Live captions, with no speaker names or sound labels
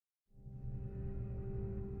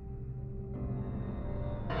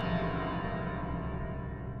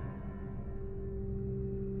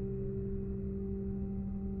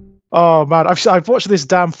Oh man, I've watched this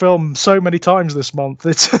damn film so many times this month.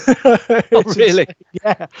 It's, Oh, really?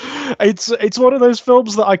 yeah, it's one of those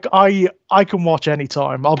films that I can watch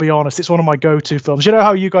anytime. I'll be honest, it's one of my go-to films. You know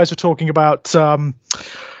how you guys were talking about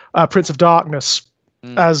Prince of Darkness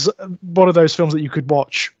Mm. as one of those films that you could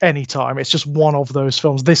watch anytime. It's just one of those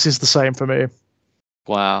films. This is the same for me.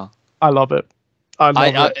 Wow. I love it. I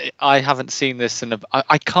love it. I haven't seen this, and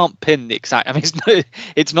I can't pin the exact. I mean,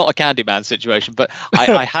 it's not a Candyman situation, but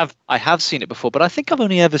I have seen it before. But I think I've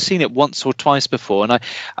only ever seen it once or twice before, and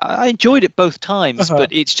I enjoyed it both times.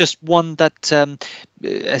 But it's just one that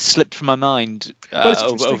has slipped from my mind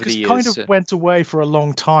over the years. It kind of went away for a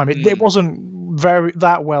long time. It wasn't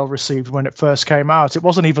that well received when it first came out. It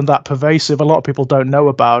wasn't even that pervasive. A lot of people don't know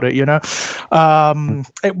about it.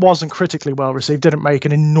 It wasn't critically well received. Didn't make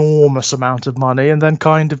an enormous amount of money, and then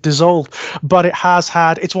kind of dissolved. But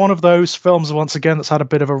it's one of those films once again that's had a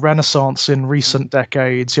bit of a renaissance in recent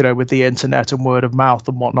decades. With the internet and word of mouth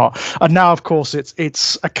and whatnot. And now, of course,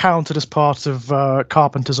 it's accounted as part of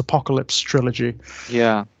Carpenter's Apocalypse trilogy.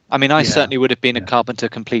 Yeah. I mean, I certainly would have been a Carpenter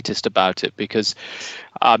completist about it, because,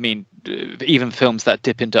 I mean, even films that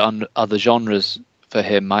dip into other genres for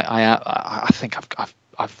him, I think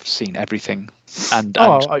I've seen everything, and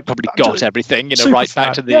probably got everything, right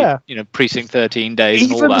back to the Precinct 13 days.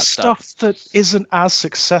 Even and all that the stuff that isn't as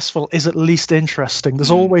successful is at least interesting.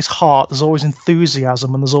 There's always heart, there's always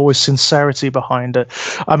enthusiasm, and there's always sincerity behind it.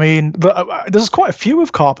 I mean, there's quite a few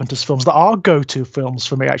of Carpenter's films that are go-to films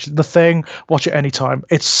for me, actually. The Thing, watch it anytime.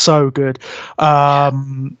 It's so good.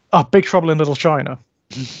 Big Trouble in Little China.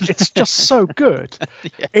 It's just so good.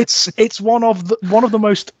 Yeah. It's one of the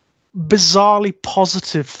most bizarrely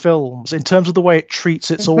positive films in terms of the way it treats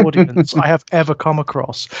its audience I have ever come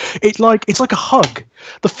across. It's like a hug.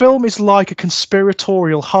 The film is like a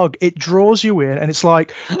conspiratorial hug. It draws you in, and it's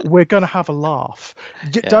like, we're gonna have a laugh.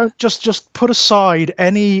 Don't just put aside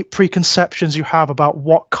any preconceptions you have about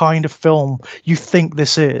what kind of film you think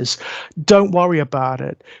this is. Don't worry about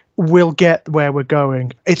it. We'll get where we're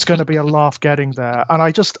going. It's going to be a laugh getting there, and I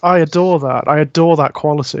adore that. I adore that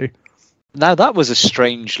quality. Now, that was a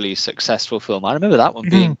strangely successful film. I remember that one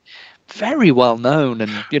being very well known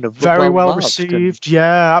and very well received.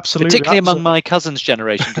 Yeah, absolutely. Particularly among my cousin's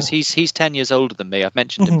generation, because he's 10 years older than me. I've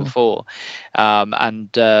mentioned him before, and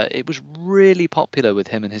it was really popular with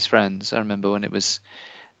him and his friends. I remember when it was.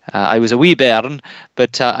 I was a wee bairn,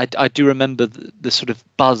 but I do remember the sort of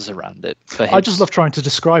buzz around it. For him. I just love trying to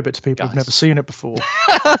describe it to people who've never seen it before.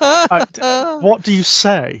 What do you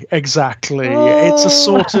say exactly? It's a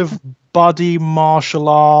sort of buddy martial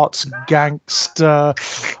arts gangster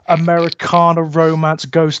Americana romance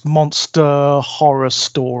ghost monster horror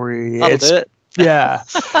story. Yeah,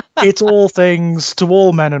 it's all things to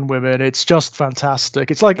all men and women. It's just fantastic.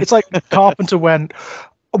 It's like Carpenter went,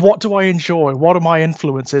 what do I enjoy? What are my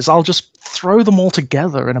influences? I'll just throw them all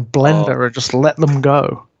together in a blender and just let them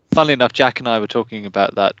go. Funnily enough, Jack and I were talking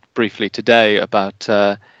about that briefly today, about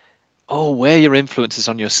wear your influences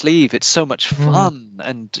on your sleeve. It's so much fun,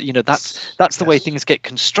 and that's the way things get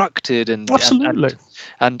constructed and absolutely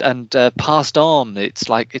and passed on.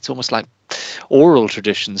 It's almost like oral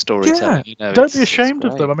tradition storytelling. Don't be ashamed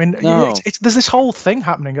of them. I mean, there's this whole thing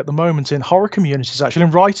happening at the moment in horror communities, actually,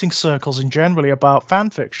 in writing circles in generally, about fan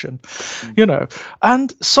fiction,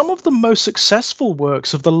 and some of the most successful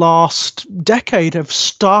works of the last decade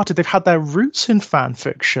they've had their roots in fan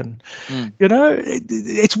fiction.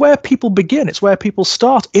 It's where people begin, it's where people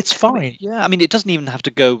start. It's fine. I mean, it doesn't even have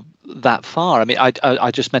to go that far. I mean,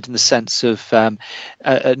 I just meant in the sense of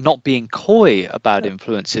not being coy about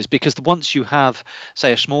influences, because once you have,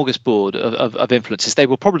 say, a smorgasbord of influences, they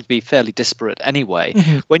will probably be fairly disparate anyway.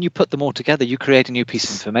 When you put them all together, you create a new piece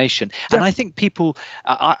of information. And I think people,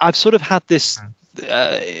 I've sort of had this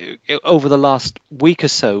over the last week or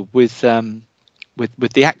so with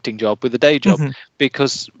the acting job, with the day job,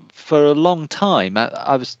 because for a long time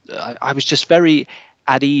I was just very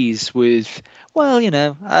at ease with,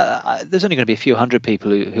 there's only going to be a few hundred people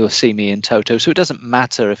who'll see me in toto, so it doesn't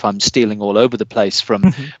matter if I'm stealing all over the place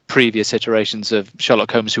from previous iterations of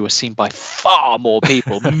Sherlock Holmes who are seen by far more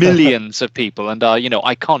people, millions of people, and are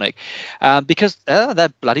iconic, because they're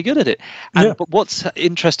bloody good at it. But what's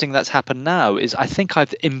interesting that's happened now is I think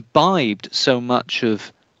I've imbibed so much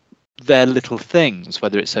of their little things,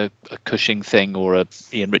 whether it's a Cushing thing or a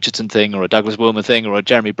Ian Richardson thing or a Douglas Wilmer thing or a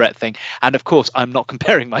Jeremy Brett thing. And of course, I'm not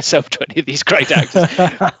comparing myself to any of these great actors,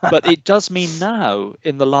 but it does mean now,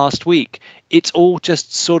 in the last week, it's all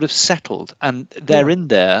just sort of settled, and they're in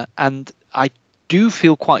there, and I do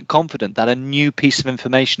feel quite confident that a new piece of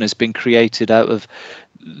information has been created out of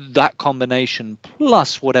that combination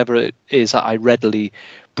plus whatever it is that I readily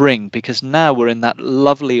bring, because now we're in that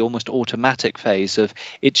lovely, almost automatic phase of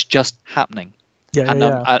it's just happening.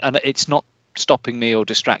 And it's not stopping me or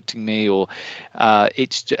distracting me, or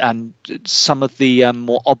and some of the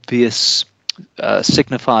more obvious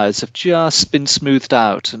signifiers have just been smoothed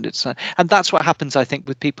out, and it's and that's what happens, I think,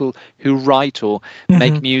 with people who write or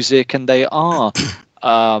make music, and they are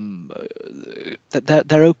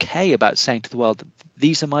they're okay about saying to the world,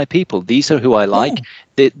 these are my people, these are who I like,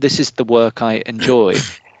 this is the work I enjoy.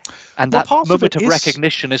 And that moment of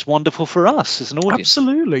recognition is wonderful for us as an audience.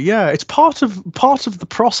 Absolutely, yeah. It's part of the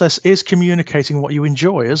process is communicating what you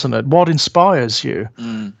enjoy, isn't it? What inspires you.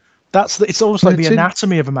 It's almost like the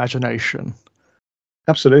anatomy of imagination.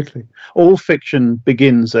 Absolutely. All fiction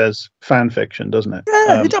begins as fan fiction, doesn't it?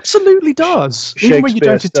 Yeah, it absolutely does. Shakespeare when you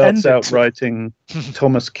don't starts out writing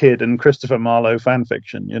Thomas Kidd and Christopher Marlowe fan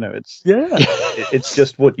fiction. You know, it's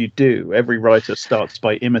just what you do. Every writer starts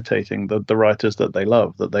by imitating the writers that they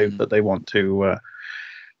love, that they want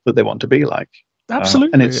to be like.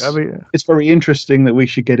 Absolutely. And it's very interesting that we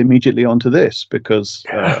should get immediately onto this, because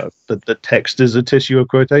the text is a tissue of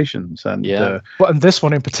quotations, and and this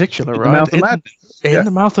one in particular, right? Mouth of Madness. In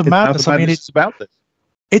the Mouth of Madness. I mean, it's about this.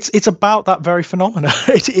 It's about that very phenomena.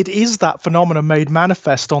 It is that phenomena made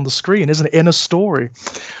manifest on the screen, isn't it? In a story,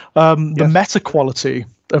 the meta quality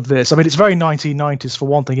of this. I mean, it's very 1990s for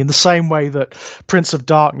one thing, in the same way that Prince of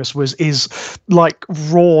Darkness is like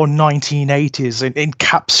raw 1980s,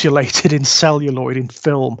 encapsulated in celluloid in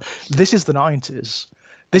film. This is the 90s.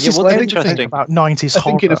 This is interesting about 90s horror.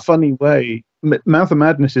 I think in a funny way, Mouth of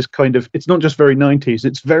Madness is it's not just very 90s,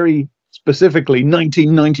 it's very specifically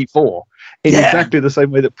 1994. In exactly the same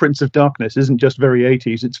way that Prince of Darkness isn't just very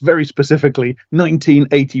 80s, it's very specifically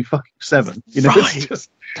 1987. You know, right.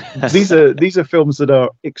 these are films that are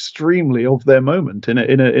extremely of their moment in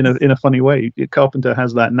a funny way. Carpenter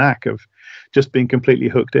has that knack of just being completely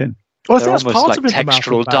hooked in. Well, they're almost part like of it,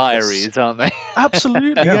 textual diaries, aren't they?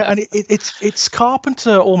 Absolutely, yeah. And it's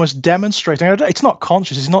Carpenter almost demonstrating. It's not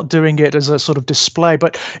conscious. He's not doing it as a sort of display,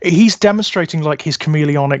 but he's demonstrating like his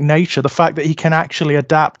chameleonic nature, the fact that he can actually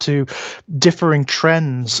adapt to differing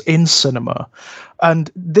trends in cinema. And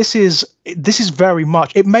this is very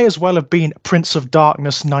much. It may as well have been Prince of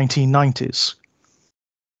Darkness 1990s.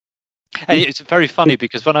 And it's very funny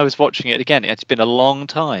because when I was watching it again, it's been a long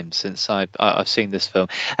time since I've seen this film,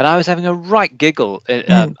 and I was having a right giggle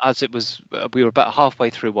as it was. We were about halfway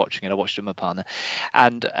through watching it. I watched it with my partner,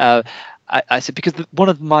 and I said, because one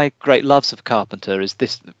of my great loves of Carpenter is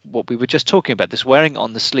this, what we were just talking about, this wearing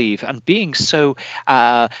on the sleeve and being so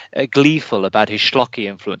gleeful about his schlocky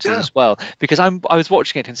influences as well. Because I was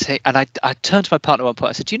watching it and I turned to my partner at one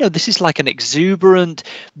point. I said, you know, this is like an exuberant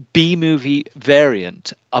B-movie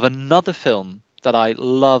variant of another film that I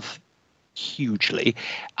love hugely,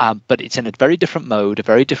 but it's in a very different mode, a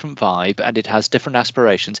very different vibe, and it has different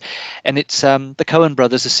aspirations. And it's the Coen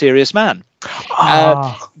brothers, A Serious Man.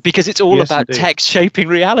 Because it's all about text shaping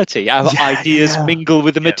reality, how ideas mingle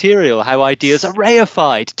with the material, how ideas are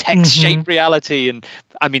reified, text shaped reality. And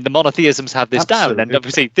I mean, the monotheisms have this down, and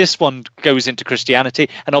obviously this one goes into Christianity,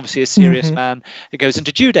 and obviously A Serious Man, it goes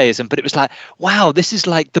into Judaism. But it was like, wow, this is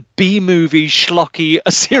like the B-movie schlocky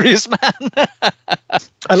A Serious Man.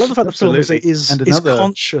 I love the fact that film is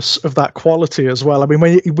conscious of that quality as well. I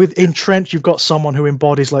mean, in Trent, you've got someone who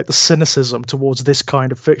embodies like the cynicism towards this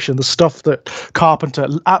kind of fiction, the stuff that Carpenter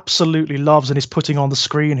absolutely loves and is putting on the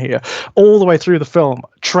screen here. All the way through the film,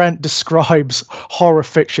 Trent describes horror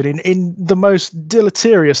fiction in the most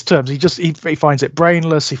deleterious terms. He finds it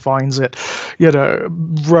brainless. He finds it,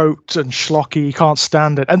 rote and schlocky. He can't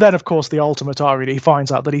stand it. And then, of course, the ultimate irony, he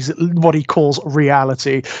finds out that he's what he calls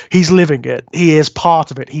reality. He's living it. He is part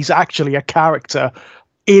of it. He's actually a character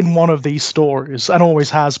in one of these stories and always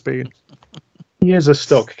has been. He is a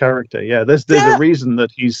stock character. Yeah, there's a reason that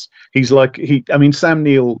he's like I mean, Sam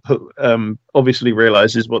Neill obviously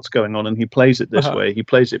realizes what's going on, and he plays it this way. He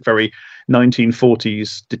plays it very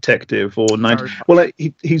 1940s detective or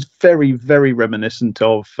he's very, very reminiscent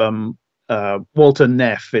of Walter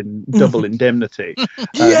Neff in Double Indemnity.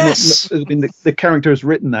 Yes, I mean the character is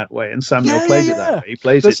written that way, and Sam Neill plays it that way. He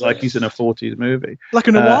plays it like he's in a 40s movie, like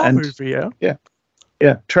a noir movie.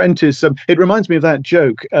 Yeah. Trent is. It reminds me of that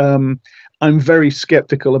joke. I'm very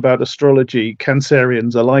skeptical about astrology.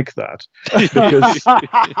 Cancerians are like that, because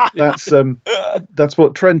that's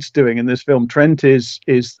what Trent's doing in this film. Trent is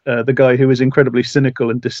the guy who is incredibly cynical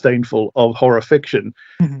and disdainful of horror fiction,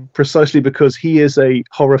 precisely because he is a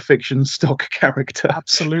horror fiction stock character.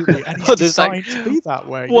 Absolutely, and he's designed to be that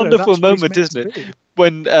way. Wonderful moment, isn't it?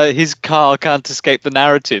 When his car can't escape the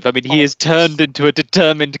narrative. I mean, he is turned into a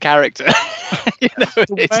determined character.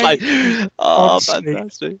 Fantastic.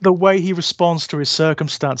 The way he responds to his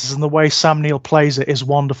circumstances and the way Sam Neill plays it is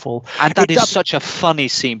wonderful. And that is such a funny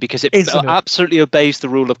scene, because it absolutely obeys the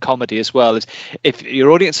rule of comedy as well. Is if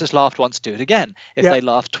your audience has laughed once, do it again. If they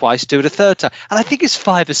laugh twice, do it a third time. And I think it's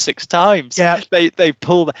 5 or 6 times. Yeah. They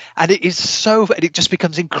pull that, and it is and it just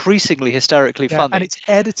becomes increasingly hysterically funny. And it's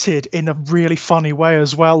edited in a really funny way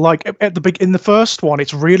as well. Like in the first one,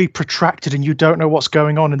 it's really protracted and you don't know what's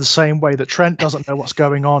going on, in the same way that Trent doesn't know what's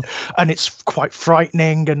going on, and it's quite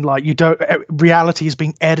frightening, and like reality is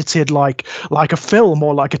being edited like a film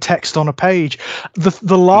or like a text on a page.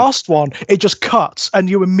 The last one, it just cuts and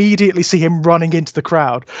you immediately see him running into the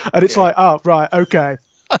crowd, and it's like, oh right, okay,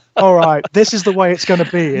 all right, this is the way it's going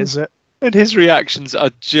to be, is it? And his reactions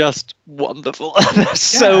are just wonderful. They're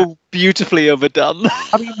so beautifully overdone.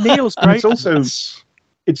 I mean, Neil's great. It's also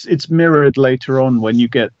it's mirrored later on when you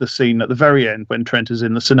get the scene at the very end when Trent is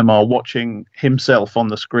in the cinema watching himself on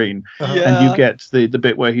the screen, and you get the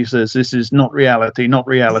bit where he says, "This is not reality, not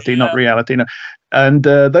reality, not reality." No. And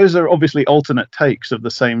those are obviously alternate takes of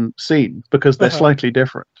the same scene, because they're slightly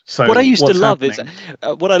different. So what I used to love is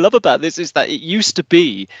what I love about this is that it used to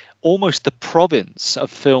be almost the province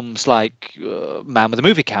of films like Man with a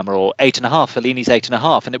Movie Camera or 8½, Fellini's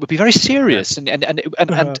 8½, and it would be very serious and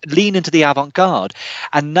lean into the avant-garde.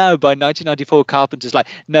 And now by 1994, Carpenter's like,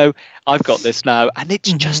 no, I've got this now, and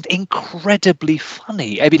it's just incredibly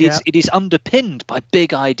funny. I mean, it is underpinned by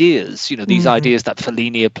big ideas, these ideas that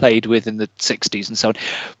Fellini had played with in the 60s and so on,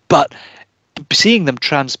 but seeing them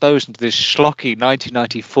transposed into this schlocky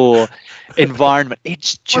 1994 environment,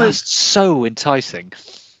 it's just so enticing.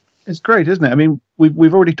 It's great, isn't it? I mean,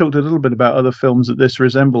 we've already talked a little bit about other films that this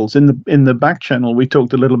resembles. In the back channel, we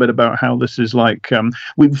talked a little bit about how this is like.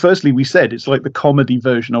 We said it's like the comedy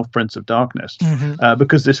version of Prince of Darkness,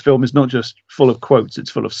 because this film is not just full of quotes;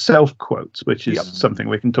 it's full of self quotes, which is something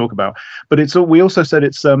we can talk about. But we also said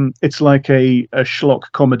it's like a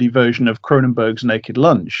schlock comedy version of Cronenberg's Naked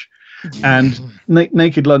Lunch. And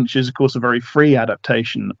Naked Lunch is, of course, a very free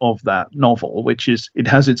adaptation of that novel, it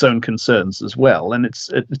has its own concerns as well, and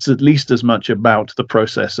it's at least as much about the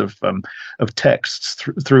process of texts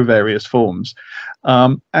through various forms,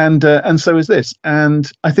 and so is this.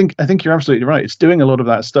 And I think you're absolutely right. It's doing a lot of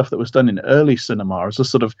that stuff that was done in early cinema as a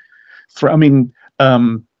sort of, Man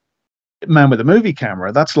with a Movie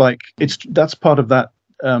Camera. That's part of that.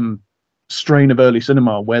 Strain of early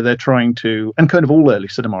cinema where they're trying to, and kind of all early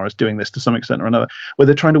cinema is doing this to some extent or another, where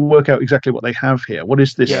they're trying to work out exactly what they have here. What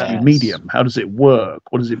is this medium? How does it work?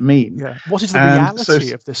 What does it mean? What is the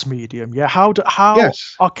reality of this medium? How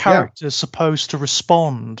are characters supposed to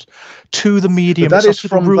respond to the medium, to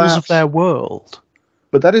the rules of their world?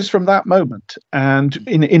 But that is from that moment, and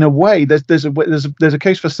in a way, there's a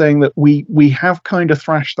case for saying that we have kind of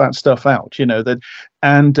thrashed that stuff out,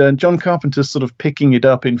 and John Carpenter's sort of picking it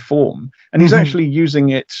up in form, and he's actually using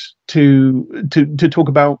it to talk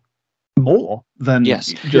about more than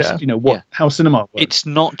how cinema works. It's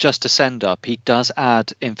not just a send up; he does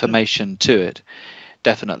add information to it,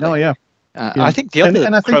 definitely. Oh yeah. I think the other,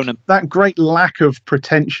 and I think that great lack of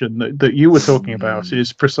pretension that you were talking about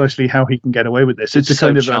is precisely how he can get away with this. It's a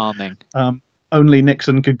kind of charming. Only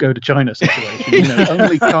Nixon could go to China situation.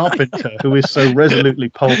 Only Carpenter, who is so resolutely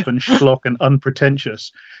pulp and schlock and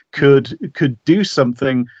unpretentious, could do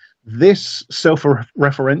something this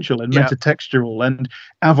self-referential and metatextual and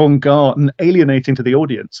avant-garde and alienating to the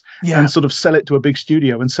audience, and sort of sell it to a big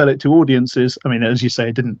studio and sell it to audiences. I mean, as you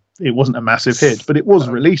say, it wasn't a massive hit, but it was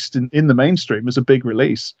released in the mainstream as a big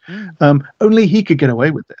release. Only he could get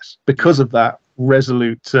away with this because of that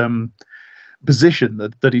resolute position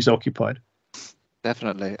that he's occupied.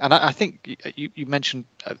 Definitely. And I think you mentioned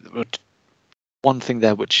one thing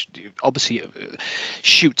there which obviously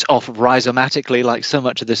shoots off rhizomatically like so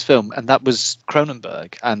much of this film, and that was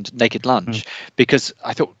Cronenberg and Naked Lunch, because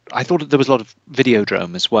I thought there was a lot of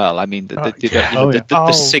Videodrome as well. I mean, the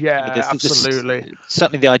signal, absolutely.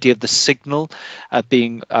 Certainly the idea of the signal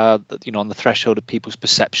being on the threshold of people's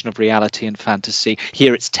perception of reality and fantasy.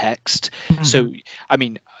 Here it's text. So I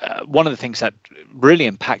mean, one of the things that really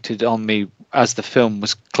impacted on me as the film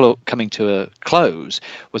was coming to a close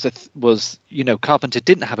was Carpenter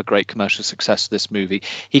didn't have a great commercial success with this movie.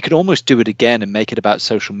 He could almost do it again and make it about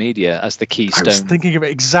social media as the keystone. I was thinking of it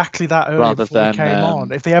exactly that earlier rather before than we came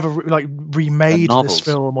on. If they ever remade this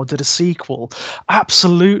film or did a sequel,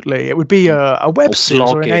 absolutely, it would be a web series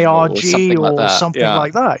or an ARG or something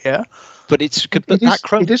like that. Yeah, but it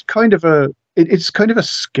is kind of a. It's kind of a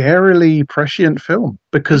scarily prescient film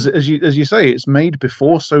because, as you say, it's made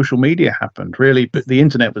before social media happened. Really, but the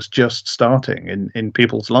internet was just starting in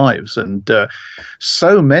people's lives, and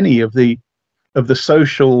so many of the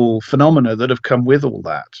social phenomena that have come with all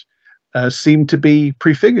that seem to be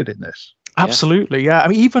prefigured in this. Absolutely, yeah. I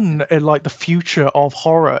mean, even like the future of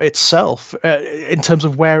horror itself, in terms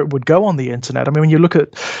of where it would go on the internet. I mean, when you look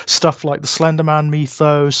at stuff like the Slender Man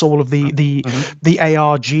mythos, all of the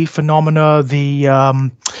ARG phenomena, the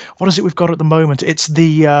what is it we've got at the moment? It's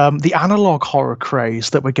the analog horror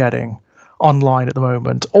craze that we're getting online at the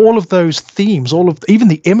moment. All of those themes, even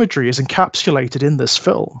the imagery, is encapsulated in this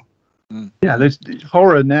film. Yeah, there's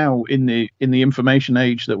horror now in the information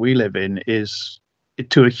age that we live in is.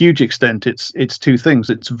 To a huge extent, it's two things.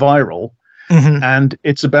 It's viral, and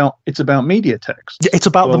it's about media text. Yeah, it's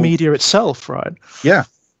about the media itself, right? Yeah,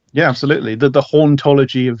 absolutely. The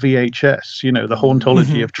hauntology of VHS, the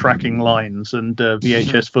hauntology of tracking lines and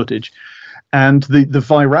VHS footage, and the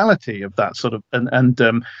virality of that sort of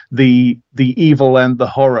and the evil and the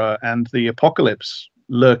horror and the apocalypse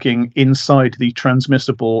lurking inside the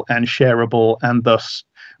transmissible and shareable and thus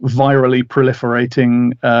virally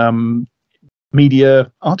proliferating media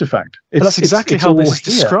artifact. That's exactly how this is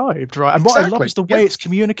described, right? And what I love is the way it's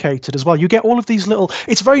communicated as well. You get all of these little.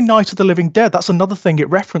 It's very Night of the Living Dead. That's another thing it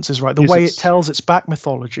references, right? The way it tells its back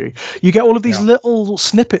mythology. You get all of these little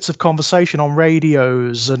snippets of conversation on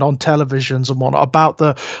radios and on televisions and whatnot about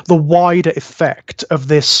the wider effect of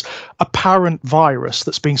this apparent virus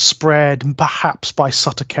that's being spread, perhaps by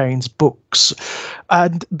Sutter Kane's books,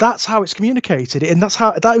 and that's how it's communicated. And that's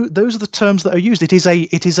how those are the terms that are used. It is a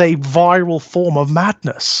viral form of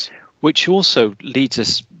madness. Which also leads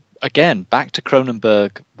us, again, back to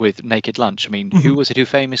Cronenberg with Naked Lunch. I mean, who was it who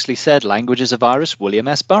famously said, language is a virus? William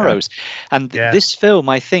S. Burroughs. And this film,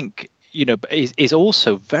 I think, is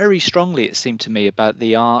also very strongly, it seemed to me, about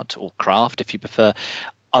the art or craft, if you prefer,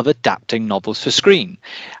 of adapting novels for screen,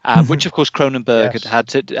 which of course Cronenberg had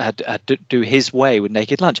to do his way with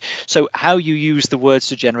Naked Lunch. So how you use the words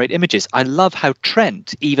to generate images. I love how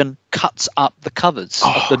Trent even cuts up the covers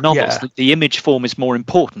of the novels. The image form is more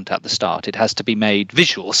important at the start. It has to be made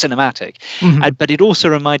visual, cinematic. But it also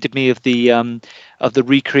reminded me of the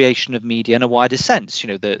recreation of media in a wider sense.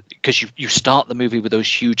 Because you start the movie with those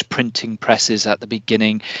huge printing presses at the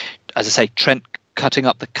beginning. As I say, Trent cutting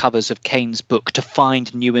up the covers of Kane's book to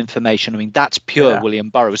find new information. I mean, that's pure William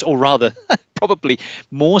Burroughs, or rather, probably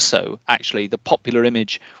more so, actually. The popular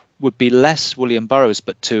image would be less William Burroughs,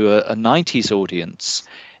 but to a 90s audience,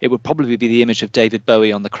 it would probably be the image of David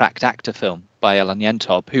Bowie on the Cracked Actor film by Alan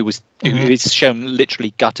Yentob, who is shown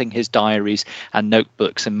literally gutting his diaries and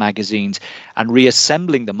notebooks and magazines and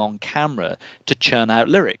reassembling them on camera to churn out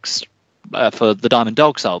lyrics for the Diamond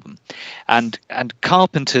Dogs album. And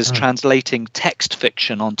Carpenter's translating text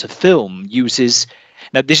fiction onto film uses...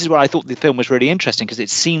 Now, this is where I thought the film was really interesting, because it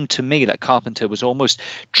seemed to me that Carpenter was almost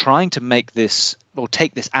trying to make this, or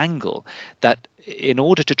take this angle, that in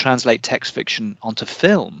order to translate text fiction onto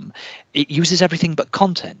film, it uses everything but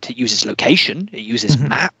content. It uses location, it uses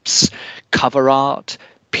maps, cover art,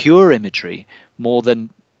 pure imagery, more than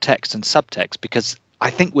text and subtext, because I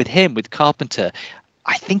think with Carpenter,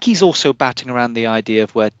 I think he's also batting around the idea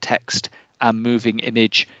of where text and moving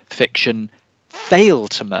image fiction fail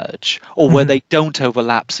to merge, or where they don't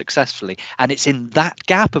overlap successfully. And it's in that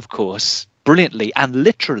gap, of course, brilliantly and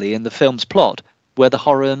literally in the film's plot, where the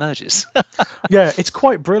horror emerges. Yeah, it's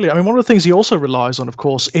quite brilliant. I mean, one of the things he also relies on, of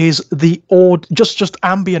course, is the just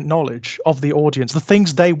ambient knowledge of the audience, the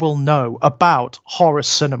things they will know about horror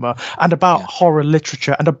cinema and about horror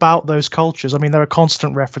literature and about those cultures. I mean, there are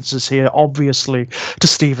constant references here, obviously, to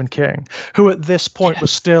Stephen King, who at this point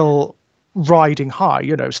was still riding high.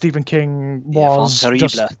 Stephen King was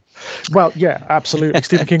well, yeah, absolutely.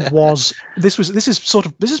 Stephen King was. This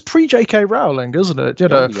is pre J.K. Rowling, isn't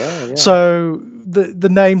it? So the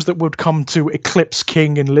names that would come to eclipse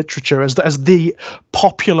King in literature as the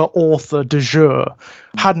popular author du jour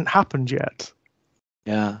hadn't happened yet.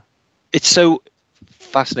 Yeah, it's so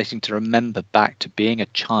fascinating to remember back to being a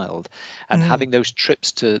child and having those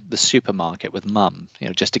trips to the supermarket with mum,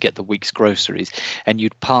 just to get the week's groceries, and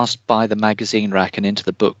you'd pass by the magazine rack and into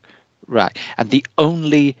the book rack, and the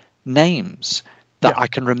only names that I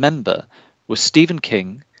can remember was Stephen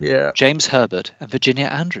King, Yeah. James Herbert, and Virginia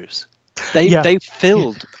Andrews. They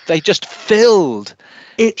just filled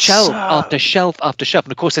It's shelf after shelf after shelf.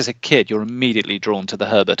 And of course, as a kid, you're immediately drawn to the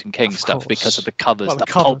Herbert and King stuff because of the covers, well, the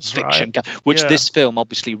covers, Pulp Fiction, right? which this film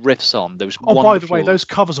obviously riffs on. Those by the way, those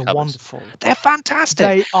covers are wonderful. They're fantastic.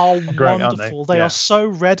 They are great, wonderful. aren't they? They are so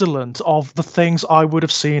redolent of the things I would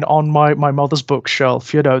have seen on my mother's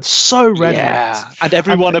bookshelf. You know, it's so redolent. Yeah, and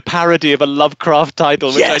everyone a parody of a Lovecraft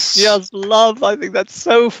title, which I just love. I think that's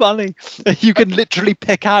so funny. You can literally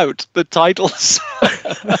pick out the titles.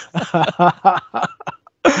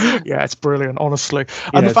 Yeah, it's brilliant, honestly.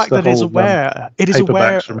 And the fact that it is aware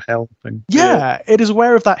from hell thing. It is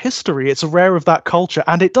aware of that history. It's aware of that culture,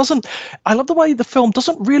 and it doesn't. I love the way the film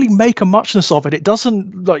doesn't really make a muchness of it. It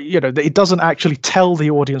doesn't, it doesn't actually tell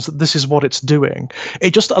the audience that this is what it's doing.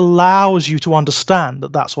 It just allows you to understand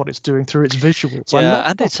that that's what it's doing through its visuals. Yeah,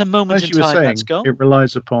 and it's a moment in time that's gone. It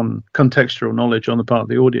relies upon contextual knowledge on the part of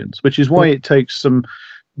the audience, which is why it takes some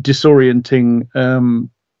disorienting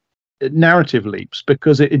narrative leaps,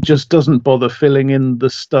 because it just doesn't bother filling in the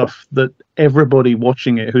stuff that everybody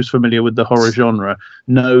watching it who's familiar with the horror genre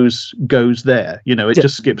knows goes there. It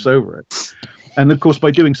just skips over it, and of course by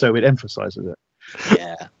doing so it emphasizes it.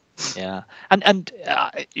 Yeah. And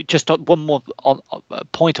just one more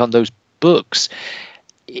point on those books.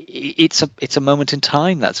 It's a moment in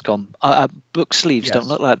time that's gone. Book sleeves don't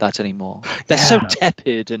look like that anymore. They're so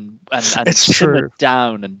tepid and simmered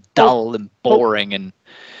down and dull and boring and.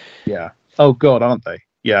 Yeah. Oh God, aren't they?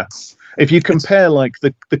 Yeah. If you compare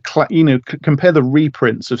compare the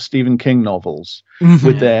reprints of Stephen King novels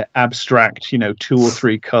with their abstract, 2 or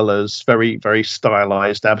 3 colors, very, very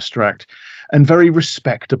stylized, abstract, and very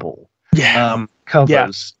respectable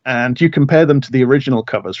covers, and you compare them to the original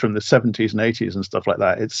covers from the 70s and 80s and stuff like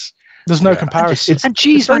that, there's no comparison. And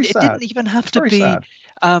geez, man, it didn't even have to be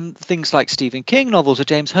things like Stephen King novels or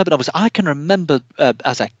James Herbert novels. I can remember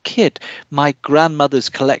as a kid my grandmother's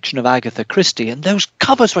collection of Agatha Christie, and those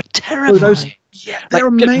covers were terrifying. They're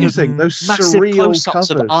amazing. Those massive surreal close-ups covers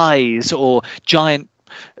of eyes or giant,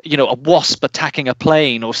 a wasp attacking a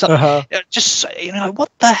plane or something. Just what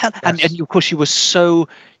the hell? And of course you were so.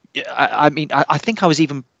 I think I was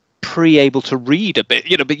even able to read a bit,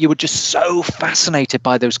 but you were just so fascinated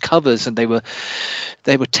by those covers, and they were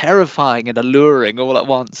terrifying and alluring all at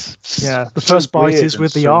once. Yeah, the first bite is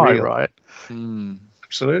with the eye, right?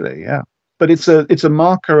 Absolutely, yeah. But it's a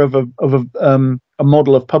marker of a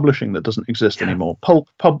model of publishing that doesn't exist anymore. Pulp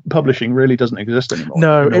publishing really doesn't exist anymore.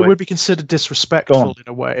 No, it would be considered disrespectful in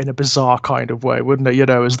a way, in a bizarre kind of way, wouldn't it?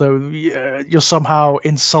 As though you're somehow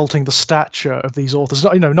insulting the stature of these authors.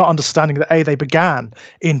 Not understanding that they began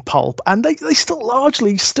in pulp, and they still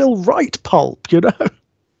largely write pulp.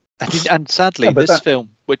 And sadly, this film,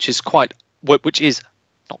 which is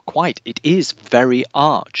not quite, it is very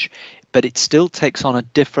arch, but it still takes on a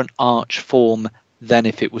different arch form than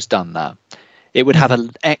if it was done now. It would have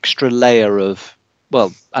an extra layer of,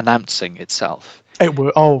 announcing itself. It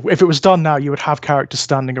would. Oh, if it was done now, you would have characters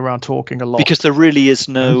standing around talking a lot. Because there really is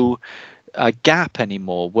no gap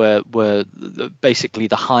anymore where basically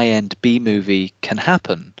the high-end B-movie can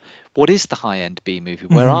happen. What is the high-end B-movie?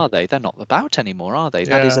 Where are they? They're not about anymore, are they?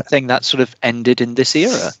 That is a thing that sort of ended in this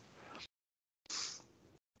era.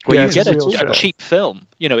 Where you get a cheap film.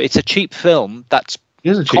 It's a cheap film that's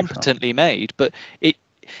competently made, but it's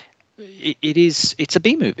a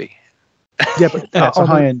B movie. Yeah, but it's a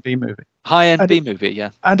high-end B movie. High-end B movie,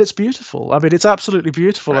 yeah. And it's beautiful. I mean, it's absolutely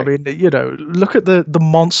beautiful. Right. I mean, look at the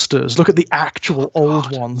monsters. Look at the actual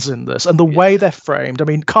old ones in this, and the way they're framed. I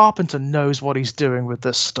mean, Carpenter knows what he's doing with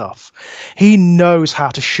this stuff. He knows how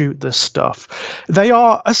to shoot this stuff. They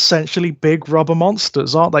are essentially big rubber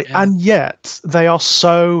monsters, aren't they? Yeah. And yet they are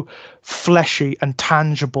so fleshy and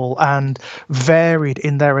tangible and varied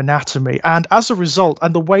in their anatomy, and as a result,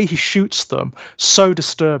 and the way he shoots them, so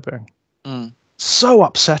disturbing. So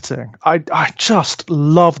upsetting. I just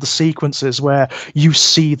love the sequences where you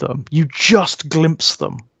see them, you just glimpse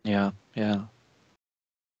them. Yeah.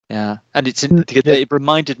 And it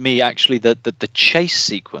reminded me actually that the chase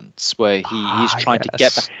sequence where he's trying to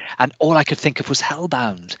get back, and all I could think of was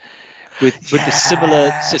Hellbound. With the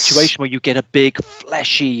similar situation where you get a big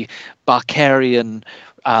fleshy Barkarian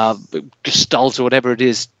Gestalt or whatever it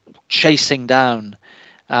is chasing down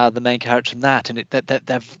the main character in that, and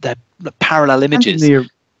they're parallel images.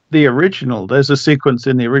 The original, there's a sequence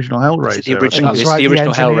in the original Hellraiser. The original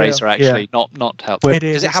Hellraiser, actually, not Hellraiser.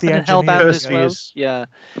 Does it happen in Hellbound as well? Yeah.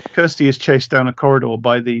 Kirsty is chased down a corridor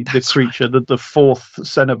by the creature, the fourth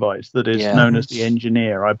Cenobite that is known as the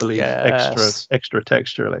Engineer, I believe, extra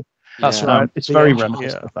texturally. That's right. It's very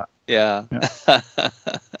reminiscent of that. Yeah.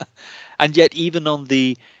 And yet, even on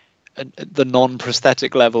the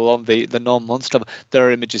non-prosthetic level, on the non-monster level, there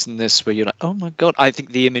are images in this where you're like, oh my god! I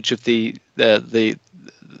think the image of the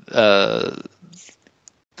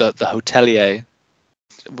hotelier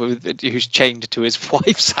who's chained to his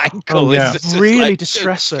wife's ankle is really like,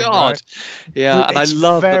 distressing. God, right? yeah, and it's I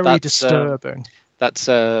love very that's disturbing. That's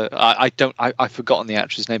I've forgotten the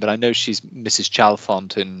actress name, but I know she's Mrs.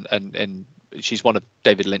 Chalfont and she's one of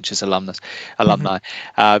David Lynch's alumni.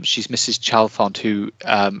 She's Mrs. Chalfont, who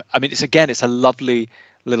I mean, it's a lovely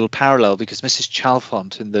little parallel because Mrs.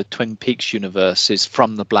 Chalfont in the Twin Peaks universe is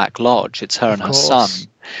from the Black Lodge. It's her and her son,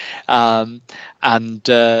 and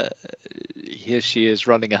here she is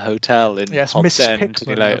running a hotel in Hobbs End.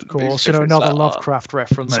 Pickman, of course, another Lovecraft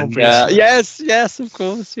reference. Obviously. Yes, of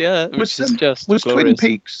course, yeah. Was Twin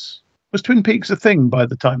Peaks? Was Twin Peaks a thing by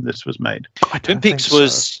the time this was made? Twin Peaks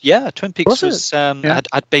was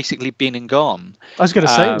had basically been and gone. I was going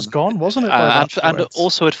to say it was gone, wasn't it? And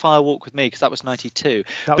also had Fire Walk with Me, because that was 92.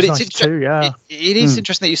 That was 92, yeah. It is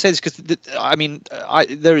interesting that you say this, because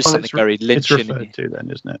there is something very Lynchian. It's referred to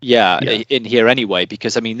then, isn't it? Yeah, in here anyway,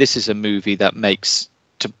 because I mean this is a movie that makes,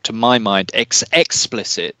 to my mind,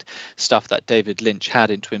 explicit stuff that David Lynch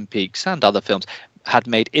had in Twin Peaks and other films had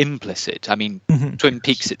made implicit. I mean, Twin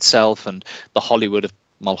Peaks itself and the Hollywood of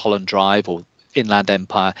Mulholland Drive or Inland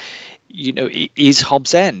Empire, it is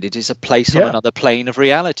Hobbs End. It is a place on another plane of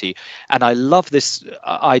reality. And I love this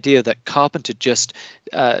idea that Carpenter just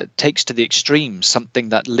takes to the extreme something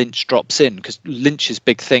that Lynch drops in, because Lynch's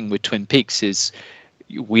big thing with Twin Peaks is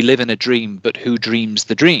we live in a dream, but who dreams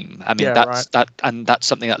the dream? I mean, that's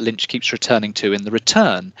something that Lynch keeps returning to in The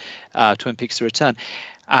Return, Twin Peaks: The Return.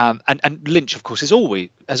 And Lynch, of course, has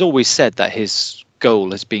always said that his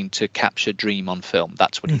goal has been to capture dream on film.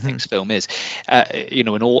 That's what he thinks film is,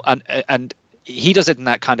 and he does it in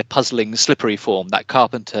that kind of puzzling, slippery form that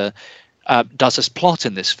Carpenter does as plot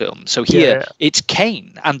in this film. So here it's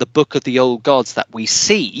Cain and the Book of the Old Gods that we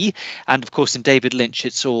see, and of course in David Lynch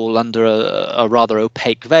it's all under a rather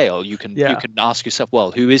opaque veil. You can ask yourself,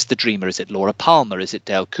 well, who is the dreamer? Is it Laura Palmer? Is it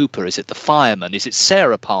Dale Cooper? Is it the fireman? Is it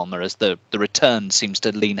Sarah Palmer, as the Return seems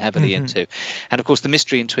to lean heavily into? And of course the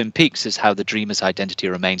mystery in Twin Peaks is how the dreamer's identity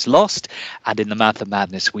remains lost, and in The Mouth of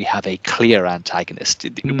Madness we have a clear antagonist.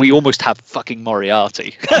 We almost have fucking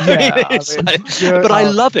Moriarty. But I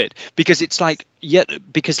love it because it's like,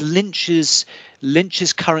 because Lynch's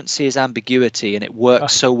currency is ambiguity, and it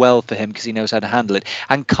works so well for him because he knows how to handle it.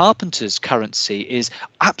 And Carpenter's currency is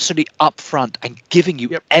absolutely upfront and giving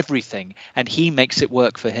you everything, and he makes it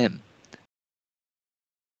work for him.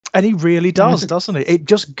 And he really does, doesn't he? It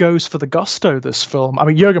just goes for the gusto, this film. I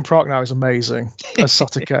mean, Jürgen Prochnow is amazing as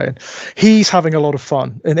Sutter Kane. He's having a lot of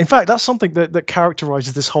fun. And in fact, that's something that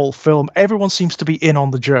characterizes this whole film. Everyone seems to be in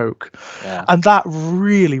on the joke. Yeah. And that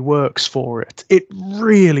really works for it. It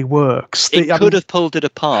really works. It could have pulled it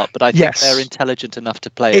apart, but I think they're intelligent enough to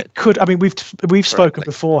play it. It could. I mean, we've spoken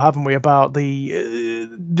before, haven't we, about the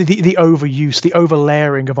overuse, the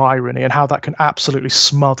overlayering of irony, and how that can absolutely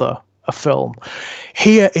smother a film.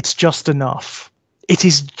 Here it's just enough. It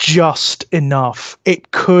is just enough. It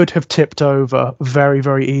could have tipped over very,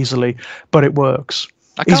 very easily, but it works.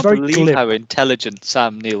 I can't believe how intelligent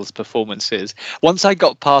Sam Neill's performance is. Once I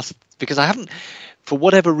got past, because for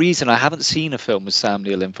whatever reason, I haven't seen a film with Sam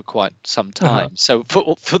Neill in for quite some time. So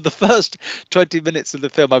for the first 20 minutes of the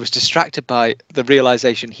film, I was distracted by the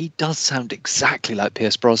realization he does sound exactly like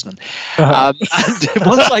Pierce Brosnan. And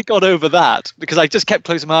once I got over that, because I just kept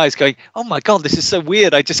closing my eyes going, oh my God, this is so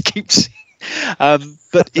weird. I just keep seeing.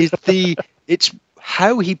 But it's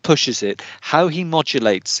how he pushes it, how he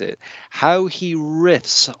modulates it, how he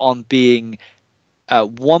riffs on being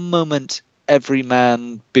one moment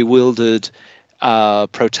everyman, bewildered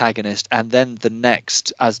protagonist, and then the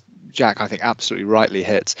next, as Jack I think absolutely rightly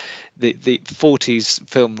hits, the 40s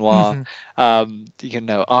film noir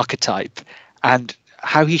archetype, and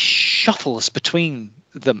how he shuffles between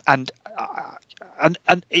them, and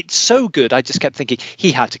it's so good. I just kept thinking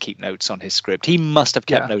he had to keep notes on his script. He must have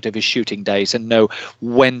kept note of his shooting days and know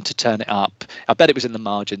when to turn it up. I bet it was in the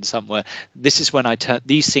margin somewhere. This is when I turn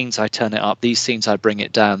these scenes, I turn it up, these scenes I bring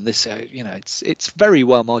it down. This it's very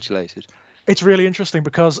well modulated. It's really interesting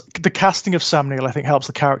because the casting of Sam Neill, I think, helps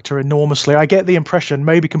the character enormously. I get the impression,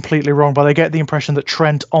 maybe completely wrong, but I get the impression that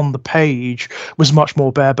Trent on the page was much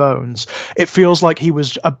more bare bones. It feels like he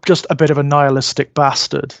was just a bit of a nihilistic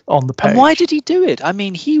bastard on the page. And why did he do it? I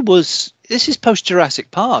mean, he was this is post Jurassic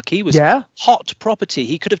Park. He was hot property.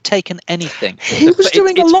 He could have taken anything. He was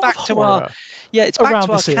doing a lot of horror. It's back around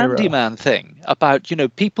to our this era. Candyman thing about,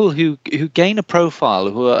 people who gain a profile,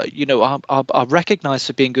 who are recognized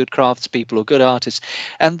for being good craftspeople or good artists,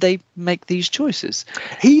 and they make these choices.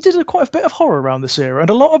 He did quite a bit of horror around this era, and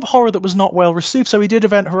a lot of horror that was not well received. So he did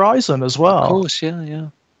Event Horizon as well. Of course, yeah.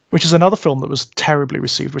 Which is another film that was terribly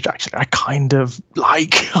received, which actually I kind of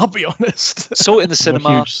like, I'll be honest. Saw it in the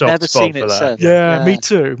cinema, never seen it since. Yeah, me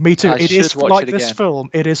too. It is like it this again. film,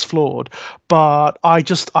 it is flawed, but I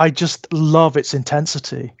just love its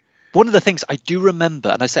intensity. One of the things I do remember,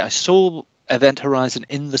 and I saw Event Horizon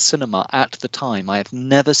in the cinema at the time. I have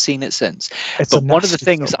never seen it since. But one of the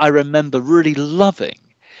things I remember really loving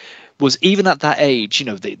was, even at that age,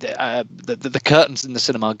 the curtains in the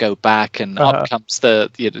cinema go back, and up comes the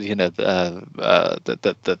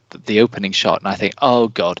opening shot, and I think, oh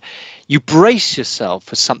God, you brace yourself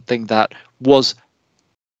for something that was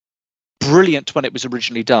brilliant when it was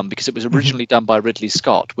originally done, because it was originally done by Ridley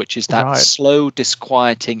Scott, which is that slow,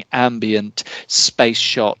 disquieting, ambient space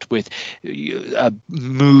shot with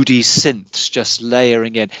moody synths just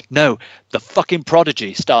layering in. No, the fucking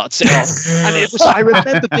Prodigy starts it off, and it was. I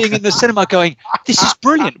remember being in the cinema going, "This is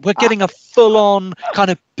brilliant. We're getting a full-on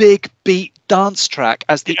kind of big beat dance track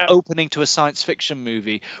as the opening to a science fiction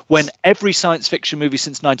movie, when every science fiction movie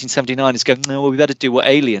since 1979 is going, no, well, we better do what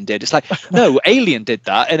Alien did." It's like, no, Alien did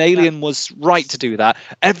that, and Alien was right to do that.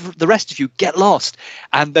 The rest of you get lost.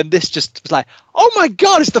 And then this just was like, oh my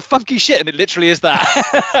God, it's the funky shit, and it literally is that.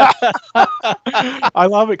 I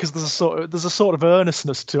love it because there's a sort of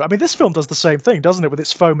earnestness to it. I mean, this film does the same thing, doesn't it, with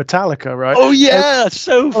its faux Metallica, right? Oh yeah,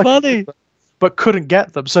 so funny. But couldn't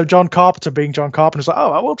get them. So John Carpenter, being John Carpenter, is like,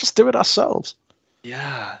 oh, we'll just do it ourselves.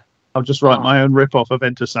 Yeah. I'll just write my own rip-off of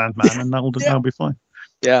Enter Sandman, and that'll be fine.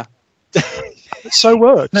 Yeah. It so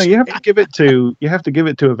works. No, you have to give it to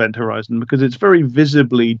Event Horizon, because it's very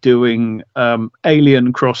visibly doing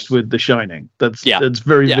Alien crossed with The Shining. That's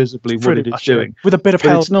very visibly what it is doing. With a bit of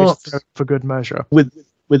Hellraiser for good measure.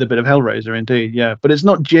 With a bit of Hellraiser, indeed, yeah. But it's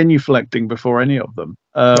not genuflecting before any of them.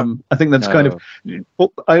 I think that's kind of.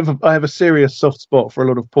 I have a serious soft spot for a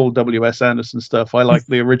lot of Paul W.S. Anderson stuff. I like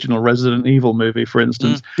the original Resident Evil movie, for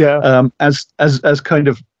instance. As kind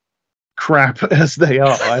of crap as they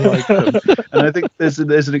are, I like them, and I think there's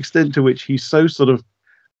an extent to which he's so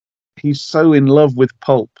in love with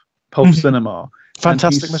pulp cinema.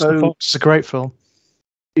 Fantastic Mr. Fox. It's a great film.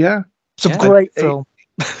 Yeah, it's a great film.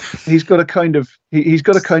 He's got a kind of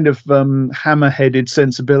hammer-headed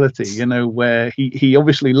sensibility, where he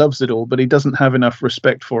obviously loves it all, but he doesn't have enough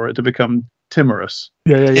respect for it to become timorous.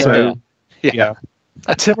 Yeah.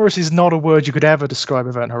 Timorous is not a word you could ever describe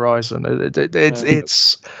Event Horizon.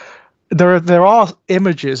 It's there are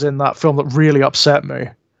images in that film that really upset me.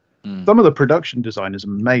 Some of the production design is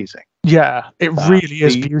amazing. Yeah, it really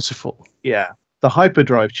is beautiful. Yeah, the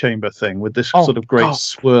hyperdrive chamber thing with this sort of great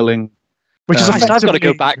swirling. Which is I've got to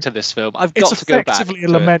go back to this film. I've got to go back. It's effectively a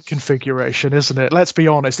lament configuration, isn't it? Let's be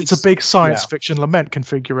honest. It's a big science fiction lament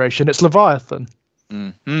configuration. It's Leviathan.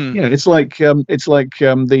 Yeah, it's like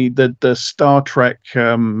the Star Trek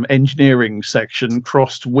engineering section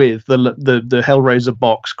crossed with the Hellraiser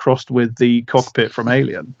box crossed with the cockpit from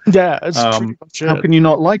Alien. Yeah, it's pretty much it. How can you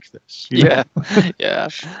not like this? Yeah.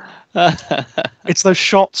 It's those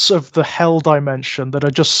shots of the hell dimension that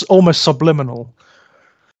are just almost subliminal.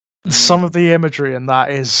 Some of the imagery in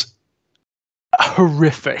that is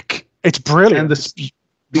horrific. It's brilliant. And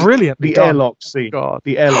brilliant. The airlock scene.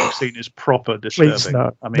 The airlock scene is proper disturbing. Please,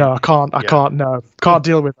 no. I can't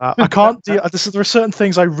deal with that. I can't deal. There are certain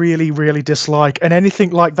things I really, really dislike, and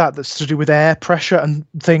anything like that that's to do with air pressure and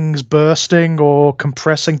things bursting or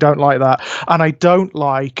compressing, don't like that. And I don't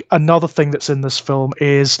like another thing that's in this film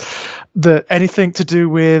is anything to do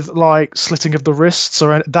with like slitting of the wrists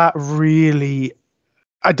or that really.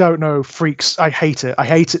 I don't know, freaks. I hate it. I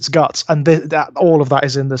hate its guts, and all of that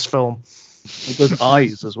is in this film. It does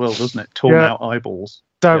eyes as well, doesn't it? Torn out eyeballs.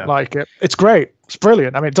 Don't like it. It's great. It's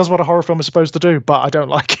brilliant. I mean, it does what a horror film is supposed to do, but I don't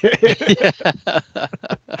like it.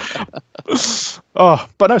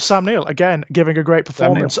 But no, Sam Neill again giving a great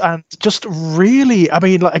performance, and just really, I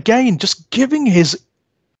mean, like again, just giving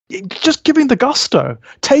the gusto,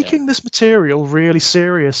 taking this material really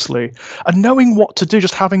seriously and knowing what to do,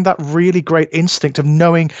 just having that really great instinct of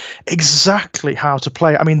knowing exactly how to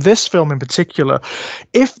play. I mean, this film in particular,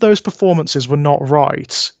 if those performances were not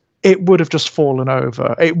right, it would have just fallen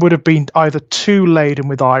over. It would have been either too laden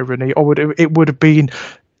with irony or it would have been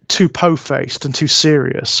too po-faced and too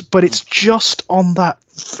serious. But it's just on that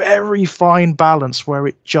very fine balance where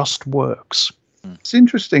it just works. It's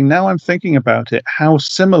interesting. Now I'm thinking about it, how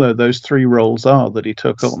similar those three roles are that he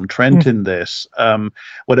took on. Trent in this,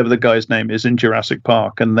 whatever the guy's name is in Jurassic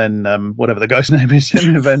Park, and then whatever the guy's name is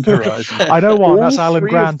in Event Horizon. I know one. That's All Alan three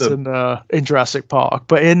of Grant in Jurassic Park,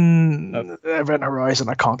 but in Event Horizon,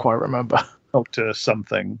 I can't quite remember. Doctor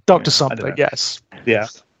something. Doctor something. Yes. Yeah,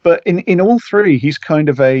 but in all three, he's kind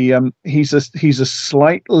of he's a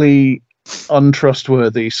slightly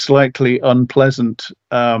untrustworthy, slightly unpleasant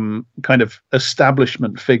kind of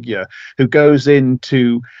establishment figure who goes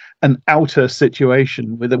into an outer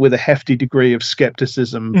situation with a hefty degree of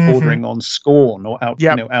skepticism, bordering on scorn or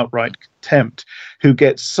outright contempt, who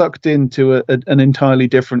gets sucked into an entirely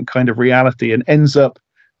different kind of reality and ends up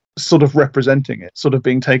sort of representing it, sort of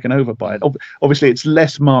being taken over by it. Obviously, it's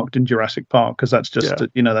less marked in Jurassic Park because that's just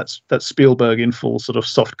that's Spielberg in full sort of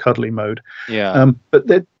soft cuddly mode. Yeah, but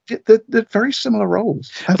they're very similar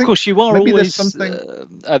roles. Of course, you are always something.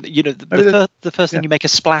 The first thing you make a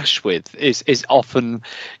splash with is often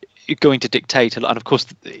going to dictate a lot. And of course,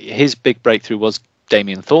 his big breakthrough was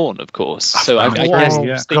Damien Thorne, of course. So I guess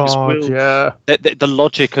the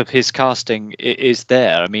logic of his casting is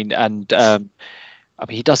there. I mean,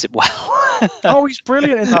 he does it well. He's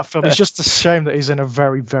brilliant in that film. It's just a shame that he's in a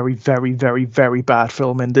very, very, very, very, very bad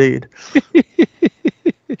film indeed.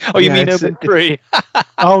 You mean Omen 3?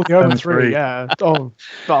 The Omen 3, yeah.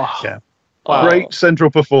 Yeah. Wow. Great central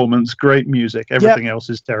performance, great music. Everything else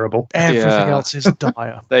is terrible. Everything else is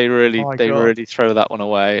dire. They really throw that one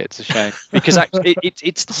away. It's a shame because actually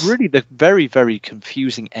it's really the very, very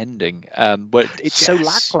confusing ending where it's so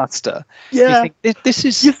lackluster. Yeah, you think, this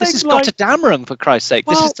is got a Dameron, for Christ's sake.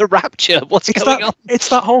 This is the rapture. What's going on? It's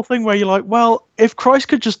that whole thing where you're like, well, if Christ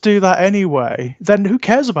could just do that anyway, then who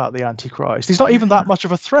cares about the Antichrist? He's not even that much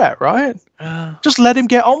of a threat, right? Just let him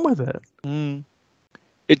get on with it.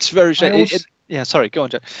 It's very strange. Sorry, go on,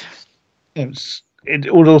 Joe. It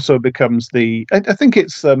also becomes I think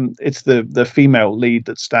it's the female lead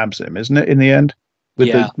that stabs him, isn't it? In the end,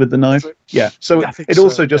 with the knife. Yeah. So it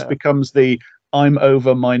also just becomes the "I'm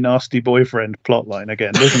over my nasty boyfriend" plotline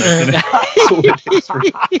again, doesn't it?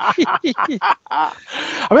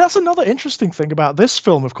 I mean, that's another interesting thing about this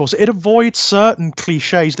film. Of course, it avoids certain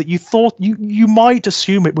cliches that you thought you might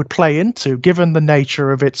assume it would play into, given the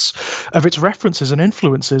nature of its references and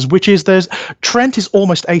influences. Which is, Trent is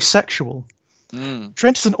almost asexual.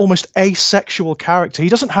 Trent is an almost asexual character. He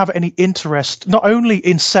doesn't have any interest not only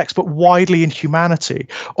in sex but widely in humanity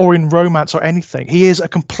or in romance or anything. He is a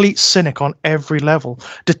complete cynic on every level,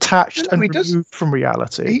 detached and removed from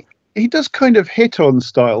reality. He does kind of hit on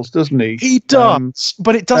Styles, doesn't he? He does,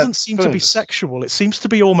 but it doesn't seem to be sexual. It seems to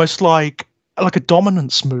be almost like a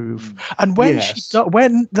dominance move. And when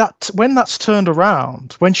when that's turned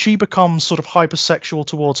around, when she becomes sort of hypersexual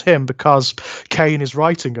towards him because Kane is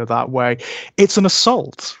writing her that way, it's an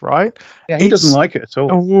assault, right? Yeah, he doesn't like it at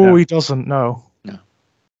all. He doesn't. No.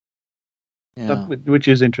 Yeah. Which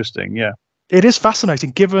is interesting. Yeah, it is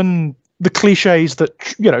fascinating given the cliches that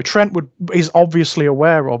Trent is obviously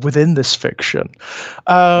aware of within this fiction.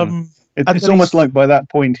 It's almost like by that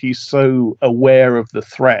point he's so aware of the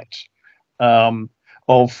threat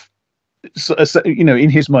of, in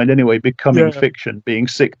his mind anyway, becoming fiction, being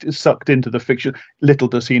sucked into the fiction. Little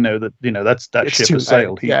does he know that that ship has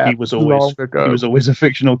sailed. He was always a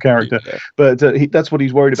fictional character, but that's what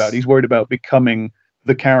he's worried about. He's worried about becoming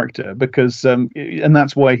the character because and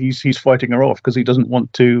that's why he's fighting her off, because he doesn't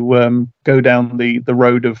want to go down the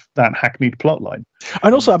road of that hackneyed plotline.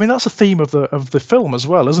 And also, I mean, that's a theme of the film as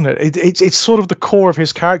well, isn't it? It's sort of the core of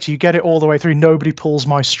his character. You get it all the way through. Nobody pulls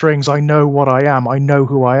my strings. I know what I am. I know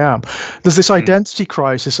who I am. There's this identity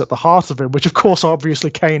crisis at the heart of him, which, of course,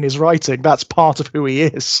 obviously Kane is writing. That's part of who he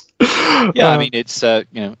is. I mean, it's I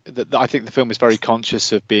think the film is very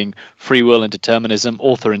conscious of being free will and determinism,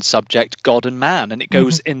 author and subject, God and man, and it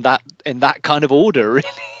goes in that kind of order, really.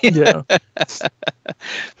 Yeah.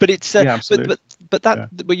 But it's but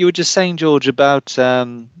what you were just saying, George, about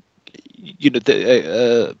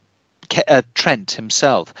Trent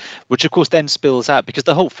himself, which of course then spills out, because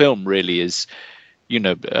the whole film really is,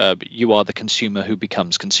 you are the consumer who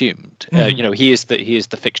becomes consumed. He is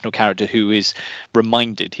the fictional character who is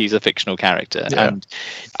reminded he's a fictional character, and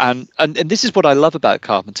this is what I love about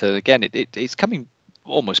Carpenter. Again, it's coming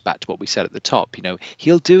almost back to what we said at the top.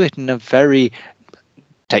 He'll do it in a very,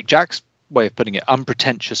 take Jack's way of putting it,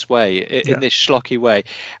 unpretentious way, in this schlocky way,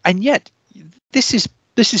 and yet this is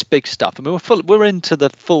big stuff. I mean, we're into the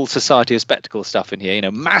full Society of Spectacle stuff in here.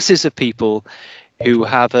 Masses of people who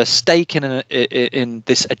have a stake in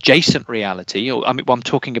this adjacent reality. I'm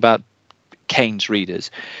talking about Kane's readers.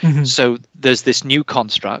 So there's this new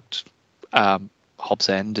construct, Hobbs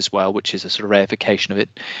End as well, which is a sort of reification of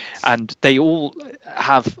it, and they all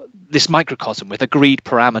have this microcosm with agreed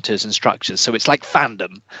parameters and structures. So it's like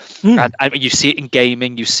fandom, and you see it in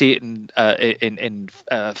gaming, you see it in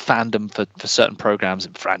fandom for certain programs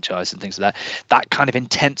and franchise and things like that. That kind of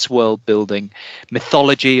intense world building,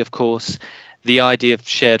 mythology, of course, the idea of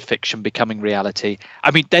shared fiction becoming reality.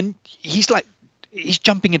 I mean, then he's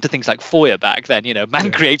jumping into things like Feuerbach then,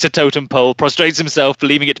 man creates a totem pole, prostrates himself,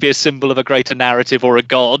 believing it to be a symbol of a greater narrative or a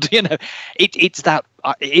god.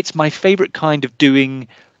 It's my favorite kind of doing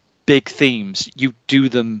big themes. You do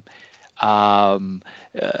them as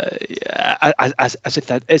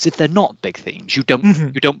if they're not big themes. You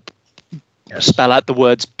don't spell out the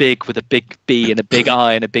words big with a big B and a big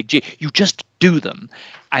I and a big G. You just do them,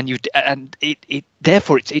 and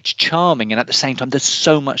therefore it's charming, and at the same time there's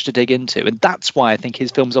so much to dig into, and that's why I think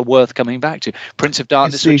his films are worth coming back to. Prince of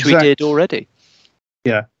Darkness, which we did already.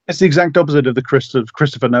 Yeah, it's the exact opposite of the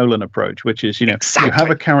Christopher Nolan approach, which is you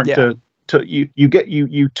have a character.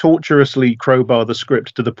 You tortuously crowbar the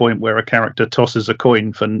script to the point where a character tosses a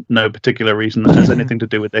coin for no particular reason that has anything to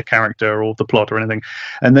do with their character or the plot or anything,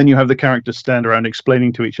 and then you have the characters stand around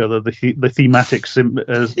explaining to each other the thematic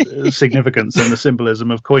significance and the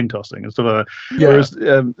symbolism of coin tossing and stuff like that. Yeah. Whereas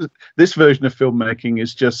this version of filmmaking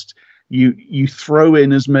is just you throw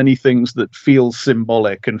in as many things that feel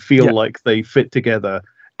symbolic and feel like they fit together.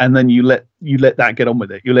 And then you let that get on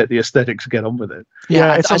with it. You let the aesthetics get on with it.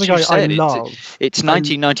 Yeah, it's something I love. It's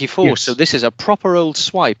 1994, so this is a proper old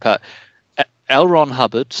swipe at L. Ron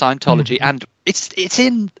Hubbard, Scientology, and it's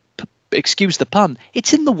in, excuse the pun,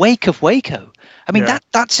 it's in the wake of Waco. I mean,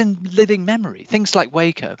 that's in living memory. Things like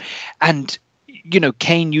Waco, and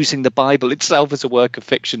Kane using the Bible itself as a work of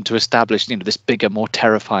fiction to establish this bigger, more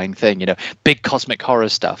terrifying thing. Big cosmic horror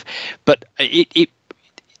stuff, but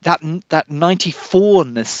that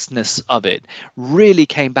 94-ness of it really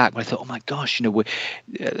came back when I thought, oh my gosh,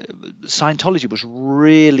 Scientology was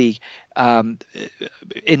really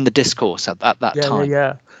in the discourse at that time.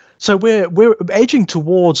 Yeah. So we're edging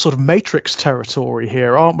towards sort of Matrix territory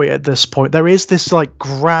here, aren't we? At this point, there is this like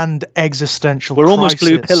grand existential. We're crisis. Almost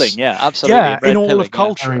blue pilling, yeah, absolutely. Yeah, in all of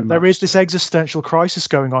culture, there is this existential crisis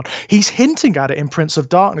going on. He's hinting at it in Prince of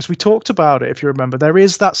Darkness. We talked about it, if you remember. There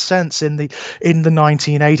is that sense in the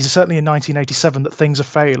 1980s, certainly in 1987, that things are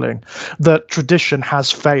failing, that tradition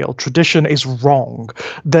has failed, tradition is wrong,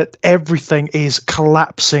 that everything is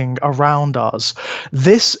collapsing around us.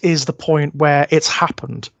 This is the point where it's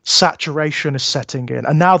happened. Saturation is setting in,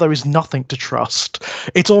 and now there is nothing to trust.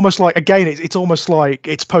 It's almost like, again, it's almost like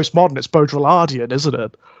it's postmodern, it's Baudrillardian, isn't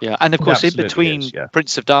it? Yeah, and of course, in between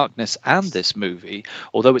Prince of Darkness and this movie,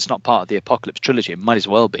 although it's not part of the Apocalypse trilogy, it might as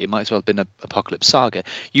well be. It might as well have been an Apocalypse saga.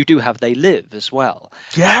 You do have They Live as well,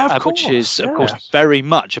 which is, of course, very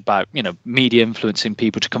much about media influencing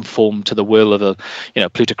people to conform to the will of a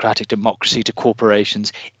plutocratic democracy, to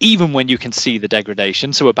corporations, even when you can see the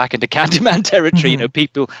degradation. So we're back into Candyman territory.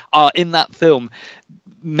 People are in that film.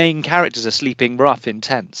 Main characters are sleeping rough in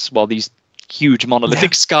tents while these huge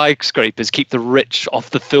monolithic skyscrapers keep the rich off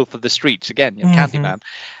the filth of the streets. Again, Candyman.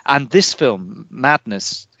 And this film,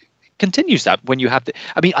 Madness, continues that when you have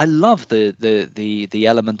I love the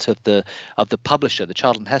element of the publisher, the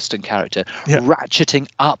Charlton Heston character, ratcheting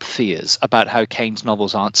up fears about how Kane's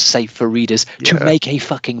novels aren't safe for readers to make a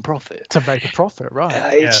fucking profit. To make a profit,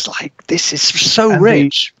 right? It's like, this is so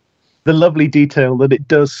rich. The lovely detail that it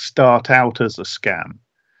does start out as a scam,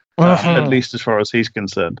 at least as far as he's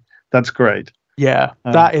concerned. That's great. Yeah,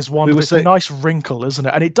 that is one. It's a nice wrinkle, isn't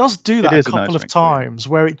it? And it does do that a couple of times,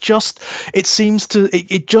 where it just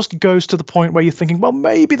goes to the point where you're thinking, well,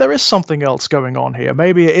 maybe there is something else going on here.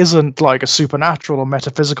 Maybe it isn't like a supernatural or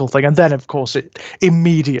metaphysical thing. And then, of course, it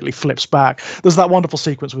immediately flips back. There's that wonderful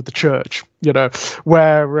sequence with the church,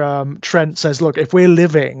 where Trent says, look, if we're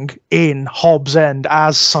living in Hobbs End,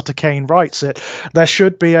 as Sutter Kane writes it, there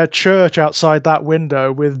should be a church outside that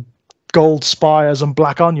window with gold spires and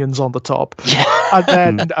black onions on the top. And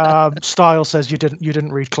then Style says you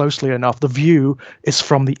didn't read closely enough. The view is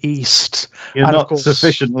from the east. You're not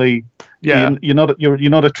sufficiently. You're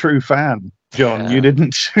not a true fan, John. You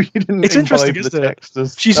didn't. It's interesting, isn't it?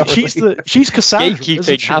 She's Cassandra.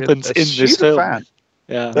 Gatekeeping happens in this film. Fan.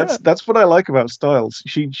 Yeah, that's what I like about Styles.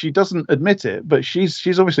 She doesn't admit it, but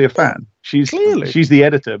she's obviously a fan. She's the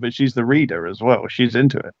editor, but she's the reader as well. She's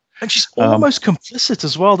into it. And she's almost complicit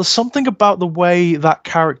as well. There's something about the way that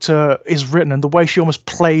character is written and the way she almost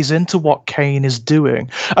plays into what Kane is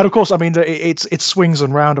doing. And of course, I mean, it swings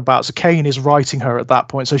and roundabouts. So Kane is writing her at that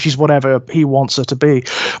point, so she's whatever he wants her to be.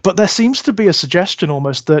 But there seems to be a suggestion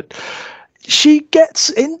almost that she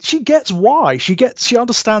gets why. She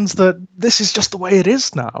understands that this is just the way it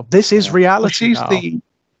is now. This is reality now.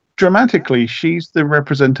 Dramatically, she's the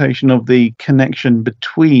representation of the connection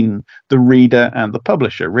between the reader and the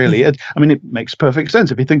publisher, really. I mean, it makes perfect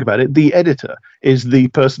sense if you think about it. The editor is the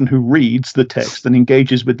person who reads the text and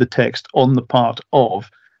engages with the text on the part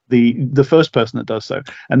of the first person that does so.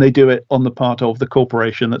 And they do it on the part of the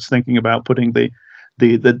corporation that's thinking about putting the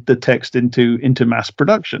text into mass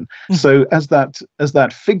production. So as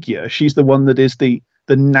that figure, she's the one that is the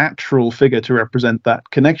natural figure to represent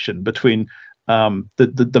that connection between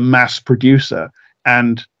the mass producer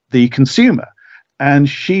and the consumer, and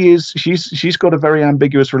she's got a very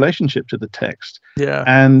ambiguous relationship to the text.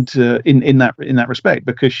 And in that respect,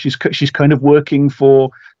 because she's kind of working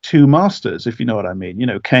for two masters, if you know what I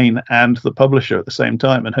mean. Kane and the publisher at the same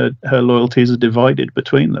time, and her loyalties are divided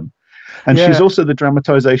between them. And she's also the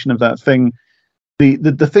dramatization of that thing.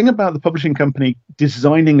 The thing about the publishing company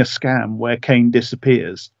designing a scam where Kane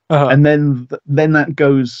disappears, and then that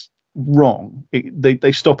goes wrong.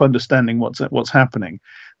 They stop understanding what's happening.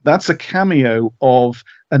 That's a cameo of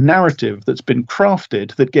a narrative that's been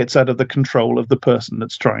crafted that gets out of the control of the person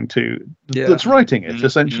that's that's writing it,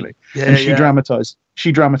 essentially. And she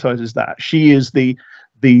dramatizes that. She is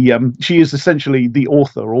she is essentially the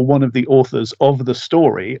author, or one of the authors of the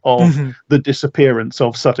story of the disappearance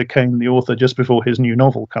of Sutter Kane, the author, just before his new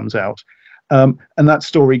novel comes out. And that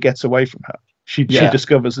story gets away from her. She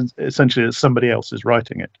discovers essentially that somebody else is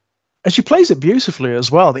writing it. And she plays it beautifully as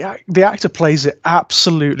well. The actor plays it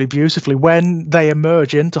absolutely beautifully when they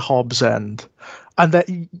emerge into Hobbs End. And that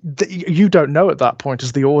you don't know at that point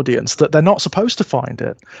as the audience that they're not supposed to find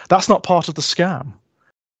it. That's not part of the scam.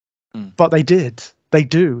 But they did. They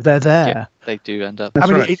do. They're there. Yeah, they do end up.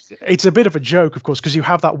 It's a bit of a joke, of course, because you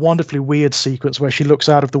have that wonderfully weird sequence where she looks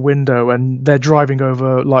out of the window and they're driving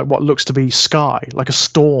over like what looks to be sky, like a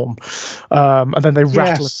storm, and then they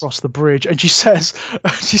rattle across the bridge. And she says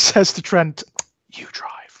to Trent, "You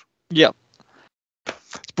drive." Yeah,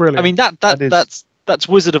 it's brilliant. I mean that's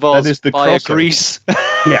Wizard of Oz via Grease.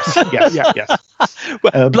 Yes.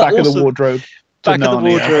 Back of the wardrobe. Back of the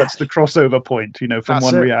wardrobe. That's the crossover point, from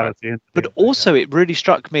one reality. But also, it really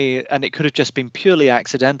struck me, and it could have just been purely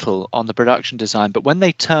accidental on the production design. But when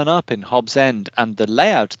they turn up in Hobbs End and the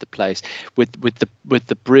layout of the place with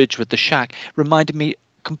the bridge, with the shack, reminded me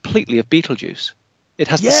completely of Beetlejuice. It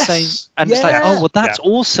has the same, and it's like, that's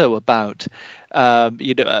also about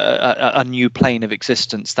a new plane of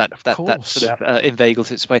existence that sort of inveigles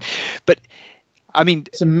its way. But I mean,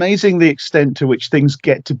 it's amazing the extent to which things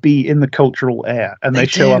get to be in the cultural air, and they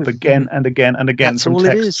show up again and again and again from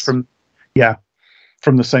texts from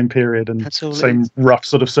the same period and same rough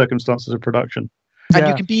sort of circumstances of production. And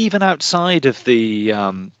you can be even outside of the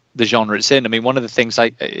genre it's in. I mean, one of the things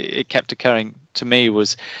it kept occurring to me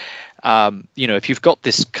was, if you've got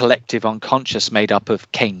this collective unconscious made up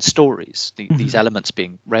of Kane stories, these elements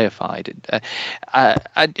being reified,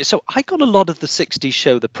 and so I got a lot of the '60s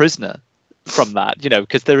show The Prisoner from that,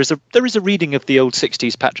 because there is a reading of the old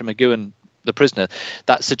 '60s Patrick McGowan, The Prisoner,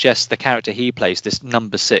 that suggests the character he plays, this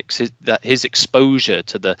number 6, that his exposure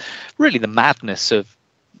to the madness of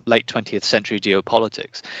late 20th century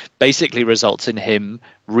geopolitics basically results in him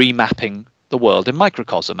remapping the world in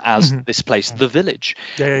microcosm as this place, the village,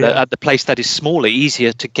 the place that is smaller,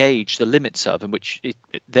 easier to gauge the limits of, in which it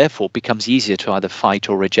therefore becomes easier to either fight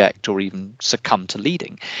or reject or even succumb to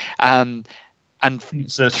leading. And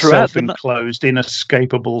it's a self-enclosed,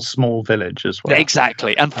 inescapable small village as well.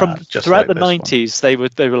 Exactly, and from throughout the '90s, they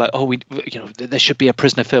were like, there should be a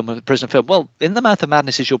prisoner film. Well, In the Mouth of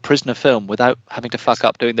Madness is your prisoner film without having to fuck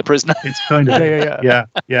up doing the prisoner. It's kind of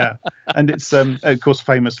yeah. And it's of course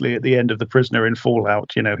famously at the end of The Prisoner in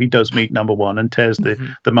Fallout, he does meet number 1 and tears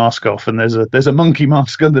the mask off, and there's a monkey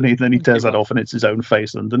mask underneath, and he tears that off, and it's his own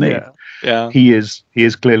face underneath. Yeah. He is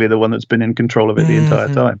clearly the one that's been in control of it the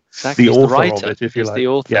entire time. Exactly. The author of it. If you like, the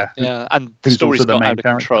author, and the story's got out of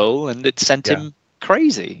control, and it sent him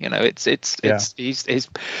crazy. His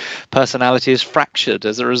personality is fractured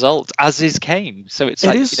as a result, as is Kane. So it's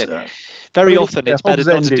very often it's better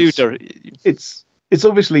not to do. It's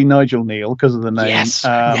obviously Nigel Neal because of the name. Yes,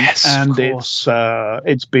 and it's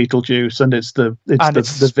Beetlejuice, and it's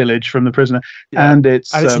the village from The Prisoner, and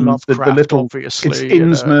it's the little, obviously, it's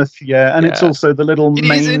Innsmouth, and it's also the little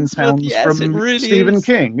main towns from Stephen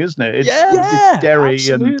King, isn't it? It's Derry,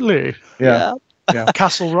 absolutely. and Yeah.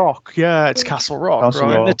 Castle Rock. Yeah, it's Castle Rock, Castle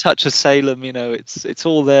right? Rock. And a touch of Salem, it's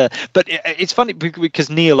all there. But it's funny because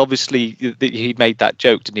Neil, obviously, he made that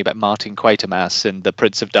joke, didn't he, about Martin Quatermass and the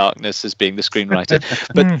Prince of Darkness as being the screenwriter.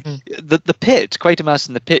 But the Pit, Quatermass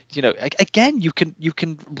and the Pit, again, you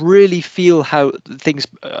can really feel how things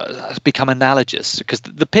become analogous, because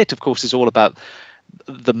the Pit, of course, is all about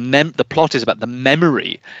the plot is about the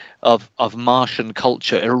memory of Martian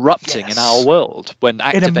culture erupting in our world when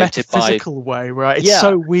activated in a metaphysical way, right? It's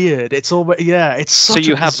so weird. It's all it's such so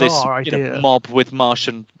you a have this bizarre idea. mob with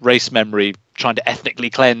Martian race memory trying to ethnically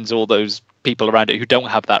cleanse all those people around it who don't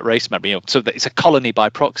have that race memory. So that it's a colony by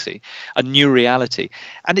proxy, a new reality.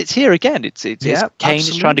 And it's here again. It's Kane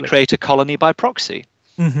is trying to create a colony by proxy.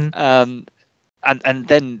 And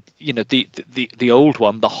then the old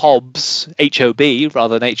one, the Hobbs, HOB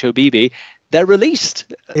rather than HOBB, they're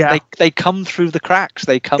released. Yeah. They come through the cracks.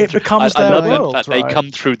 They come. It becomes I their love world, that right? they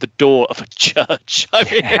come through the door of a church. I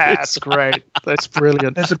mean, That's great. That's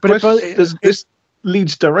brilliant. There's a question, this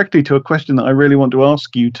leads directly to a question that I really want to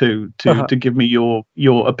ask you to give me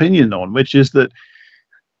your opinion on, which is that,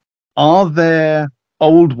 are there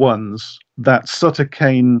old ones that Sutter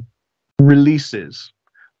Kane releases,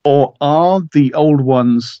 or are the old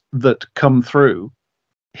ones that come through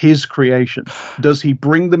his creation? Does he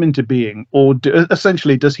bring them into being, or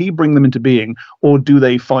essentially does he bring them into being, or do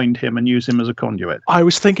they find him and use him as a conduit? I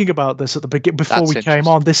was thinking about this at the beginning before we came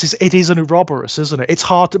on. It is an Ouroboros, isn't it? It's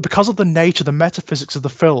hard to, because of the nature, the metaphysics of the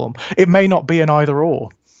film, it may not be an either or.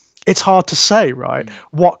 It's hard to say, right?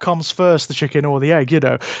 What comes first, the chicken or the egg?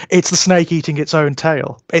 It's the snake eating its own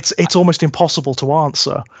tail. It's almost impossible to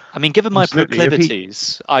answer. I mean, given my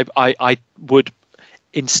proclivities, I would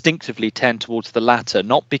instinctively tend towards the latter,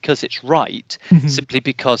 not because it's right, simply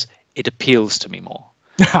because it appeals to me more.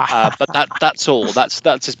 But that's all. That's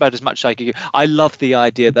about as much as I can give. I love the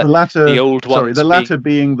idea that the old ones. Sorry, the latter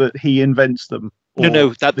being that he invents them. No,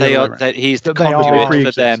 that he's the conduit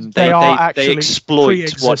for them. They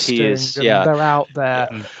exploit what he is. Yeah, they're out there.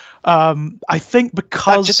 I think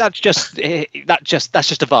because that's just a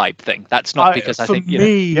vibe thing. That's not because I think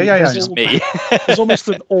it's just me. There's almost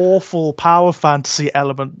an awful power fantasy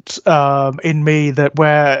element in me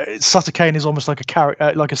where Sutter Kane is almost like a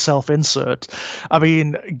character, like a self-insert. I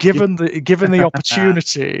mean, given the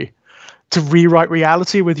opportunity to rewrite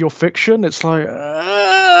reality with your fiction, it's like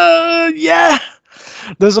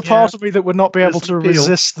there's a part of me that would not be able to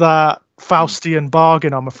resist that Faustian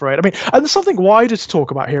bargain, I'm afraid. I mean, and there's something wider to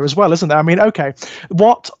talk about here as well, isn't there? I mean, okay,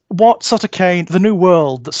 what Sutter Kane, the new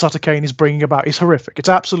world that Sutter Kane is bringing about is horrific. It's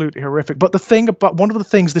absolutely horrific. But one of the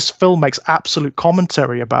things this film makes absolute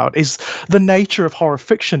commentary about is the nature of horror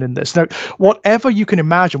fiction in this. Now, whatever you can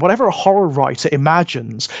imagine, whatever a horror writer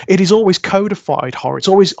imagines, it is always codified horror. It's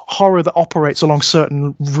always horror that operates along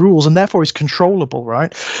certain rules and therefore is controllable,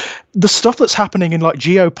 right? The stuff that's happening in like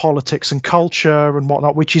geopolitics and culture and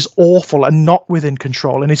whatnot, which is awful and not within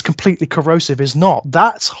control and is completely corrosive, is not.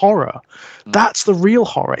 That's horror. That's the real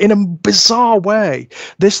horror. In a bizarre way,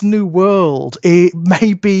 this new world, it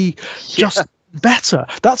may be just better.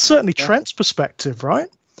 That's certainly Trent's perspective, right?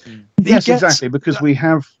 Yes, exactly, because we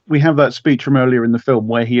have that speech from earlier in the film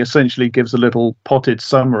where he essentially gives a little potted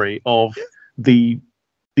summary of the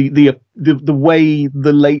way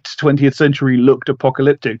the late 20th century looked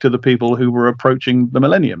apocalyptic to the people who were approaching the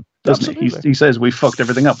millennium, doesn't he? He says we fucked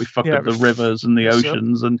everything up. We fucked up the rivers and the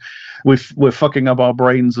oceans, and we're fucking up our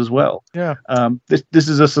brains as well. Yeah. This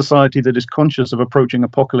is a society that is conscious of approaching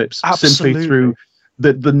apocalypse simply through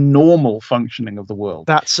the normal functioning of the world.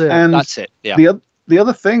 That's it. And that's it. Yeah. The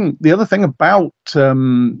other thing about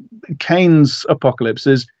Kane's apocalypse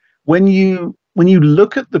is when you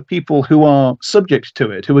look at the people who are subject to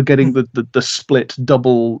it, who are getting the split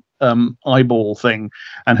double eyeball thing,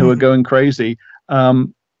 and who are going crazy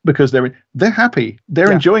because they're happy,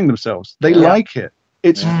 they're enjoying themselves, they like it,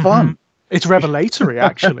 it's fun. It's revelatory,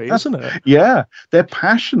 actually, isn't it? Yeah, they're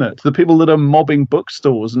passionate. The people that are mobbing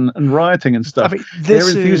bookstores and rioting and stuff, they're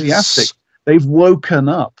enthusiastic. They've woken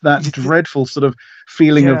up that dreadful sort of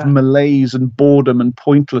feeling of malaise and boredom and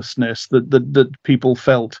pointlessness that people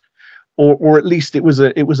felt. Or at least it was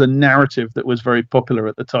a narrative that was very popular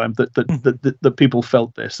at the time that people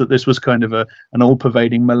felt that this was kind of an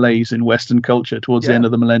all-pervading malaise in Western culture towards the end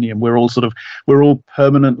of the millennium. We're all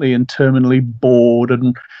permanently and terminally bored,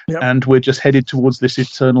 and we're just headed towards this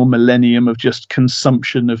eternal millennium of just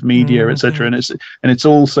consumption of media, etc. And it's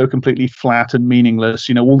all so completely flat and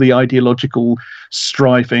meaningless. All the ideological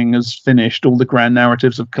striving has finished. All the grand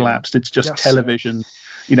narratives have collapsed. It's just television.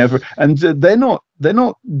 And they're they're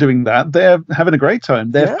not doing that. They're having a great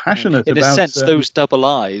time. They're passionate in about. In a sense, those double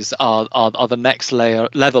eyes are the next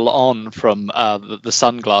level on from the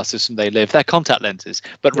sunglasses from They Live. They're contact lenses,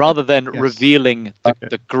 but rather than revealing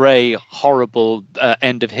the grey, horrible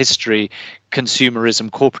end of history, consumerism,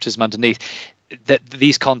 corporatism underneath, that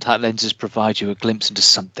these contact lenses provide you a glimpse into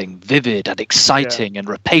something vivid and exciting and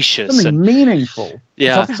rapacious, something meaningful.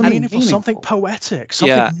 Something meaningful, something poetic,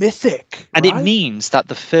 something mythic. And it means that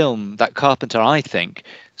the film, that Carpenter, I think,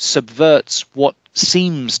 subverts what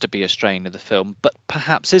seems to be a strain of the film, but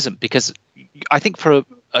perhaps isn't, because I think for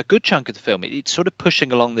a good chunk of the film, it's sort of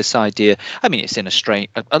pushing along this idea. I mean, it's in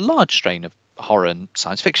a large strain of horror and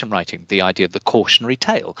science fiction writing, the idea of the cautionary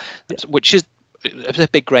tale, which is a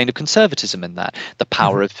big grain of conservatism in that. The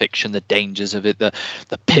power of fiction, the dangers of it, the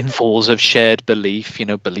pitfalls of shared belief,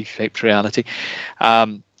 belief-shaped reality.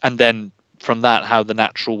 And then from that, how the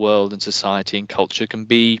natural world and society and culture can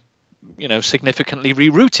be, significantly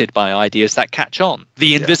rerouted by ideas that catch on.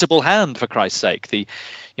 The invisible hand, for Christ's sake, the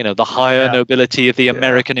higher nobility of the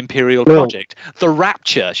American imperial project, the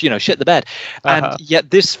rapture, shit the bed. And yet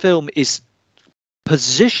this film is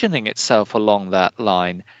positioning itself along that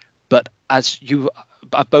line, but as you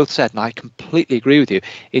both said, and I completely agree with you,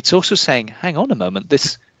 it's also saying, hang on a moment,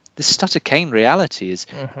 this Sutter Kane reality is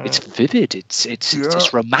it's vivid,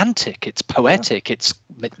 it's romantic, it's poetic, it's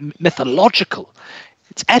mythological,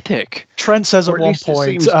 it's epic. Trent says at one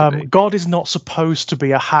point, God is not supposed to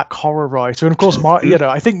be a hack horror writer, and of course,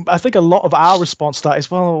 I think a lot of our response to that is,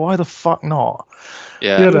 well, why the fuck not?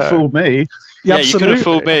 Yeah, you fooled me. Yeah, you could have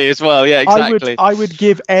fooled me as well. Yeah, exactly. I would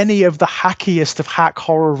give any of the hackiest of hack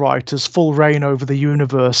horror writers full reign over the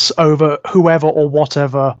universe, over whoever or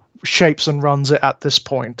whatever shapes and runs it at this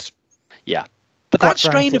point. Yeah. But that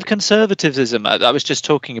strain of conservatism I was just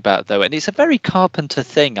talking about, though, and it's a very Carpenter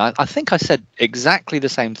thing. I think I said exactly the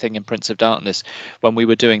same thing in Prince of Darkness when we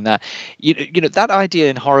were doing that. That idea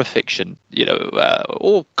in horror fiction,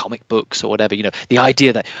 or comic books or whatever, the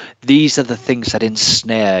idea that these are the things that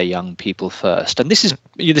ensnare young people first. And this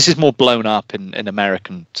is more blown up in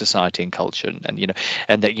American society and culture, and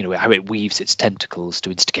that, how it weaves its tentacles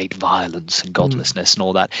to instigate violence and godlessness and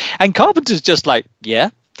all that. And Carpenter's just like,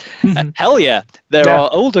 hell yeah, there are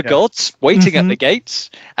older gods waiting at the gates,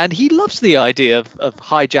 and he loves the idea of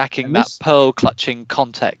hijacking that pearl clutching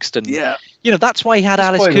context, and that's why he had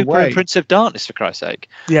Alice Cooper in Prince of Darkness, for Christ's sake.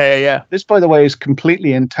 This, by the way, is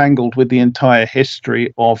completely entangled with the entire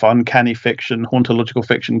history of uncanny fiction, hauntological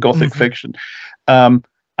fiction, gothic fiction. I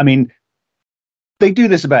mean, they do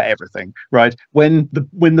this about everything, right? When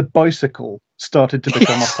the bicycle started to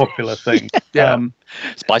become a popular thing,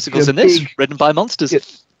 it's bicycles in this, ridden by monsters.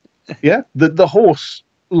 The horse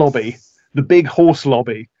lobby, the big horse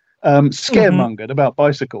lobby, scaremongered about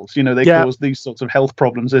bicycles. They cause these sorts of health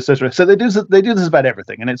problems, etc. So they do this about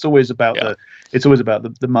everything, and it's always about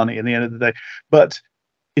the money at the end of the day. But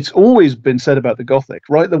it's always been said about the Gothic,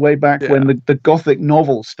 right the way back when the Gothic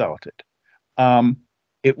novel started.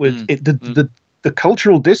 It was the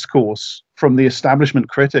cultural discourse from the establishment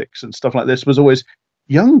critics and stuff like this was always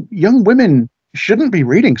young women shouldn't be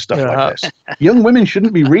reading stuff like this. Young women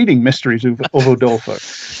shouldn't be reading Mysteries of Udolpho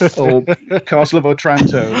or Castle of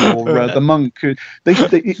Otranto or The Monk.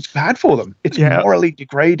 It's bad for them. It's morally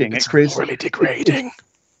degrading. It's morally degrading.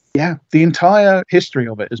 Yeah, the entire history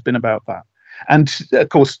of it has been about that. And, of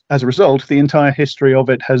course, as a result, the entire history of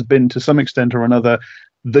it has been, to some extent or another,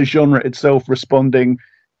 the genre itself responding,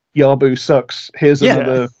 Yabu sucks, here's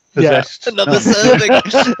another possessed. Another serving.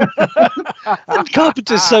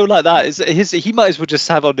 Carpenter's so like that. He might as well just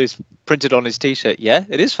have printed on his t-shirt,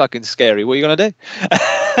 it is fucking scary. What are you going to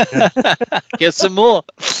do? Get some more.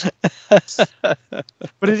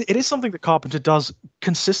 But it is something that Carpenter does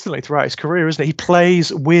consistently throughout his career, isn't it? He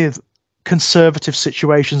plays with conservative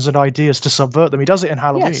situations and ideas to subvert them. He does it in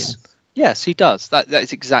Halloween. Yes, he does.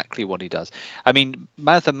 That's exactly what he does. I mean,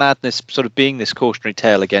 Mouth of Madness sort of being this cautionary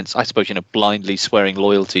tale against, I suppose, blindly swearing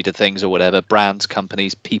loyalty to things or whatever, brands,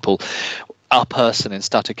 companies, people. Our person in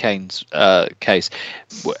Sutter Kane's case,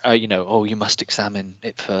 you must examine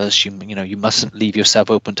it first. You mustn't leave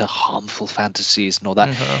yourself open to harmful fantasies and all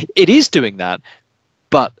that. It is doing that,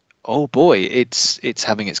 but oh boy, it's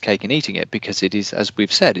having its cake and eating it, because it is, as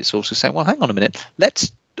we've said, it's also saying, well, hang on a minute,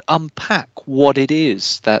 let's unpack what it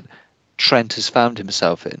is that Trent has found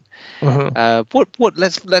himself in.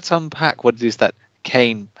 Let's unpack what it is that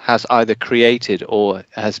Kane has either created or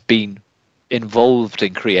has been involved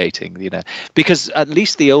in creating, because at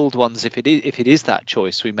least the old ones, if it is that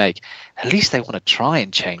choice we make, at least they want to try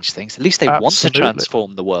and change things, at least they want to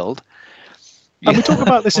transform the world. And we talk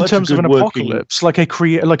about this in terms of an apocalypse, like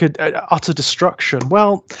a utter destruction.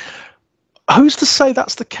 Well, who's to say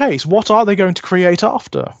that's the case? What are they going to create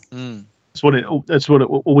after? That's what it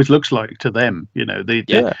always looks like to them.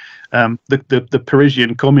 The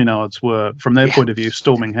Parisian communards were, from their point of view,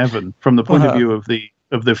 storming heaven. From the point of view of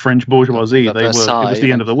the French bourgeoisie, it was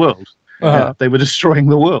the end of the world. They were destroying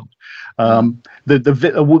the world. A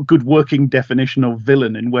good working definition of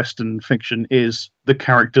villain in Western fiction is the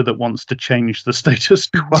character that wants to change the status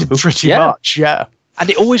quo. Pretty much, yeah. And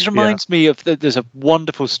it always reminds me of there's a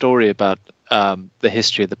wonderful story about the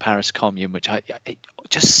history of the Paris Commune, which it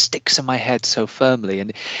just sticks in my head so firmly.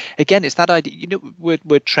 And again, it's that idea,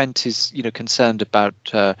 where Trent is, concerned about,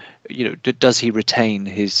 does he retain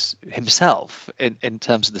himself in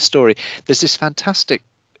terms of the story? There's this fantastic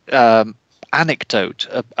anecdote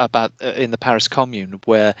about in the Paris Commune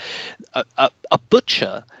where a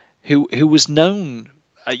butcher who was known,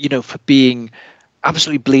 for being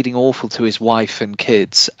absolutely bleeding awful to his wife and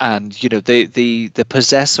kids, and the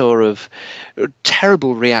possessor of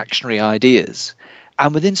terrible reactionary ideas,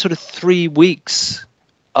 and within sort of 3 weeks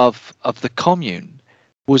of the Commune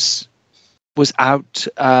was out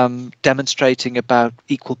demonstrating about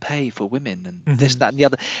equal pay for women and this, that, and the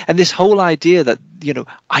other, and this whole idea that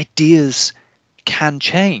ideas can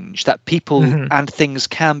change, that people and things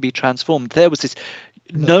can be transformed. There was this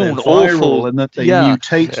known awful, and that they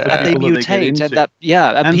mutate, and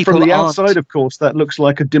people from the outside, of course, that looks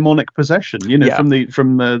like a demonic possession. From the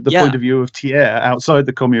point of view of Thiers outside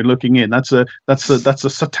the Commune looking in, that's a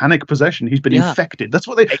satanic possession. He's been infected. That's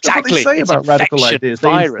what they say about radical ideas.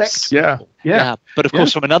 Virus. They infect. Yeah. But of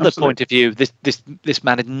course, from another point of view, this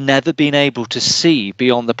man had never been able to see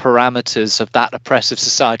beyond the parameters of that oppressive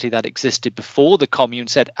society that existed before the Commune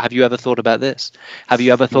said, "Have you ever thought about this? Have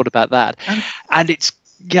you ever thought about that?" And it's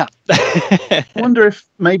I wonder if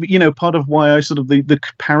maybe part of why I sort of the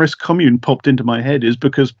Paris Commune popped into my head is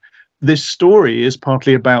because this story is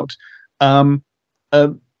partly about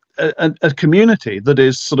a community that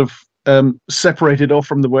is sort of separated off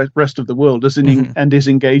from the rest of the world and is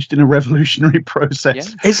engaged in a revolutionary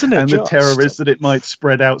process, isn't it? And the terror is that it might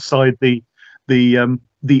spread outside the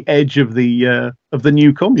edge of the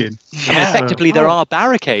new commune. And effectively, there are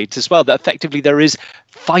barricades as well. That effectively there is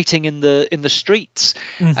fighting in the streets.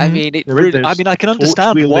 I mean, I can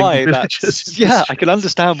understand why that's. I can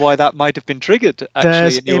understand why that might have been triggered.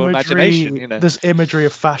 Actually, in your imagination, there's imagery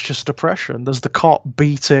of fascist oppression. There's the cop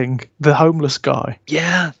beating the homeless guy.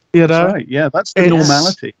 Yeah, that's right. Yeah, that's the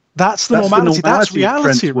normality. That's the normality. That's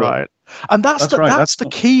reality, right? And that's the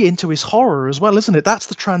key into his horror as well, isn't it? That's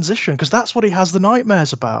the transition, because that's what he has the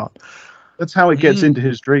nightmares about. That's how it gets into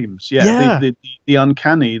his dreams. The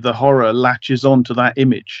uncanny, the horror latches onto that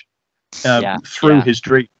image through his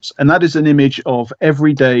dreams, and that is an image of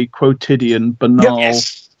everyday, quotidian, banal,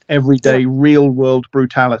 everyday, real-world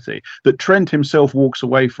brutality that Trent himself walks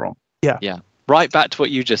away from. Yeah. Right back to what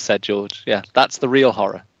you just said, George. Yeah, that's the real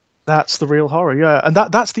horror. That's the real horror, yeah. And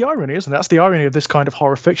that's the irony, isn't it? That's the irony of this kind of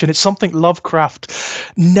horror fiction. It's something Lovecraft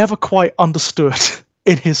never quite understood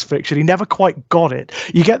in his fiction. He never quite got it.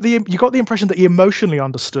 You got the impression that he emotionally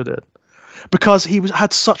understood it, because he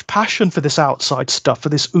had such passion for this outside stuff, for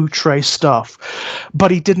this outre stuff,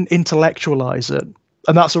 but he didn't intellectualize it.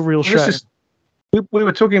 And that's a real shame. We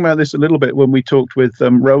were talking about this a little bit when we talked with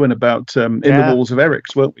Rowan about In the Walls of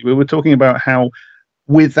Eryx, weren't we? We were talking about how,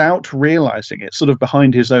 without realizing it, sort of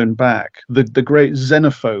behind his own back, the great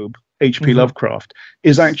xenophobe H.P. Lovecraft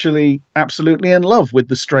is actually absolutely in love with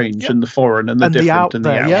the strange and the foreign and the different and the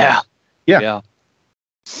out there. Yeah.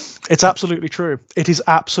 It's absolutely true. It is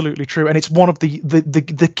absolutely true, and it's one of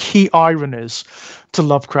the key ironies to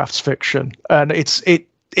Lovecraft's fiction, and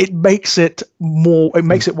it makes it more. It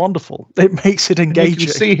makes it wonderful. It makes it engaging. And you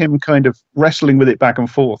can see him kind of wrestling with it back and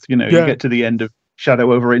forth. You get to the end of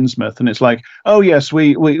Shadow over Innsmouth, and it's like, oh yes,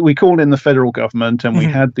 we called in the federal government, and we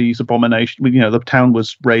had these abominations. The town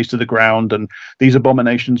was razed to the ground, and these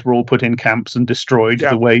abominations were all put in camps and destroyed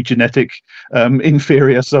the way genetic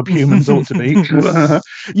inferior subhumans ought to be.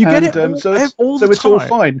 You get it all, so it's all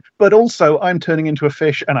fine, but also I'm turning into a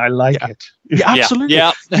fish, and I like it. Yeah, absolutely.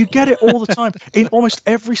 Yeah. You get it all the time. In almost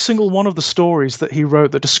every single one of the stories that he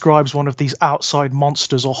wrote that describes one of these outside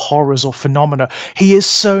monsters or horrors or phenomena, he is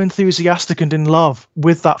so enthusiastic and in love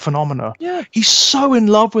with that phenomena. Yeah. He's so in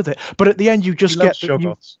love with it. But at the end, you just get...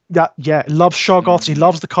 Shoggoths. Loves Shoggoths. He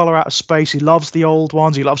loves the color out of space. He loves the old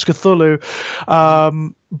ones. He loves Cthulhu.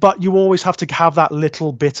 But you always have to have that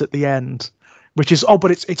little bit at the end, which is,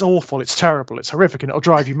 but it's awful, it's terrible, it's horrific, and it'll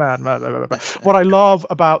drive you mad. What I love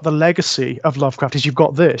about the legacy of Lovecraft is you've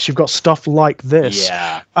got stuff like this,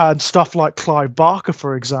 and stuff like Clive Barker,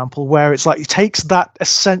 for example, where it's like he takes that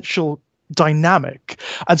essential dynamic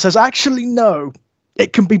and says, actually, no,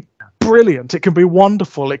 it can be brilliant. It can be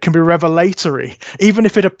wonderful. It can be revelatory, even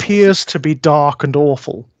if it appears to be dark and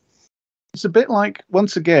awful. It's a bit like,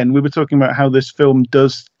 once again, we were talking about how this film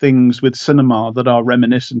does things with cinema that are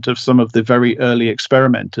reminiscent of some of the very early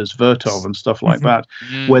experimenters, Vertov and stuff like that,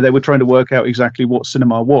 where they were trying to work out exactly what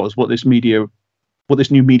cinema was, what this new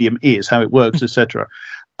medium is, how it works, etc.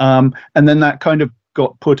 And then that kind of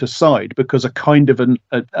got put aside because a kind of an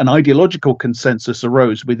ideological consensus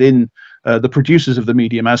arose within the producers of the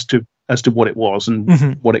medium as to what it was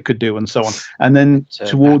and what it could do and so on. And then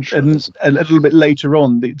towards and a little bit later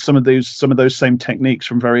on, some of those same techniques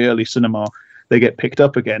from very early cinema, they get picked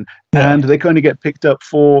up again, and they kind of get picked up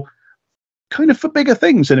for bigger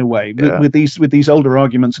things in a way, with these older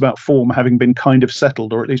arguments about form having been kind of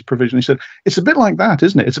settled, or at least provisionally said. It's a bit like that,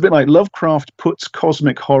 isn't it? It's a bit like Lovecraft puts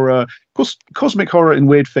cosmic horror. Of course, cosmic horror in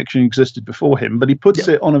weird fiction existed before him, but he puts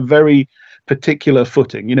it on a very particular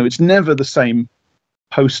footing. You know, it's never the same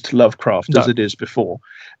post Lovecraft as it is before,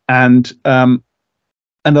 and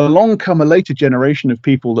along come a later generation of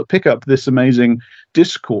people that pick up this amazing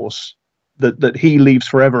discourse that he leaves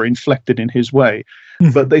forever inflected in his way.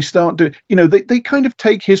 But they start to, they kind of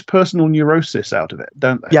take his personal neurosis out of it,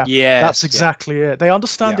 don't they? Yeah, that's exactly it. They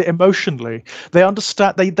understand it emotionally. They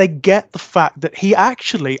understand, they get the fact that he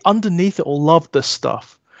actually, underneath it all, loved this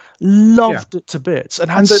stuff. Loved it to bits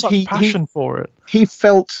and had such passion for it. He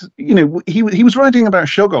felt, he was writing about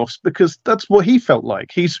Shoggoths because that's what he felt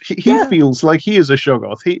like. He feels like he is a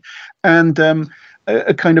Shoggoth.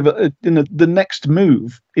 A kind of the next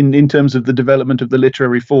move in terms of the development of the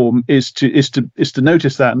literary form is to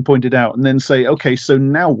notice that and point it out, and then say, okay, so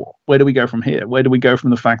now what? Where do we go from here? Where do we go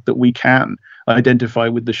from the fact that we can identify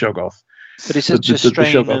with the Shoggoth? But it's such a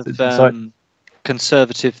strain of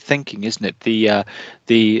conservative thinking, isn't it? The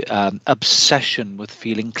obsession with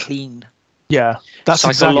feeling clean. Yeah, that's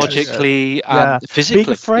psychologically, physically.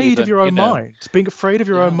 Being afraid of your own mind. Being afraid of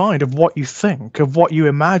your own mind, of what you think, of what you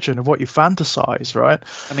imagine, of what you fantasize, right?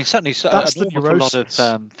 I mean, certainly that's an awful lot of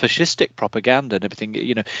fascistic propaganda and everything,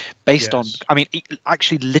 based on, I mean,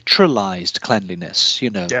 actually literalized cleanliness,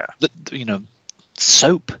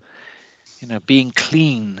 soap, being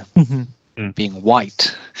clean. Being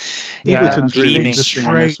white. Eagleton's really interesting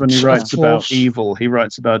on this when he writes about evil. He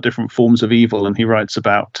writes about different forms of evil, and he writes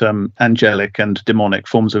about angelic and demonic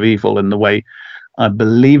forms of evil, and the way, I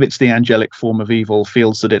believe it's the angelic form of evil,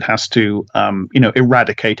 feels that it has to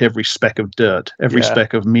eradicate every speck of dirt, every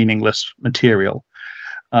speck of meaningless material,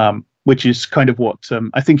 which is kind of what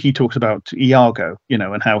I think he talks about Iago,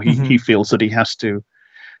 and how he feels that he has to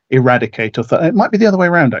eradicate Othello. It might be the other way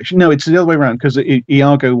around, actually. No, it's the other way around, because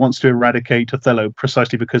Iago wants to eradicate Othello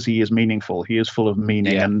precisely because he is meaningful. He is full of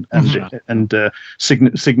meaning and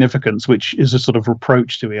significance, which is a sort of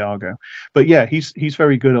reproach to Iago. But he's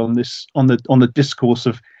very good on this, on the discourse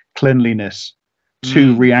of cleanliness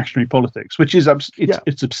to reactionary politics, which is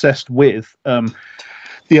it's obsessed with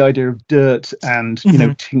the idea of dirt and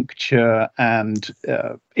tincture and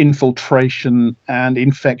infiltration and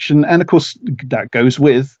infection, and of course that goes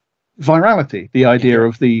with virality, the idea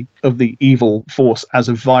of the evil force as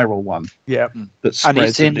a viral one that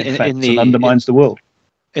spreads and infects and undermines the world.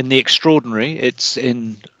 In the extraordinary, it's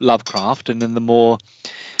in Lovecraft, and in the more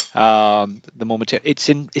material, it's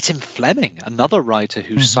in Fleming, another writer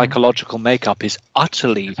whose psychological makeup is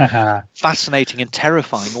utterly fascinating and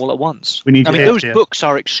terrifying all at once. Those books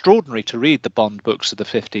are extraordinary to read, the Bond books of the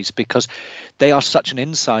 50s, because they are such an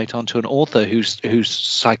insight onto an author whose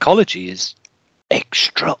psychology is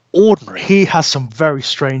extraordinary. He has some very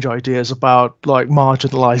strange ideas about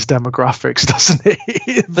marginalized demographics, doesn't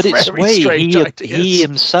he? But it's he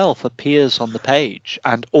himself appears on the page,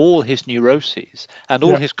 and all his neuroses and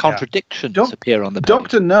all his contradictions appear on the page.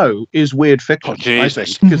 Dr. No is weird fiction, I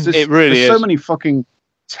think, because there's so many fucking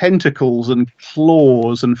tentacles and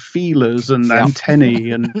claws and feelers and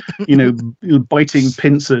antennae and biting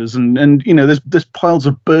pincers and there's piles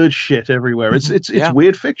of bird shit everywhere. It's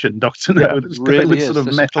weird fiction, Dr. No. It's really with sort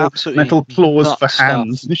of metal claws for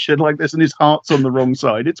hands and shit like this, and his heart's on the wrong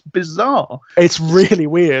side. It's bizarre. It's really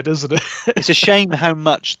weird, isn't it? It's a shame how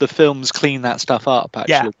much the films clean that stuff up,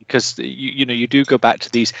 actually, because you do go back to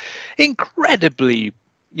these incredibly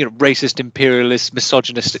racist, imperialist,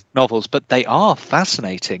 misogynistic novels, but they are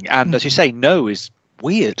fascinating. And as you say, No is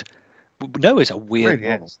weird. No is a weird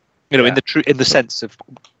novel. In the sense of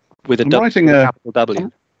with a capital W.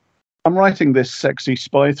 I'm writing this sexy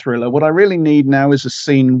spy thriller. What I really need now is a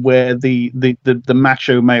scene where the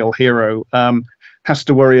macho male hero has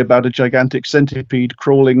to worry about a gigantic centipede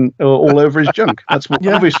crawling all over his junk. That's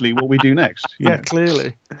obviously what we do next. Yeah,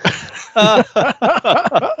 clearly.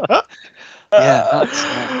 That's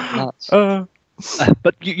nuts.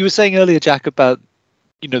 But you were saying earlier, Jack, about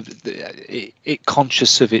it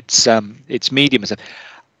conscious of its medium.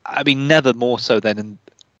 I mean, never more so than in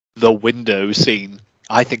the window scene.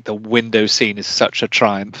 I think the window scene is such a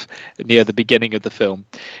triumph near the beginning of the film,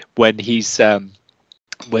 when he's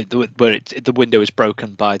where the window is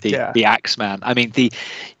broken by the Axeman. I mean,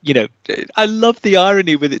 I love the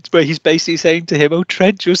irony with it, where he's basically saying to him, "Oh,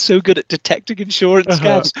 Trent, you're so good at detecting insurance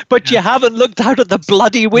scams, but you haven't looked out at the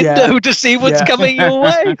bloody window to see what's coming your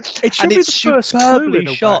way." It should be the first clue in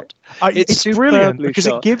a shot. It's brilliant because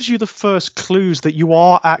it gives you the first clues that you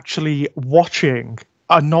are actually watching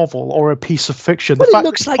a novel or a piece of fiction. Well, it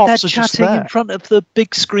looks like they're chatting in front of the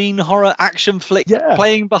big screen horror action flick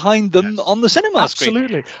playing behind them on the cinema screen.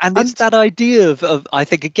 Absolutely. And it's that idea of I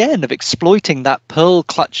think, again, of exploiting that pearl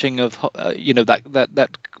clutching of,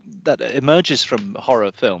 that emerges from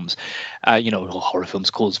horror films. Horror films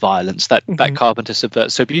cause violence, that Carpenter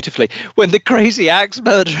subverts so beautifully. When the crazy axe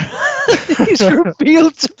murderer is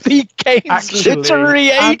revealed to be Kane's literary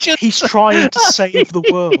agent. He's trying to save the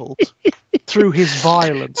world through his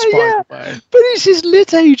violence, by the way. But he's his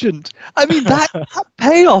lit agent. I mean, that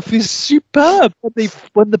payoff is superb.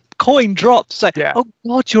 When the coin drops, oh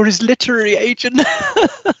God, you're his literary agent.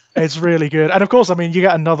 It's really good. And of course, I mean, you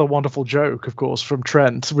get another wonderful joke, of course, from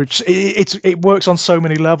Trent, which it works on so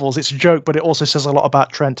many levels. It's a joke, but it also says a lot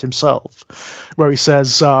about Trent himself, where he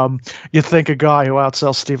says, you'd think a guy who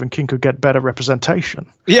outsells Stephen King could get better representation.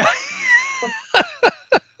 Yeah.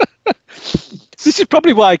 This is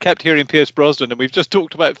probably why I kept hearing Pierce Brosnan, and we've just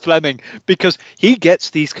talked about Fleming, because he gets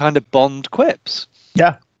these kind of Bond quips.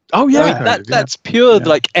 Yeah. Oh, yeah. I mean, that's pure,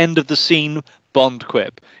 like, end of the scene Bond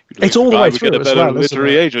quip. It's all the way through as well,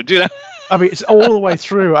 literary agent, you know? I mean, it's all the way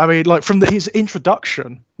through. I mean, like, from his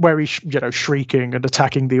introduction, where he's, shrieking and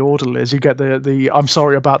attacking the orderlies, you get the I'm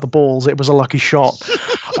sorry about the balls, it was a lucky shot.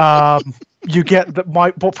 You get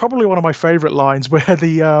probably one of my favorite lines, where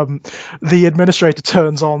the administrator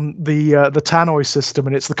turns on the tannoy system,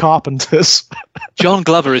 and it's the Carpenters. John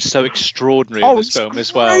Glover is so extraordinary in this film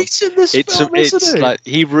as well. It's like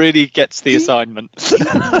he really gets the assignment.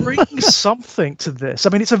 He brings something to this. I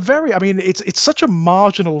mean, it's such a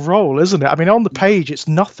marginal role, isn't it? I mean, on the page, it's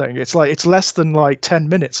nothing. It's less than like 10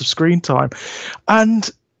 minutes of screen time, and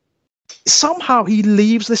somehow he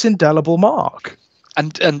leaves this indelible mark.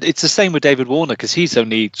 And it's the same with David Warner, because he's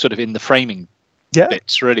only sort of in the framing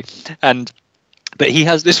bits, really. But he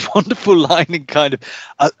has this wonderful line in kind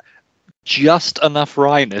of just enough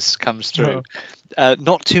wryness comes through.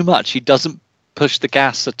 Not too much. He doesn't push the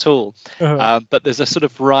gas at all. But there's a sort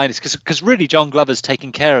of wryness, because really John Glover's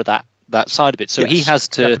taking care of that side of it. So he has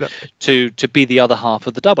to be the other half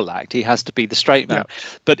of the double act. He has to be the straight man.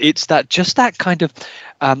 But it's that kind of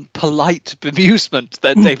polite bemusement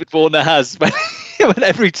that David Warner has when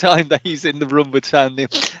every time that he's in the room with Stanley,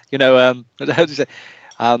 how do you say,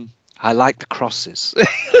 I like the crosses,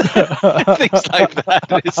 things like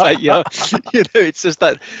that. It's like, it's just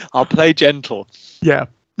that I'll play gentle. Yeah.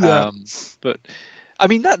 But I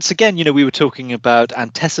mean, that's, again, we were talking about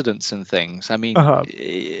antecedents and things. I mean,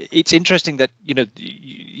 it's interesting that,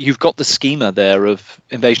 you've got the schema there of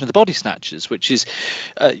Invasion of the Body Snatchers, which is,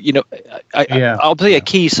 I'll play a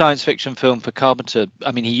key science fiction film for Carpenter.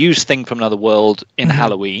 I mean, he used Thing from Another World in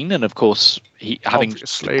Halloween, and of course, having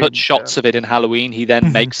put shots of it in Halloween, he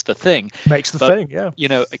then makes the thing.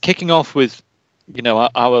 Kicking off with,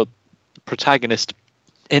 our protagonist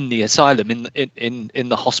in the asylum, in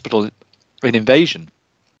the hospital in Invasion,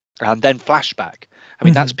 and then flashback. I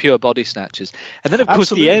mean, that's pure Body Snatchers. And then, of course,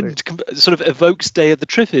 the end sort of evokes Day of the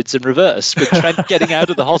Triffids in reverse, with Trent getting out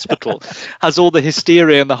of the hospital, has all the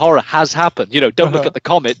hysteria and the horror has happened. Don't look at the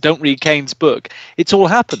comet, don't read Kane's book. It's all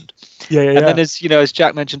happened. And then, as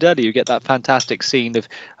Jack mentioned earlier, you get that fantastic scene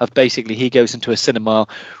of basically he goes into a cinema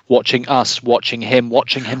watching us, watching him,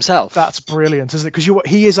 watching himself. That's brilliant, isn't it? Because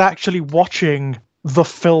he is actually watching the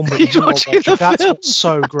film that you're watching. That's what's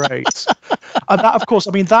so great. And that, of course,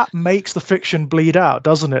 I mean, that makes the fiction bleed out,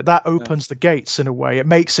 doesn't it? That opens the gates in a way. It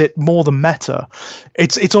makes it more than meta.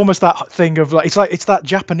 It's almost that thing of it's that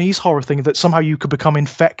Japanese horror thing that somehow you could become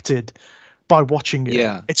infected by watching it.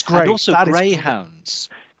 Yeah, it's great. And also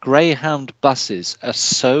Greyhound buses are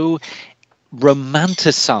so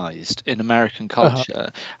romanticized in American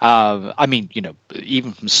culture. I mean,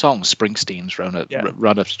 even from songs, Springsteen's run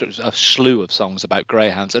a slew of songs about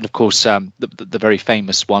greyhounds, and of course the very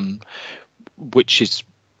famous one, which is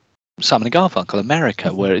Simon and Garfunkel,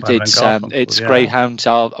 America, where it's greyhounds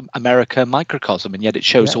are America microcosm, and yet it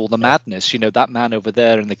shows all the madness. That man over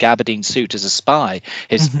there in the gabardine suit as a spy,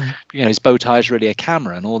 his bow tie is really a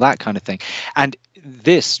camera, and all that kind of thing. And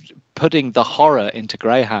this putting the horror into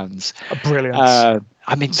Greyhounds. Brilliant.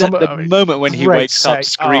 I mean, the moment when he wakes up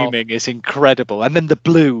screaming is incredible. And then the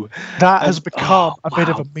blue. That has become a bit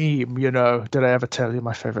of a meme, you know. Did I ever tell you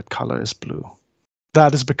my favorite color is blue?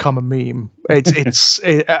 That has become a meme. It's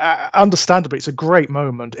understandably, it's a great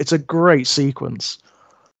moment. It's a great sequence.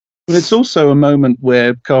 But it's also a moment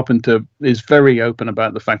where Carpenter is very open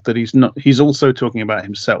about the fact that he's also talking about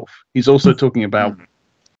himself. He's also talking about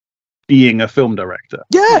being a film director.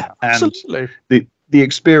 Yeah, and absolutely. The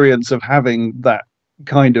experience of having that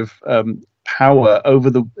kind of power over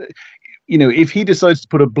the, you know, if he decides to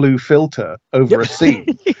put a blue filter over a scene,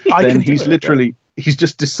 then he's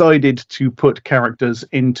just decided to put characters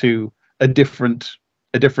into a different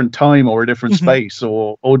time or a different space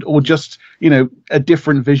or just, you know, a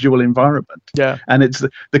different visual environment. Yeah. And it's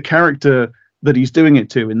the character that he's doing it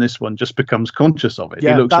to in this one just becomes conscious of it.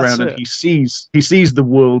 Yeah, he looks around and he sees the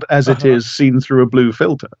world as it is seen through a blue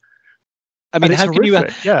filter. I mean, how can you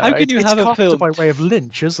have a film by way of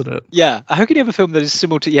Lynch, isn't it? Yeah. How can you have a film that is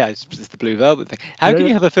it's the Blue Velvet thing. How can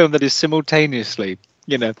you have a film that is simultaneously,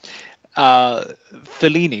 you know,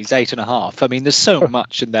 Fellini's 8.5? I mean, there's so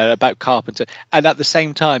much in there about Carpenter, and at the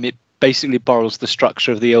same time, it basically borrows the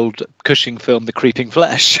structure of the old Cushing film, The Creeping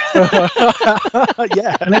Flesh.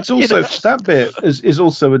 Yeah, and it's also that bit is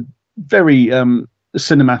also a very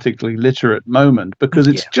cinematically literate moment because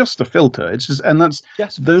it's just a filter. It's just, and that's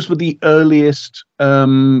those were the earliest.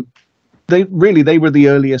 They were the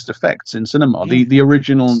earliest effects in cinema. The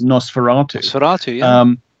original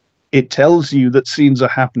Nosferatu. It tells you that scenes are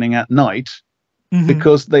happening at night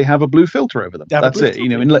because they have a blue filter over them. That's it. You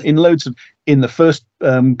know, in the first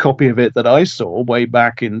copy of it that I saw way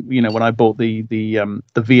back in, you know, when I bought the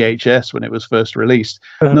VHS when it was first released,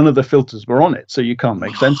 none of the filters were on it, so you can't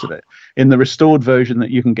make sense of it. In the restored version that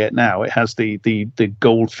you can get now, it has the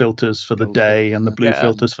gold filters for the day and the blue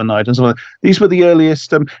filters for night and so on. These were the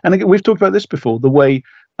earliest, and again, we've talked about this before. The way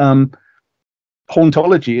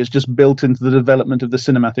hauntology is just built into the development of the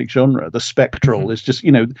cinematic genre. The spectral is just,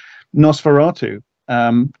 you know, Nosferatu,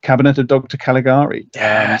 Cabinet of Dr. Caligari,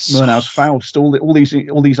 Murnau's Faust, all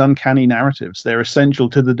these uncanny narratives. They're essential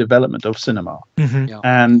to the development of cinema.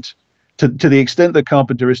 And to the extent that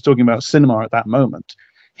Carpenter is talking about cinema at that moment,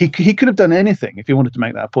 he could have done anything if he wanted to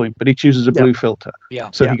make that point, but he chooses a blue filter.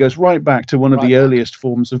 So he goes right back to one of the earliest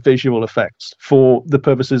forms of visual effects for the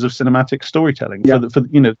purposes of cinematic storytelling. For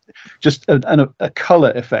you know, just a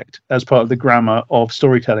color effect as part of the grammar of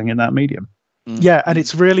storytelling in that medium. Yeah, and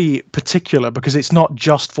it's really particular because it's not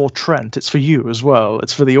just for Trent; it's for you as well.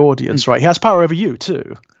 It's for the audience, right? He has power over you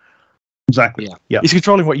too. Exactly. Yeah. He's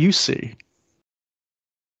controlling what you see.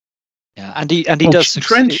 Yeah, and he does.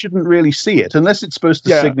 Trent shouldn't really see it unless it's supposed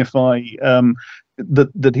to signify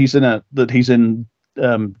that he's in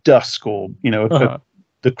dusk or, you know,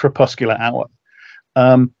 the crepuscular hour.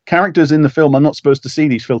 Characters in the film are not supposed to see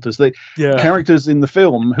these filters. Characters in the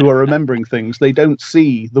film who are remembering things, they don't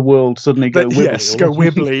see the world suddenly go wibbly. Yes, go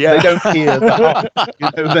wibbly. Yeah, they don't hear that. You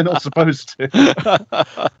know, they're not supposed to.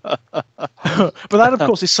 But that, of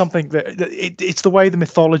course, is something that it's the way the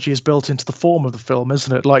mythology is built into the form of the film,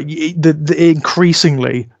 isn't it? Like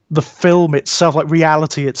increasingly, the film itself, like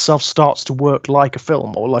reality itself, starts to work like a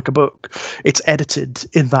film or like a book. It's edited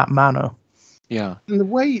in that manner. Yeah, and the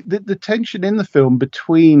way the tension in the film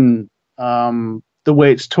between the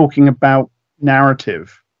way it's talking about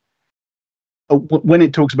narrative, when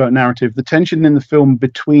it talks about narrative, the tension in the film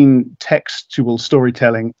between textual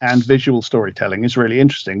storytelling and visual storytelling is really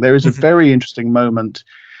interesting. There is a very interesting moment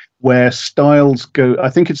where Stiles go. I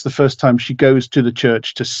think it's the first time she goes to the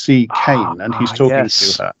church to see Cain, and he's talking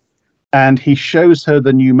to her, and he shows her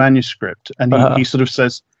the new manuscript, and he sort of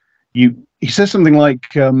says, he says something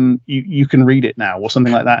like, you can read it now, or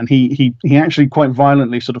something like that. And he actually quite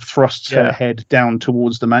violently sort of thrusts her head down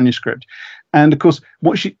towards the manuscript. And of course,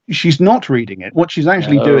 what she's not reading it. What she's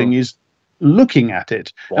actually doing is looking at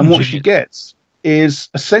it. And what she gets is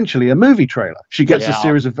essentially a movie trailer. She gets a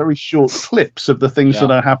series of very short clips of the things that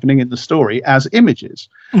are happening in the story as images.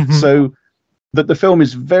 So that the film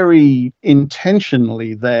is very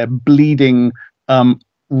intentionally there bleeding,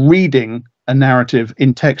 reading a narrative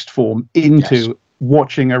in text form into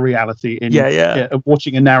watching a reality in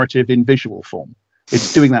watching a narrative in visual form.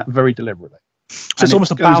 It's doing that very deliberately. So it's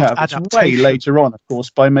almost about adaptation. Way later on, of course,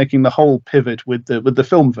 by making the whole pivot with the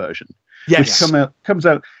film version, which comes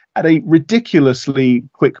out at a ridiculously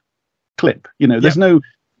quick clip. You know, there's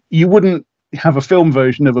you wouldn't have a film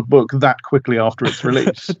version of a book that quickly after its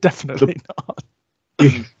release. Definitely not.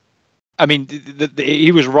 I mean,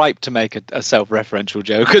 he was ripe to make a self-referential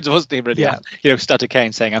joke, wasn't he? Really, Stutter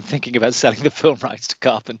Kane saying, "I'm thinking about selling the film rights to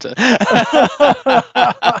Carpenter." I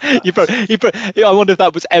wonder if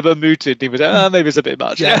that was ever mooted. He was, maybe it's a bit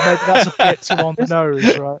much. Yeah, maybe that's a bit too on the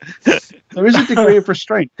nose, right? There is a degree of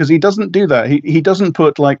restraint because he doesn't do that. He doesn't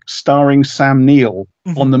put like starring Sam Neill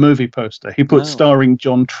on the movie poster. He puts starring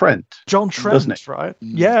John Trent. John Trent, doesn't it? Right?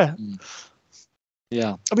 Yeah.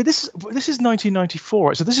 Yeah. I mean, this is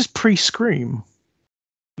 1994, so this is pre-Scream.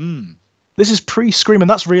 Mm. This is pre-Scream, and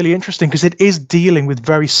that's really interesting because it is dealing with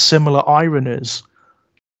very similar ironies.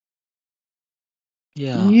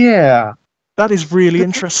 Yeah. Yeah. That is really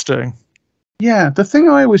interesting. Yeah. The thing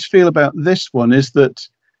I always feel about this one is that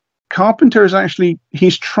Carpenter is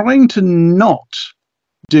he's trying to not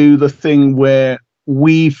do the thing where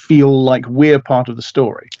we feel like we're part of the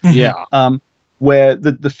story. Yeah. Where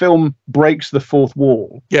the film breaks the fourth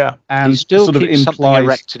wall. Yeah. And he still sort of keeps implies something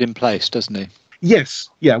erected in place, doesn't he? Yes.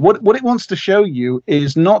 Yeah. What it wants to show you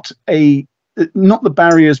is not the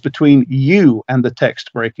barriers between you and the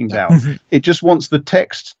text breaking down. It just wants the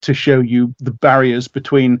text to show you the barriers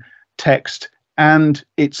between text and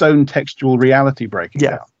its own textual reality breaking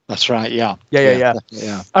down. That's right. Yeah.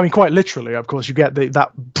 I mean, quite literally, of course, you get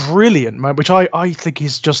that brilliant moment, which I think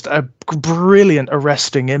is just a brilliant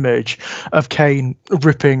arresting image of Kane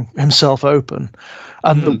ripping himself open.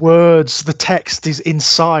 And the words, the text is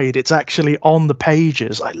inside. It's actually on the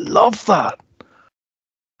pages. I love that.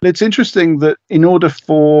 It's interesting that in order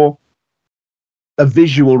for a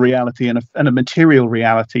visual reality and a material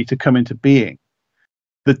reality to come into being,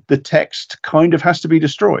 the text kind of has to be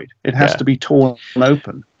destroyed. It has to be torn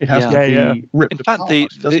open. It has to be ripped apart. In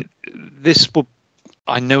fact, this will.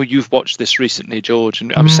 I know you've watched this recently, George,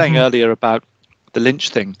 and I was saying earlier about the Lynch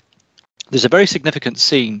thing. There's a very significant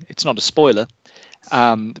scene. It's not a spoiler,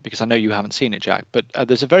 because I know you haven't seen it, Jack. But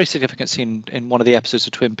there's a very significant scene in one of the episodes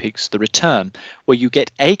of Twin Peaks: The Return, where you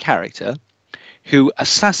get a character who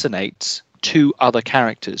assassinates two other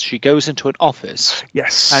characters. She goes into an office,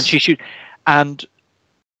 and she shoots. And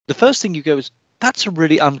the first thing you go is, that's a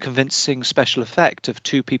really unconvincing special effect of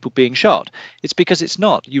two people being shot. It's because it's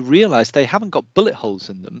not. You realize they haven't got bullet holes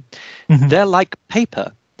in them. They're like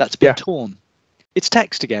paper that's been torn. It's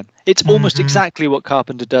text again. It's almost exactly what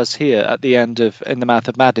Carpenter does here at the end of In the Mouth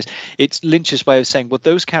of Madness. It's Lynch's way of saying, well,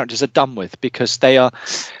 those characters are done with because they are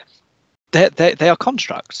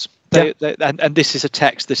constructs. And this is a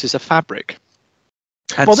text. This is a fabric.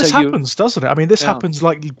 And well, this happens, doesn't it? I mean, this happens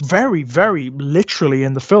like very, very literally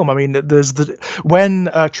in the film. I mean, there's when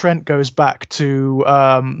Trent goes back to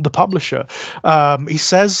the publisher, he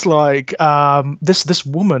says like this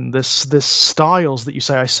woman, this Styles that you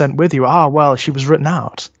say I sent with you. Well, she was written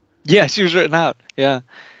out. Yeah, she was written out. Yeah,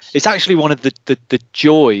 it's actually one of the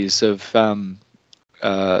joys of, and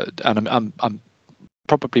I'm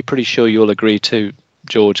probably pretty sure you'll agree too,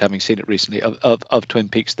 George, having seen it recently, of Twin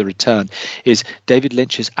Peaks: The Return, is David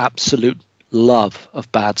Lynch's absolute love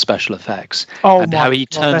of bad special effects and how he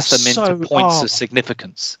turns them into points of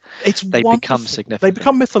significance. They become significant. They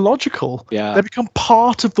become mythological. Yeah, they become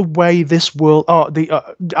part of the way this world.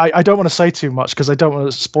 I don't want to say too much because I don't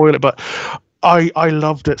want to spoil it, but I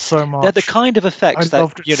loved it so much. They're the kind of effects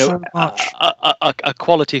that so a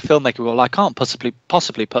quality filmmaker will. I can't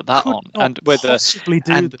possibly put that on, and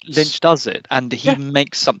Lynch does it, and he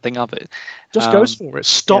makes something of it. Just goes for it.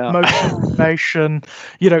 Stop motion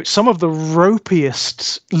animation. Some of the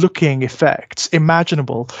ropiest looking effects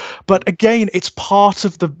imaginable. But again, it's part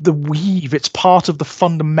of the weave. It's part of the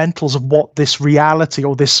fundamentals of what this reality,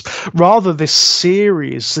 or this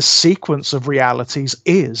series, this sequence of realities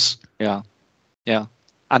is. Yeah. Yeah,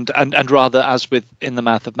 and rather, as with In the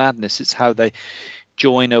Mouth of Madness, it's how they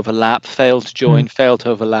join, overlap, fail to join, fail to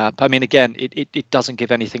overlap. I mean, again, it doesn't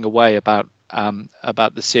give anything away about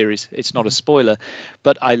the series. It's not a spoiler,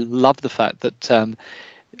 but I love the fact that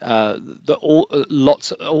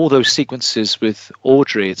all those sequences with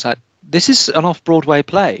Audrey. It's like, this is an off-Broadway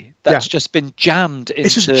play that's just been jammed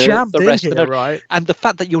into the rest of the right? And the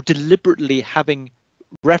fact that you're deliberately having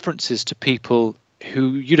references to people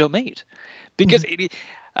who you don't meet. Because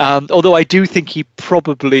although I do think he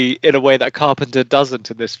probably, in a way that Carpenter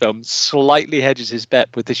doesn't in this film, slightly hedges his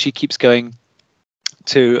bet with she keeps going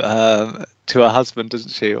to her husband,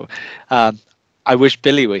 doesn't she? I wish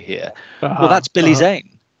Billy were here. Well, that's Billy Zane.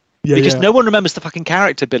 Because no one remembers the fucking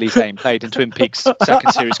character Billy Zane played in Twin Peaks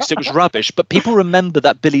second series because it was rubbish, but people remember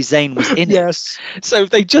that Billy Zane was in it. So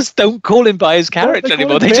they just don't call him by his character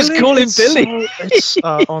anymore. They just call him Billy.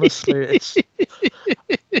 Honestly,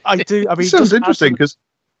 I mean, it sounds interesting because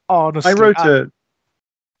honestly, I wrote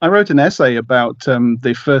I wrote an essay about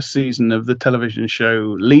the first season of the television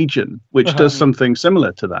show Legion, which does something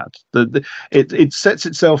similar to that. It sets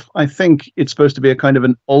itself. I think it's supposed to be a kind of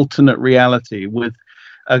an alternate reality with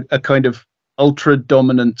a kind of ultra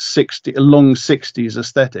dominant long 60s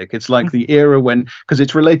aesthetic. It's like the era when, because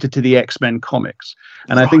it's related to the X-Men comics,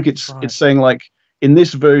 and I think it's saying like, in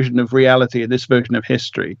this version of reality, in this version of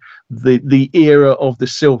history, the era of the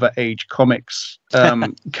Silver Age comics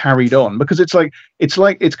carried on, because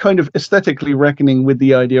it's kind of aesthetically reckoning with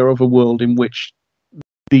the idea of a world in which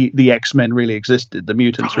the X-Men really existed, the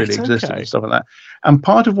mutants really existed, and stuff like that. And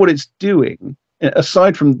part of what it's doing,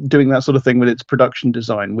 aside from doing that sort of thing with its production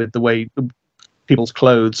design, with the way people's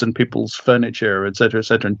clothes and people's furniture, etc.,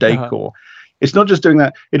 and decor. It's not just doing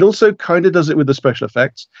that. It also kind of does it with the special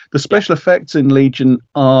effects. The special effects in Legion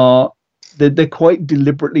they're quite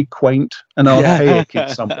deliberately quaint and archaic in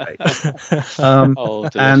some way.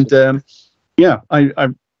 I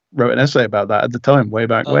wrote an essay about that at the time, way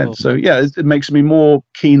back when. So it makes me more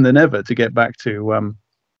keen than ever to get back to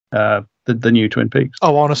the new Twin Peaks.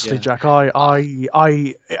 Oh, honestly, Jack,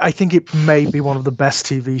 I think it may be one of the best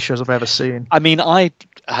TV shows I've ever seen. I mean, I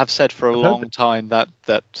have said for a long time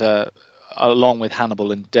that along with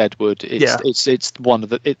Hannibal and Deadwood, it's one of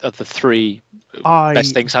the three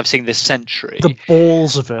best things I've seen this century. The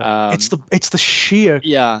balls of it. It's the sheer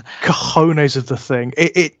cojones of the thing.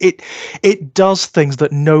 It does things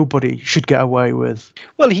that nobody should get away with.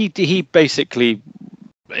 Well, he basically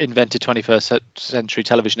invented 21st century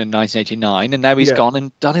television in 1989, and now he's gone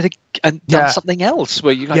and done it and done something else.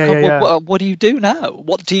 Where you're like, what do you do now?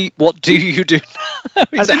 What do you do now? I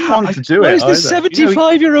didn't want to do it. Where's this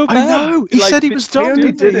 75-year-old man? I know. He said he was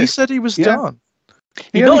done. He said he was done.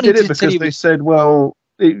 He only did it because they said, "Well,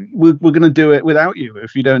 we're going to do it without you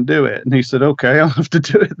if you don't do it." And he said, "Okay, I'll have to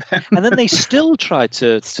do it then." And then they still tried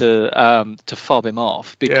to fob him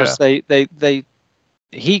off, because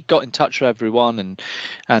he got in touch with everyone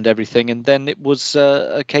and everything, and then it was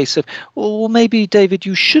a case of, well, maybe, David,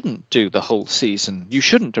 you shouldn't do the whole season. You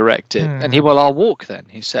shouldn't direct it. And I'll walk then,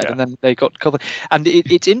 he said. And then they got covered. And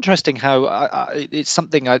it's interesting how it's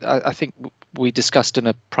something I think we discussed in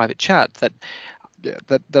a private chat that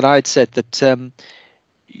I'd said that,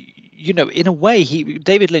 in a way,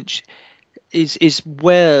 David Lynch is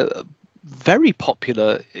where very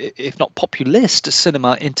popular, if not populist,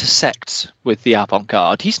 cinema intersects with the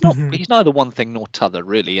avant-garde. He's neither one thing nor t'other,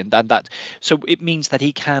 really, and that so it means that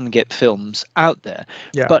he can get films out there.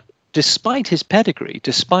 But despite his pedigree,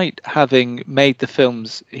 despite having made the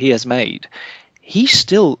films he has made, he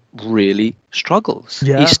still really struggles.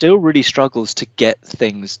 He still really struggles to get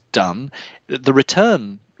things done. The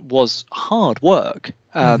Return was hard work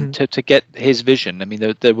to get his vision. I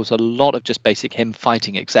mean, there was a lot of just basic him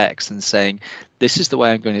fighting execs and saying, this is the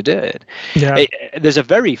way I'm going to do it. There's a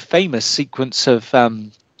very famous sequence of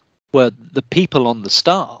where the people on the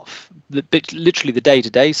staff, literally the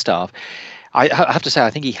day-to-day staff, I have to say, I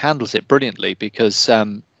think he handles it brilliantly, because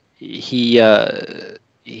he's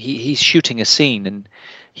shooting a scene and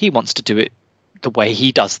he wants to do it the way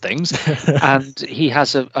he does things, and he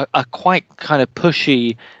has a quite kind of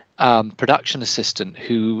pushy production assistant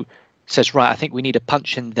who says, right, I think we need a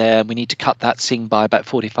punch in there, and we need to cut that scene by about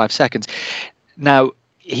 45 seconds. Now,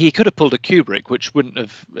 he could have pulled a Kubrick, which wouldn't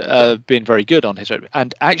have been very good on his own.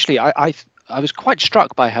 And actually, I was quite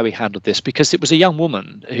struck by how he handled this, because it was a young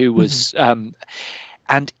woman who was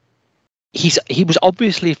and he was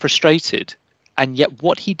obviously frustrated. And yet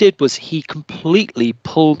what he did was he completely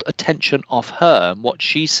pulled attention off her and what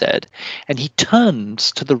she said. And he turns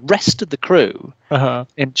to the rest of the crew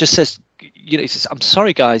and just says, he says, I'm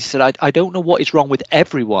sorry, guys. He said, I don't know what is wrong with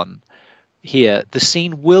everyone here. The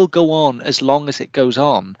scene will go on as long as it goes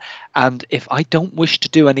on. And if I don't wish to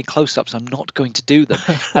do any close-ups, I'm not going to do them.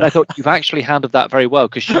 And I thought, you've actually handled that very well,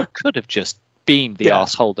 because you could have just been the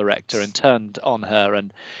arsehole director and turned on her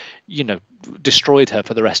and, destroyed her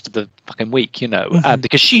for the rest of the fucking week,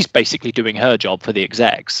 because she's basically doing her job for the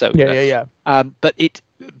execs. So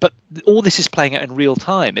but all this is playing out in real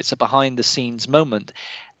time. It's a behind the scenes moment,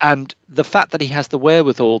 and the fact that he has the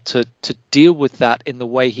wherewithal to deal with that in the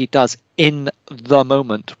way he does in the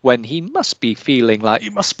moment, when he must be feeling like, he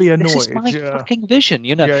must be annoyed. This is my fucking vision,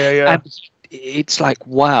 And it's like,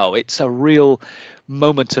 wow, it's a real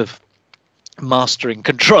moment of mastering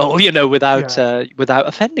control, without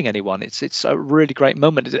offending anyone. It's a really great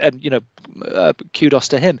moment, and kudos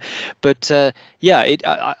to him. But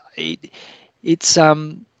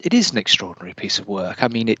it is an extraordinary piece of work. I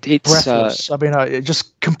mean, it's breathless. It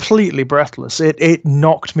just completely breathless. It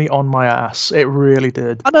knocked me on my ass. It really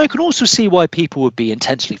did. And I can also see why people would be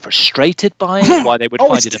intensely frustrated by it, why they would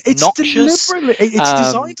find it obnoxious. It's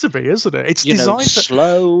designed to be, isn't it? It's designed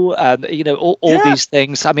slow, and all these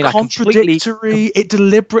things. I mean, contradictory. It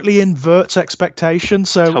deliberately inverts expectation,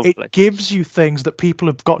 so it gives you things that people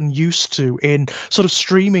have gotten used to in sort of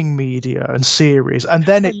streaming media and series, and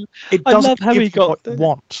then it doesn't give you what you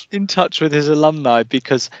want. In touch with his alumni,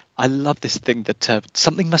 because I love this thing that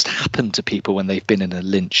something must happen to people when they've been in a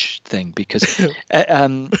Lynch thing, because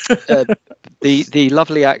the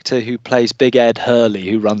lovely actor who plays Big Ed Hurley,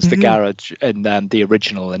 who runs the garage in the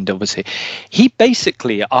original, and obviously he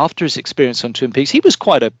basically, after his experience on Twin Peaks, he was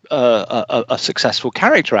quite a successful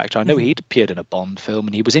character actor. I know he'd appeared in a Bond film,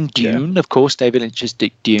 and he was in Dune, of course, David Lynch's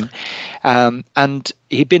Dune, and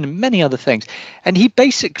he'd been in many other things, and he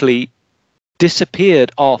basically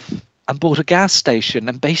disappeared off and bought a gas station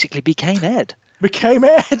and basically became Ed.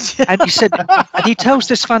 And he said, and he tells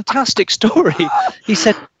this fantastic story. He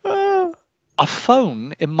said, a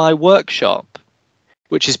phone in my workshop,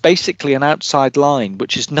 which is basically an outside line,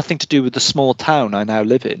 which has nothing to do with the small town I now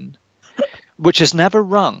live in, which has never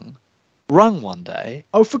rung one day.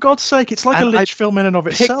 Oh, for God's sake, it's like a Lynch film in and of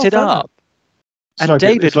itself. Picked it up. And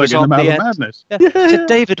David was on the end. So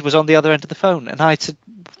David was on the other end of the phone, and I said,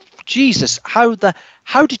 Jesus, how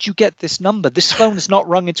did you get this number? This phone has not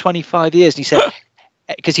rung in 25 years. And he said,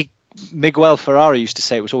 because Miguel Ferrara used to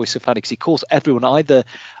say, it was always so funny because he calls everyone either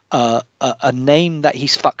a name that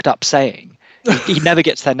he's fucked up saying. He never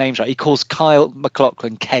gets their names right. He calls Kyle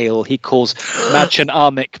MacLachlan Kale. He calls Madchen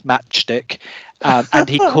Armick Matchstick. And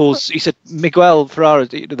he said, Miguel Ferrara,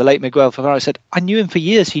 the late Miguel Ferrara said, I knew him for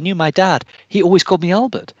years. He knew my dad. He always called me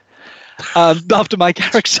Albert. After my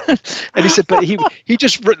character. And he said, but he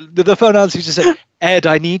just, the phone answer, he just said, Ed,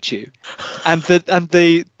 I need you. And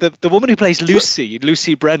the woman who plays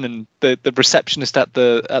Lucy Brennan, the receptionist at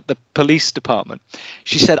the police department,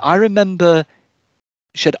 she said, I remember,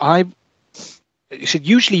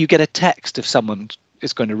 usually you get a text if someone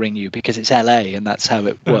is going to ring you because it's LA and that's how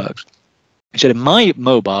it works. She said, my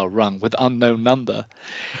mobile rung with unknown number.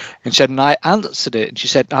 And she said, and I answered it. And she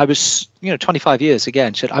said, I was, 25 years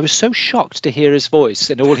again. She said, I was so shocked to hear his voice.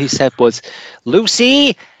 And all he said was,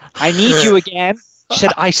 Lucy, I need you again. She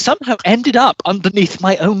said, I somehow ended up underneath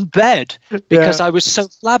my own bed because I was so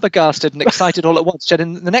flabbergasted and excited all at once. She said,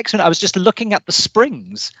 and the next minute I was just looking at the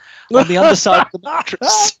springs on the underside of the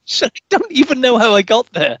mattress. She said, I don't even know how I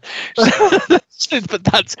got there. But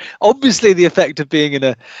that's obviously the effect of being in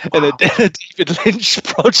a David Lynch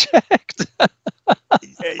project.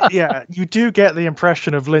 Yeah, you do get the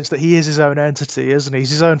impression of Lynch that he is his own entity, isn't he? He's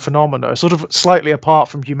his own phenomenon, sort of slightly apart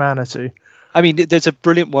from humanity. I mean, there's a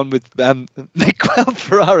brilliant one with Miguel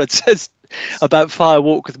Ferrara says about Fire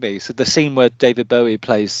Walk With Me. So the scene where David Bowie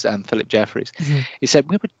plays Philip Jeffries. He said,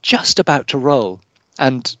 we were just about to roll.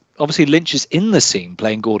 And obviously Lynch is in the scene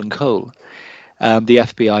playing Gordon Cole, the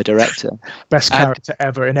FBI director. Best character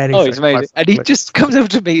ever in anything. Oh, he's amazing. And he just comes over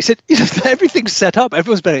to me. He said, everything's set up.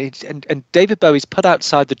 Everyone's better. And David Bowie's put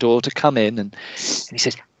outside the door to come in. And he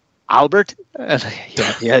says, Albert? And,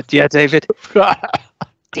 yeah, David.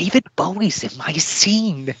 David Bowie's in my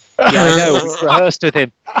scene. Yeah, I know. We rehearsed with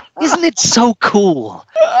him. Isn't it so cool?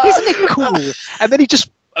 Isn't it cool? And then he just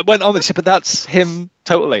went on and said, but that's him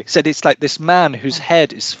totally. Said it's like this man whose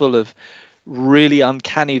head is full of really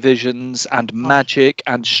uncanny visions and magic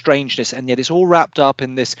and strangeness, and yet it's all wrapped up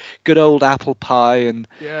in this good old apple pie and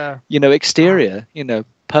exterior,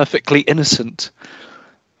 perfectly innocent.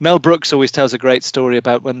 Mel Brooks always tells a great story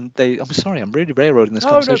about when I'm sorry, I'm really railroading this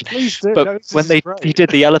conversation. No, please do. But when he did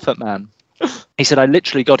The Elephant Man, he said, I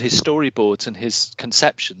literally got his storyboards and his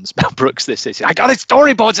conceptions. Mel Brooks, this is, I got his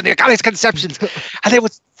storyboards and I got his conceptions, and it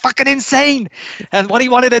was fucking insane. And what he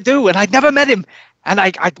wanted to do, and I'd never met him. And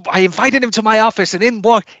I invited him to my office, and in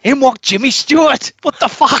walked Jimmy Stewart. What the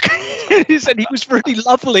fuck? He said he was really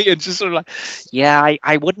lovely and just sort of like, yeah,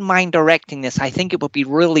 I wouldn't mind directing this. I think it would be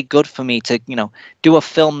really good for me to, do a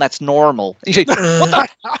film that's normal. He said, what the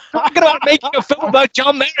talking about making a film about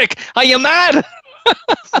John Merrick? Are you mad?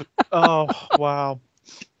 Oh, wow.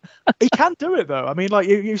 He can do it, though. I mean, like,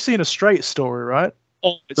 you've seen A Straight Story, right?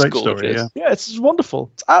 Oh, it's Great gorgeous. story, Yeah, it's wonderful.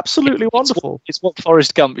 It's absolutely wonderful. It's what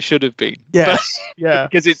Forrest Gump should have been. Yes, yeah.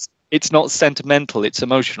 Because it's not sentimental, it's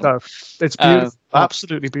emotional. No, it's beautiful.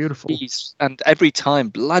 Absolutely beautiful. And every time,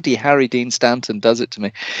 bloody Harry Dean Stanton does it to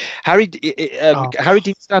me. Harry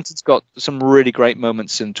Dean Stanton's got some really great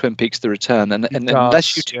moments in Twin Peaks: The Return, and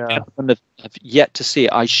unless you two gentlemen have yet to see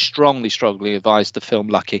it, I strongly advise the film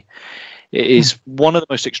Lucky. It is one of the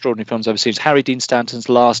most extraordinary films I've ever seen. It's Harry Dean Stanton's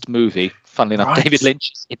last movie. Funnily enough, David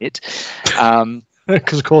Lynch is in it.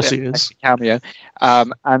 Because of course he is. Cameo.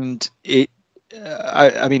 And it,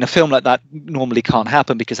 I mean, a film like that normally can't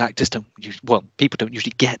happen because actors people don't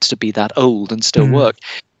usually get to be that old and still work.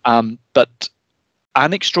 But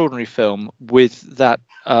an extraordinary film with that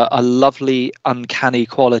a lovely, uncanny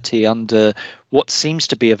quality under what seems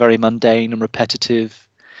to be a very mundane and repetitive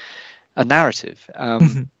narrative.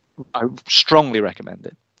 I strongly recommend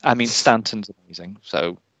it. I mean, Stanton's amazing,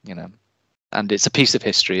 so and it's a piece of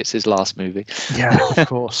history. It's his last movie. Yeah, of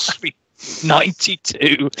course. I mean,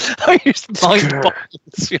 92. I just mind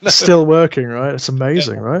boggles, Still working, right? It's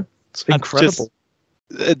amazing, right? It's incredible.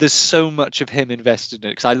 There's so much of him invested in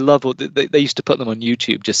it because I love what they used to put them on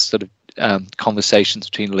YouTube, just sort of conversations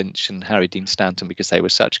between Lynch and Harry Dean Stanton because they were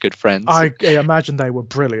such good friends. I imagine they were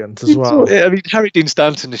brilliant as well. I mean, Harry Dean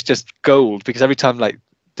Stanton is just gold because every time like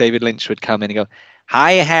David Lynch would come in and go,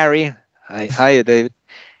 "Hi, Harry. Hi, David.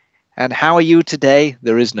 And how are you today?"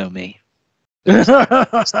 "There is no me."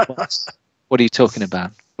 "What are you talking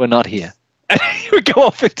about? We're not here." And he would go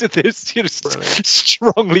off into this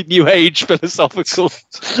strongly New Age philosophical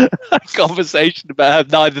conversation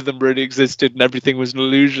about how neither of them really existed and everything was an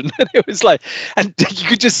illusion. And it was like, and you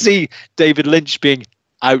could just see David Lynch being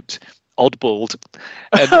out oddballed.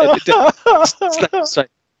 And it's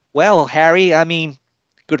like, "Well, Harry, I mean,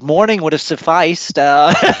 good morning would have sufficed."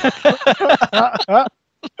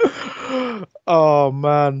 Oh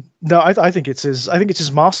man, no, I think it's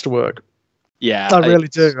his masterwork. Yeah, I really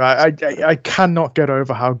do. I cannot get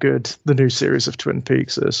over how good the new series of Twin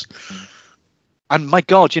Peaks is. And my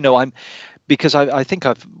God, because I think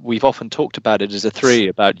we've often talked about it as a three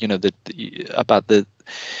about the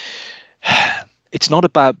it's not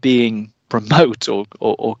about being remote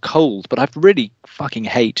or cold, but I really fucking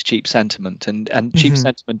hate cheap sentiment, and cheap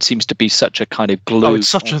sentiment seems to be such a kind of glue. Oh, it's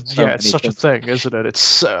such a thing, isn't it?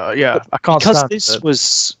 It's I can't stand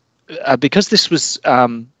it. Because this was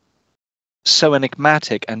so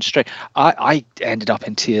enigmatic and strange. I ended up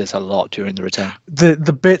in tears a lot during the return. The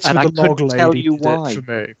bits and with the log lady tell you did why. it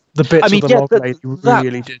for me. The bits with the log lady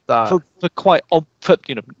really did that. For quite for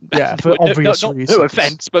obvious reasons. No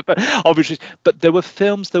offense, but obviously. But there were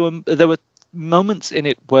films. There were moments in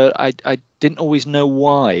it where I didn't always know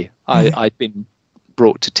why I'd been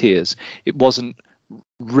brought to tears. It wasn't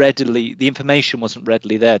readily, the information wasn't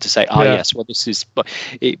readily there to say, yes, well, this is, but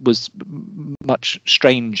it was much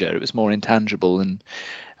stranger, it was more intangible, and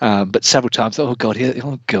but several times, oh god,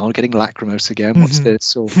 getting lacrimose again, what's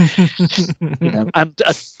this, or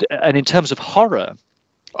and in terms of horror,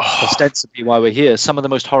 ostensibly why we're here, some of the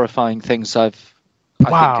most horrifying things I think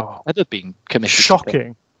have ever been committed.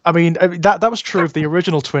 Shocking. I mean, that was true of the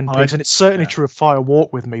original Twin Peaks, and it's certainly true of Fire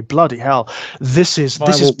Walk with Me. Bloody hell, this is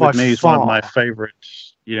by far one of my favourites.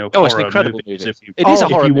 It's an incredible movie. If you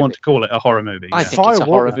want to call it a horror movie, I think it's a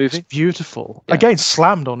horror movie. Is beautiful. Yeah. Again,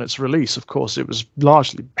 slammed on its release. Of course, it was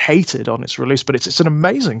largely hated on its release, but it's an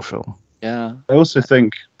amazing film. Yeah. I also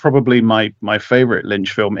think probably my favourite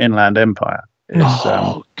Lynch film, Inland Empire.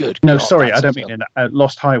 Is, good. No, sorry, I don't mean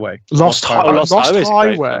Lost Highway. Lost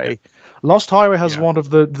Highway. Lost Highway has one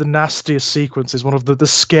of the nastiest sequences, one of the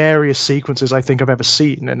scariest sequences I think I've ever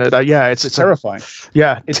seen. And it's terrifying.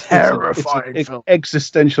 It's terrifying. It's an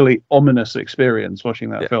existentially ominous experience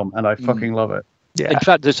watching that film, and I fucking love it. Yeah. In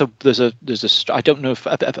fact, there's a I don't know if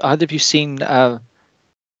either of you seen Cache,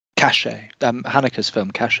 Haneke's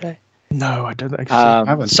film Cache. No, I don't think I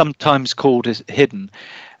haven't. Sometimes called Hidden.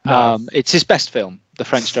 No. It's his best film. The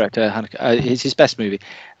French director Haneke. It's his best movie,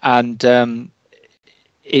 and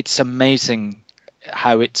it's amazing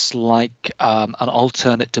how it's like an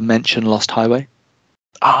alternate dimension Lost Highway.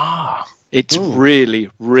 It's really,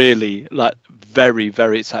 really like very,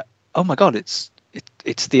 very. It's like, oh my god, it's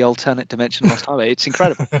the alternate dimension Lost Highway. It's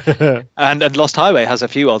incredible. and Lost Highway has a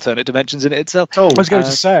few alternate dimensions in it itself. I was going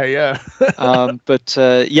to say,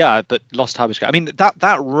 but Lost Highway's great. I mean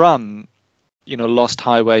that run. Lost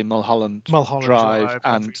Highway, Mulholland Drive,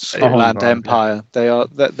 and Inland Empire. Yeah.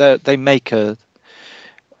 They make an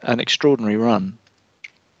extraordinary run.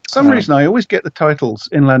 For some reason, I always get the titles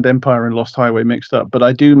Inland Empire and Lost Highway mixed up, but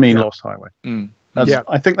I do mean Lost Highway.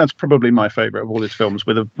 I think that's probably my favourite of all his films,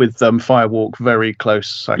 with Fire Walk very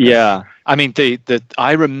close. Yeah, I mean,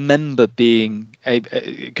 I remember going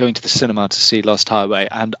to the cinema to see Lost Highway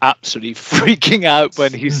and absolutely freaking out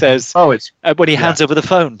when he says, when he hands over the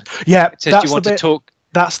phone. Yeah, it says, "Do you want to talk?"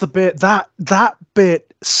 That's the bit that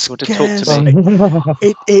bit Want to talk to me?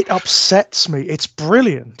 It upsets me. It's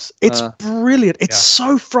brilliant. It's brilliant. It's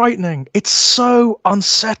so frightening. It's so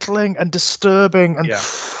unsettling and disturbing. And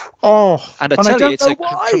and I tell you, it's a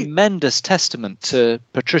tremendous testament to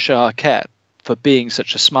Patricia Arquette for being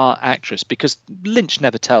such a smart actress, because Lynch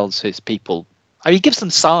never tells his people. I mean, he gives them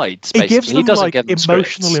sides. Basically. He gives them he doesn't like give them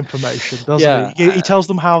emotional scripts. information, doesn't he? He tells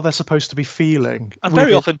them how they're supposed to be feeling. And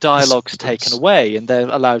very often dialogue's taken away, and they're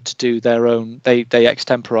allowed to do their own. They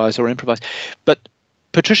extemporize or improvise. But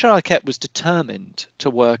Patricia Arquette was determined to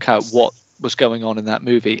work out what was going on in that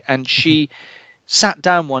movie, and she sat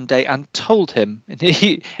down one day and told him, and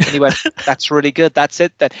he went, "That's really good. That's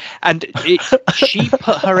it then." And she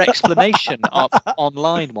put her explanation up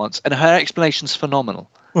online once, and her explanation's phenomenal.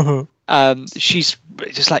 She's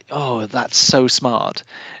just like, "Oh, that's so smart,"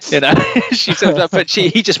 She said, but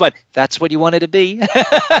he just went, "That's what you wanted to be."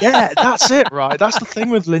 Yeah, that's it, right? That's the thing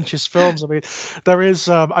with Lynch's films. I mean, there is.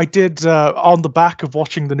 I did on the back of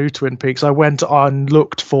watching the new Twin Peaks, I went and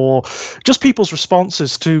looked for just people's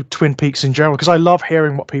responses to Twin Peaks in general, because I love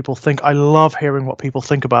hearing what people think. I love hearing what people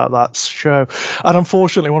think about that show. And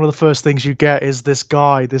unfortunately, one of the first things you get is this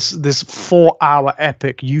guy, this 4-hour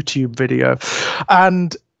epic YouTube video,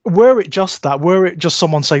 and were it just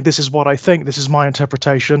someone saying, "This is what I think, this is my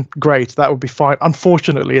interpretation," great, that would be fine.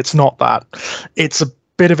 Unfortunately, it's not that. It's a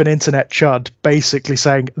bit of an internet chud basically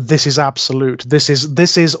saying, "This is absolute. This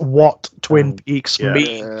is what Twin Peaks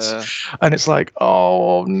means." And it's like,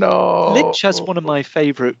 oh no. Lynch has one of my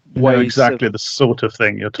favorite ways. Exactly the sort of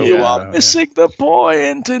thing you're talking about. You are missing the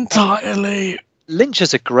point entirely. Lynch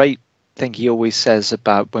has a great thing he always says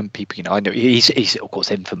about when people, I know he's of course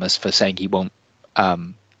infamous for saying he won't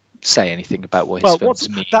say anything about what his films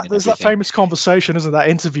mean. There's that famous conversation, isn't that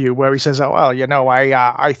interview where he says, "Oh well,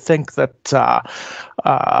 I think that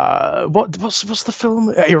what's the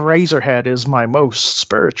film? Eraserhead is my most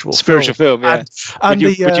spiritual film." Yeah. And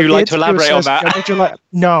would you like to elaborate on that? Would you like?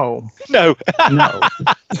 No. But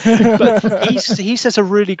he says a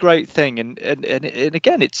really great thing, and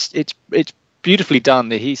again, it's beautifully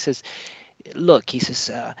done. He says, "Look," he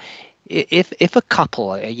says. If a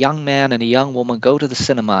couple, a young man and a young woman, go to the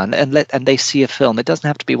cinema and they see a film, it doesn't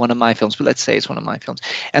have to be one of my films, but let's say it's one of my films,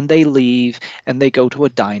 and they leave and they go to a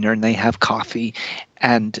diner and they have coffee,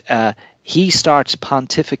 and he starts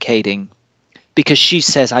pontificating because she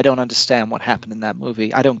says, "I don't understand what happened in that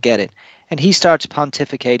movie. I don't get it," and he starts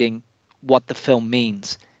pontificating what the film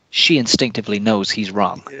means. She instinctively knows he's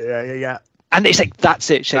wrong. Yeah. And it's like, that's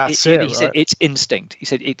it. He said it's instinct. He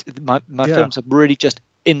said my films are really just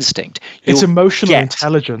instinct. It's emotional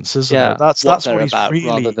intelligence, isn't it? That's what he's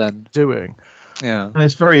really doing. Yeah, and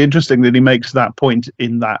it's very interesting that he makes that point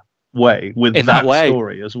in that way with that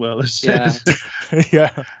story as well as yeah.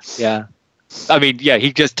 I mean,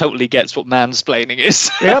 he just totally gets what mansplaining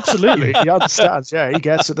is. Yeah, absolutely. He understands. Yeah, he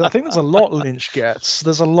gets it. I think there's a lot Lynch gets.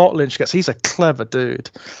 He's a clever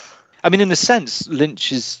dude. I mean, in a sense, Lynch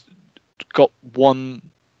has got one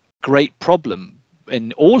great problem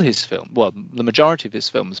in all his films, well, the majority of his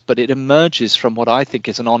films, but it emerges from what I think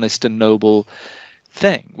is an honest and noble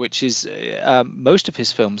thing, which is most of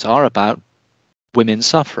his films are about women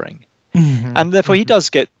suffering. And therefore he does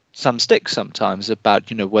get some stick sometimes about,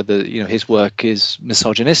 whether, his work is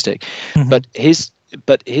misogynistic, but his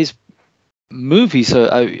movies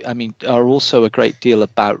are also a great deal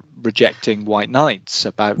about rejecting white knights,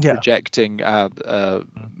 about rejecting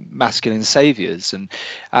masculine saviors and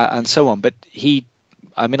so on. But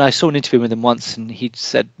I saw an interview with him once, and he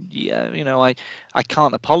said, I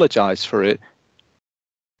can't apologize for it.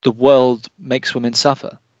 The world makes women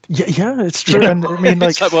suffer. Yeah, it's true. And I mean,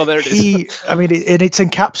 like, well, there it is. It's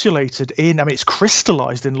encapsulated in, it's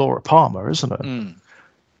crystallized in Laura Palmer, isn't it?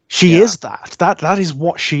 She is that. That is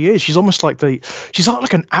what she is. She's almost like she's not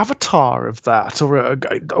like an avatar of that, or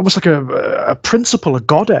almost like a principle, a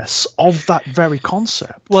goddess of that very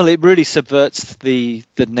concept. Well, it really subverts the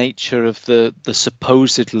nature of the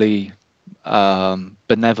supposedly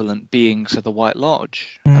benevolent beings of the White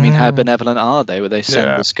Lodge. I mean, how benevolent are they? Where they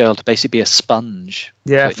send this girl to basically be a sponge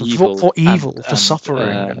for evil, for suffering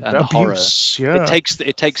and abuse. Horror. Yeah,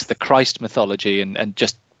 it takes the Christ mythology and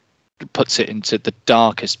just puts it into the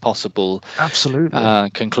darkest possible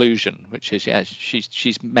conclusion, which is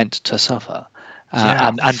she's meant to suffer,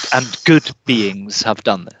 and good beings have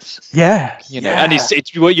done this. And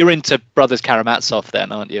it's you're into Brothers Karamazov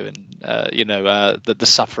then, aren't you? And the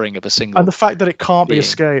suffering of a single, and the fact that it can't be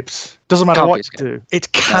escaped. Doesn't matter what you do,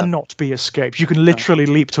 it cannot be escaped. You can literally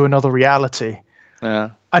leap to another reality,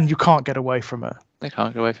 and you can't get away from it. They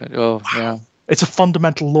can't get away from it. Oh, yeah. It's a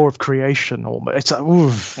fundamental law of creation. Almost. It's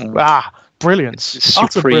brilliance. It's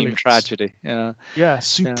Utter supreme brilliance. tragedy. Yeah. Yeah,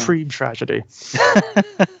 supreme tragedy.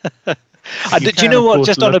 Do you know what?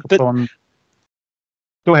 Just on a bit.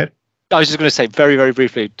 Go ahead. I was just going to say very, very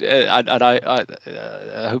briefly, and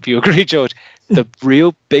I hope you agree, George. The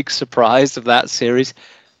real big surprise of that series,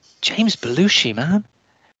 James Belushi, man.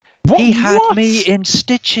 He had me in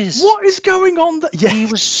stitches. What is going on? Yeah, he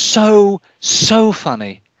was so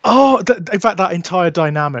funny. Oh, in fact, that entire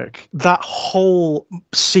dynamic, that whole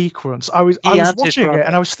sequence, I was watching it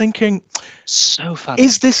and I was thinking, so funny.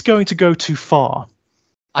 Is this going to go too far?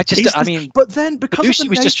 But then because Belushi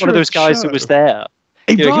was just one of those guys that was there.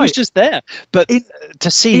 He was just there, but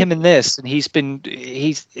to see him in this, and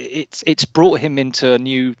it's brought him into a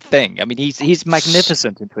new thing. I mean, he's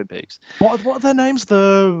magnificent in Twin Peaks. What are their names?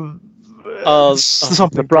 The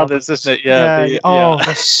brothers, isn't it? Yeah.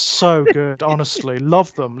 They're so good. Honestly,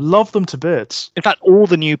 love them to bits. In fact, all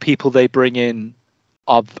the new people they bring in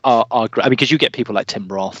are great. I mean, because you get people like Tim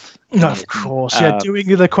Roth. Of course, doing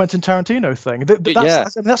the Quentin Tarantino thing.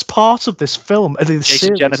 That's part of this film.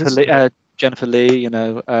 Jennifer Lee,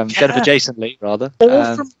 Jason Lee, rather.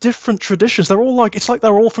 All from different traditions. They're all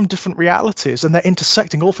they're all from different realities, and they're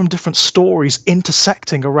intersecting, all from different stories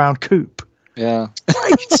intersecting around Coop. Yeah.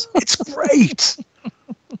 Great. It's great.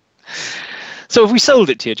 So have we sold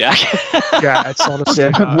it to you, Jack? Yeah, it's honestly.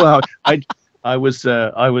 Well, I was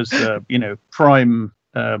prime.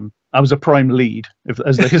 I was a prime lead,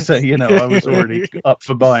 as they say. I was already up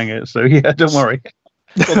for buying it. So yeah, don't worry.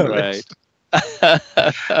 Great.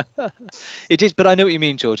 It is, but I know what you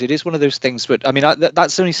mean, George. It is one of those things. But I mean,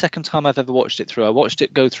 that's the only second time I've ever watched it through. I watched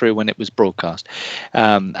it go through when it was broadcast,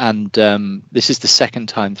 and this is the second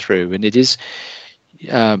time through, and it is,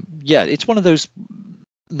 it's one of those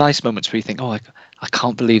nice moments where you think, oh, I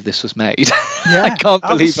can't believe this was made. Yeah, I can't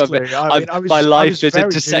believe my life is dubious.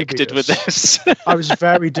 intersected with this. I was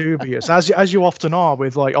very dubious, as you often are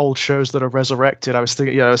with old shows that are resurrected. I was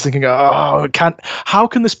thinking, how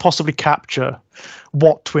can this possibly capture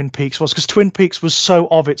what Twin Peaks was? Because Twin Peaks was so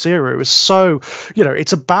of its era. It was so,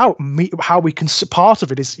 it's about how we can. Part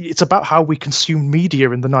of it is it's about how we consume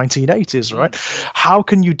media in the 1980s, right? How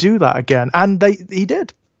can you do that again? And he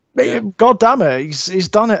did. Yeah. God damn it, he's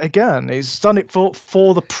done it again. He's done it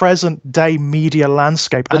for the present day media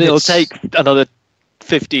landscape. And it'll take another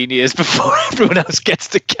 15 years before everyone else gets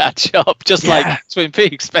to catch up, just like Twin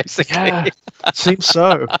Peaks, basically. Yeah, seems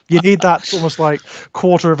so. You need that almost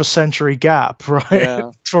quarter of a century gap,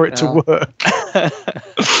 right, for it to work.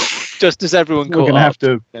 Just as everyone caught up.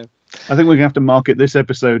 I think we're going to have to market this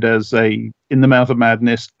episode as a In the Mouth of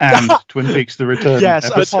Madness and Twin Peaks The Return. Yes,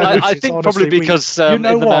 but I think honestly, probably because In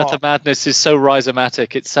the Mouth of Madness is so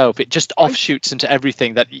rhizomatic itself, it just offshoots into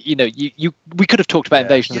everything that, we could have talked about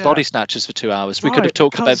Invasion of the Body Snatchers for 2 hours. We could have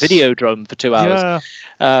talked about Videodrome for 2 hours.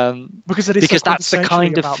 Because that's the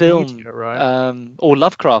kind of film, media, right? Or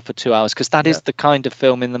Lovecraft for 2 hours, because that is the kind of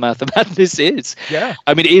film In the Mouth of Madness is. Yeah.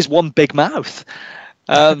 I mean, it is one big mouth.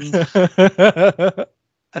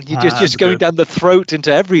 And you're just going down the throat into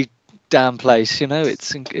every damn place,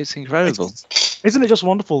 it's incredible. Isn't it just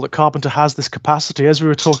wonderful that Carpenter has this capacity, as we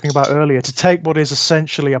were talking about earlier, to take what is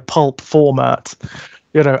essentially a pulp format,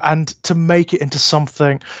 and to make it into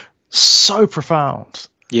something so profound.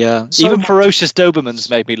 Yeah, so even Ferocious Dobermans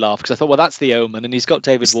made me laugh, because I thought, well, that's The Omen, and he's got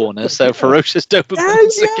David Warner, so Ferocious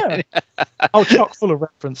Dobermans. Yeah. Chock full of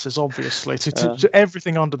references, obviously, to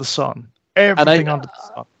everything under the sun. Everything under the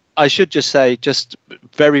sun. I should just say, just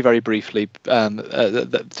very, very briefly, to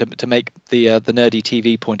make the nerdy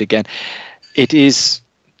TV point again, it is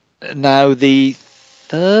now the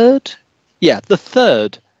third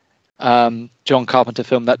John Carpenter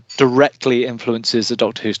film that directly influences a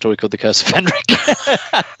Doctor Who story called The Curse of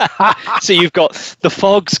Fenric. So you've got The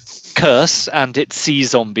Fog's Curse and its sea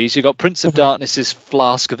zombies. You've got Prince of Darkness's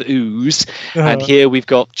Flask of Ooze, and here we've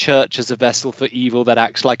got Church as a vessel for evil that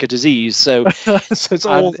acts like a disease. So, so it's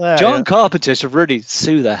all there. John Carpenter should really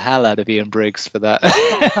sue the hell out of Ian Briggs for that,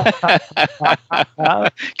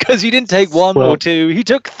 because he didn't take one or two; he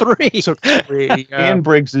took three. Ian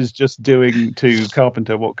Briggs is just doing to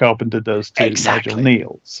Carpenter what Carpenter does to Nigel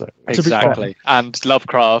Neal. So exactly, and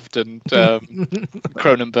Lovecraft and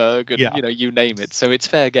Cronenberg, and you name it. So it's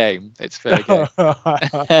fair game. It's fair game. But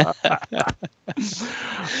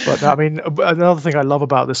I mean, another thing I love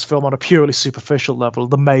about this film on a purely superficial level,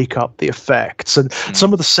 the makeup, the effects, and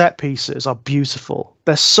some of the set pieces are beautiful.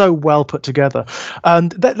 They're so well put together,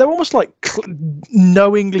 and they're almost like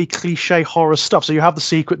knowingly cliche horror stuff. So you have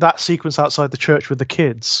that sequence outside the church with the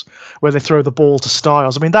kids, where they throw the ball to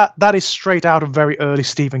Styles. I mean, that is straight out of very early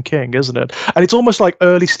Stephen King, isn't it? And it's almost like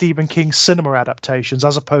early Stephen King cinema adaptations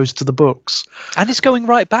as opposed to the books. And it's going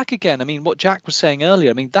right back again. I mean, what Jack was saying earlier.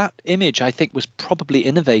 I mean, that image I think was probably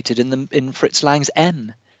innovated in Fritz Lang's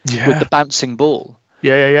M, with the bouncing ball.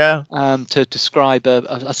 Yeah. To describe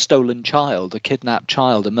a stolen child, a kidnapped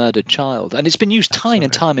child, a murdered child, and it's been used time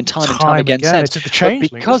and time again since. It's the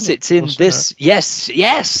because it's in this. Yes,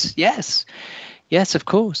 of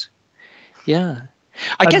course. Yeah,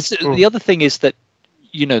 I guess the other thing is that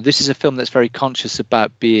this is a film that's very conscious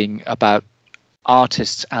about being about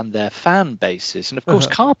artists and their fan bases, and of course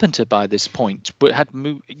Carpenter by this point had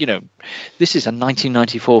this is a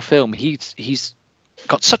 1994 film. He's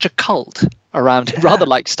got such a cult around him, rather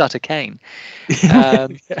like Stutter Kane.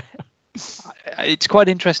 It's quite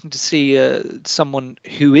interesting to see someone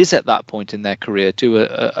who is at that point in their career do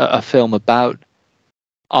a film about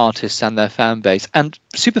artists and their fan base, and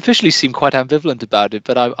superficially seem quite ambivalent about it,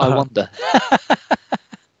 but I wonder.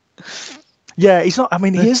 Yeah, he's not. I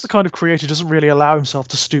mean, he is the kind of creator who doesn't really allow himself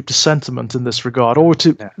to stoop to sentiment in this regard, or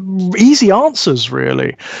to easy answers,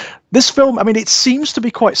 really. This film, I mean, it seems to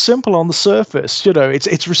be quite simple on the surface.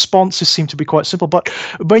 Its responses seem to be quite simple, but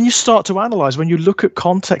when you start to analyze, when you look at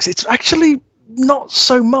context, it's actually not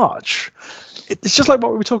so much. It's just like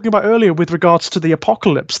what we were talking about earlier with regards to the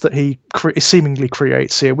apocalypse that he seemingly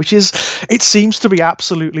creates here, which is, it seems to be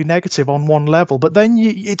absolutely negative on one level, but then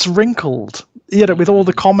it's wrinkled, with all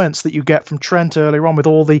the comments that you get from Trent earlier on, with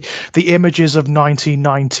all the images of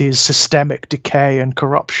 1990s systemic decay and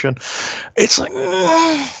corruption. It's like,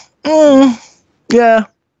 yeah,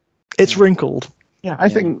 it's wrinkled. Yeah, I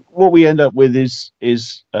think what we end up with is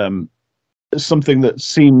something that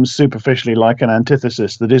seems superficially like an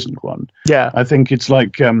antithesis that isn't one. Yeah, I think it's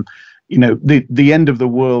like the end of the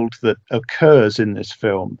world that occurs in this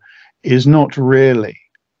film is not really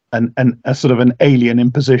a sort of an alien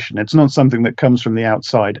imposition. It's not something that comes from the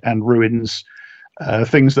outside and ruins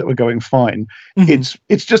things that were going fine. Mm-hmm.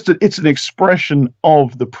 It's an expression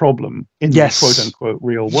of the problem in the quote unquote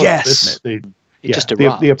real world, isn't it?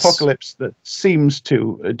 The apocalypse that seems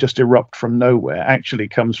to just erupt from nowhere actually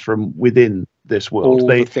comes from within this world. All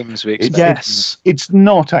the things we expect. It's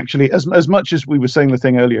not actually as much as we were saying the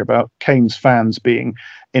thing earlier about Kane's fans being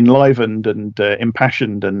enlivened and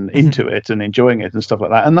impassioned and into it and enjoying it and stuff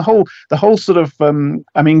like that. And the whole sort of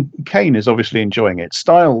Kane is obviously enjoying it.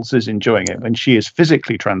 Styles is enjoying it when she is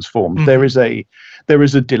physically transformed. There is a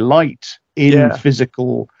delight in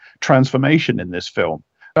physical transformation in this film.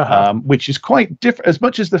 Which is quite different. As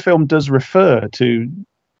much as the film does refer to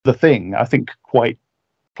The Thing, I think quite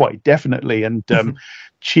definitely and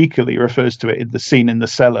cheekily refers to it in the scene in the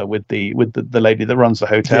cellar with the lady that runs the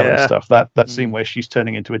hotel and stuff. That scene where she's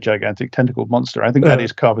turning into a gigantic tentacled monster. I think that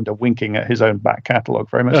is Carpenter winking at his own back catalogue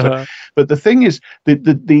very much. So. But the thing is,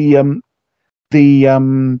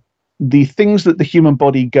 the things that the human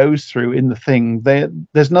body goes through in The Thing,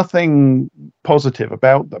 there's nothing positive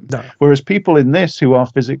about them. No. Whereas people in this who are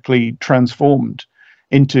physically transformed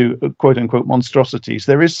into quote unquote monstrosities,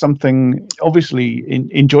 there is something obviously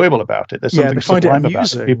enjoyable about it. There's something sublime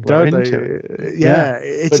about it. People are into it.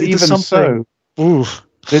 It's even something.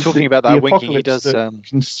 So, talking about that winking, he does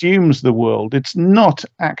consumes the world. It's not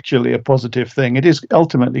actually a positive thing. It is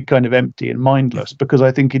ultimately kind of empty and mindless, because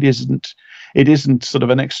I think it isn't sort of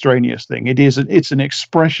an extraneous thing. It's an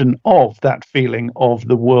expression of that feeling of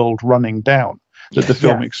the world running down that the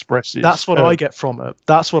film expresses. That's what I get from it.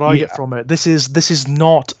 Get from it. This is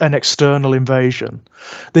not an external invasion.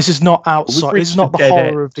 This is not outside. This is not the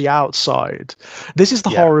horror of the outside. This is the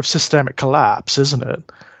horror of systemic collapse, isn't it?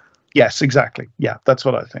 Yes, exactly. Yeah, that's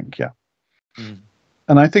what I think. Yeah.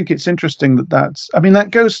 And I think it's interesting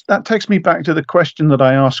that takes me back to the question that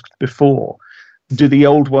I asked before. Do the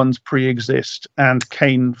old ones pre-exist, and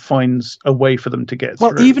Kane finds a way for them to get through?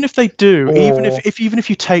 Well, even if they do, even if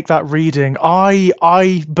you take that reading,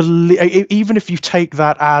 I believe, even if you take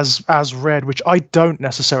that as read, which I don't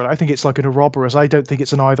necessarily, I think it's like an Ouroboros. I don't think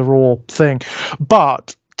it's an either-or thing.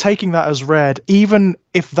 But taking that as read, even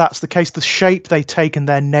if that's the case, the shape they take and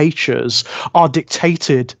their natures are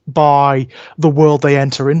dictated by the world they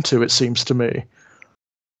enter into, it seems to me. Yes,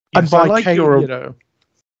 and by like Kane,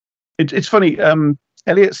 It's funny.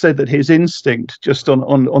 Elliot said that his instinct, just on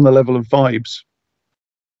the level of vibes,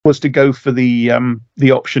 was to go for the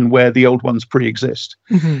option where the old ones pre-exist,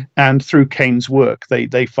 and through Kane's work,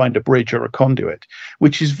 they find a bridge or a conduit,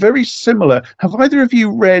 which is very similar. Have either of you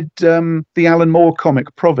read the Alan Moore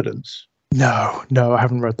comic Providence? No, I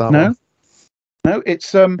haven't read that one. No,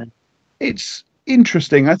 it's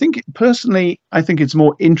interesting. I think personally, I think it's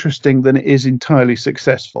more interesting than it is entirely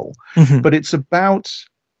successful. But it's about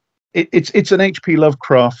it's an H.P.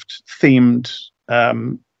 Lovecraft themed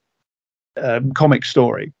comic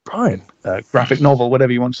story, Right? Graphic novel,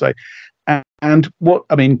 whatever you want to say. And what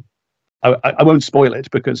I mean, I won't spoil it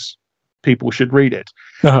because people should read it.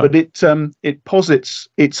 But it posits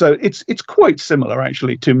it's quite similar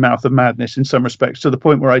actually to Mouth of Madness in some respects, to the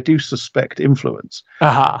point where I do suspect influence.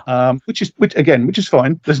 Which is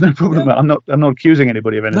fine. There's no problem. I'm not accusing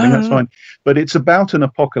anybody of anything. That's fine. But it's about an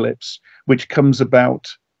apocalypse which comes about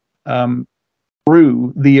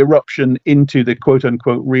through the eruption into the quote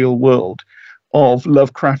unquote real world of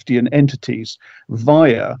Lovecraftian entities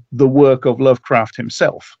via the work of Lovecraft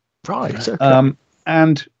himself. Right. Okay.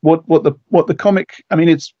 And what the comic, I mean,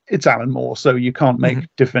 it's Alan Moore, so you can't make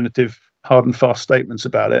definitive hard and fast statements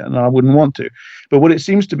about it, and I wouldn't want to. But what it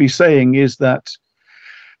seems to be saying is that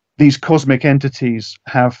these cosmic entities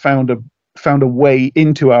have found a way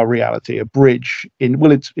into our reality, a bridge in.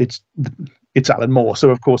 Well, it's Alan Moore,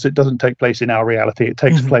 so of course it doesn't take place in our reality. It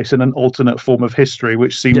takes place in an alternate form of history,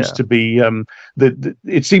 which seems to be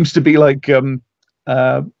it seems to be like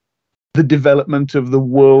the development of the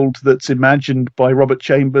world that's imagined by Robert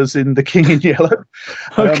Chambers in The King in Yellow.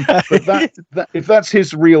 But that if that's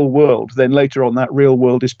his real world, then later on that real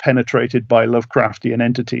world is penetrated by Lovecraftian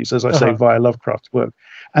entities, as I say, via Lovecraft's work.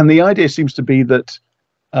 And the idea seems to be that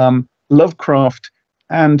Lovecraft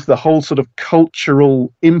and the whole sort of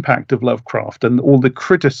cultural impact of Lovecraft and all the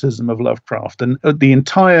criticism of Lovecraft and the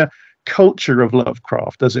entire culture of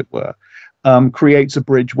Lovecraft, as it were, creates a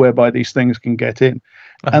bridge whereby these things can get in.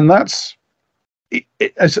 And that's,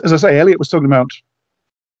 as I say, Elliot was talking about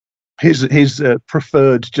his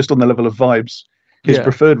preferred, just on the level of vibes, his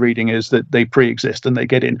preferred reading is that they pre-exist and they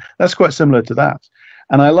get in. That's quite similar to that.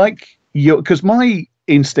 And I like because my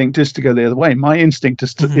instinct is to go the other way. My instinct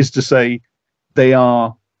is to say they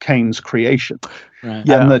are Cain's creation,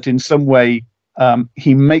 and that in some way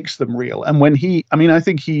he makes them real. And when I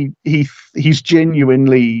think he's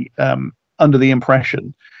genuinely under the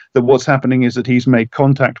impression that what's happening is that he's made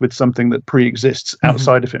contact with something that pre-exists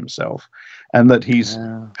outside of himself, and that he's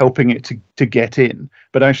helping it to get in.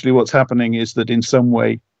 But actually what's happening is that in some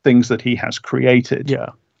way things that he has created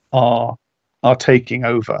are taking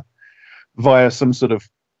over via some sort of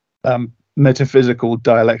metaphysical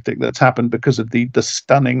dialectic that's happened because of the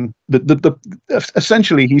stunning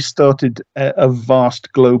essentially he started a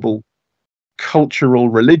vast global cultural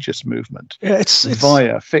religious movement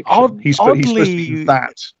via fiction. He's supposed to be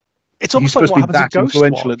that. It's almost like what happens in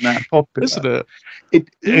influential and that popular, isn't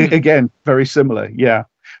it? Again, very similar, yeah.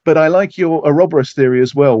 But I like your Ouroboros theory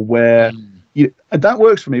as well, where that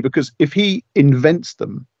works for me, because if he invents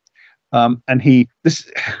them, and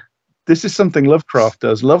this is something Lovecraft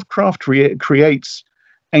does. Lovecraft creates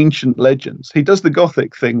ancient legends. He does the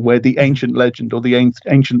Gothic thing where the ancient legend or the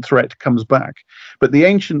ancient threat comes back, but the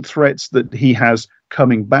ancient threats that he has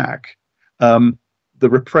coming back, the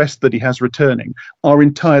repressed that he has returning, are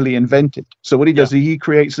entirely invented. So what he does is he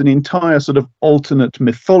creates an entire sort of alternate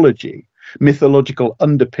mythological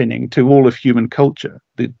underpinning to all of human culture,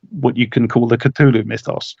 what you can call the Cthulhu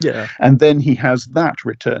mythos. And then he has that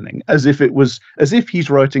returning as if he's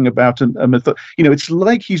writing about a myth. It's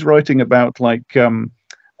like he's writing about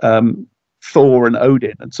Thor and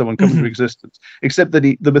Odin and so on coming to existence, except that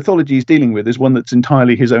the mythology he's dealing with is one that's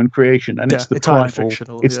entirely his own creation, and it's the primal,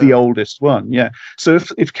 it's the oldest one. So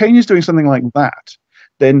if Cain is doing something like that,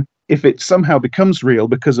 then if it somehow becomes real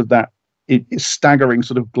because of that staggering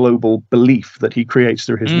sort of global belief that he creates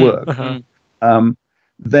through his work,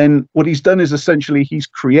 then what he's done is essentially he's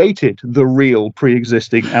created the real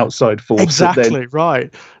pre-existing outside force. Exactly,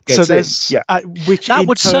 right. So there's which that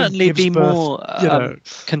would certainly be more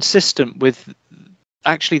consistent with.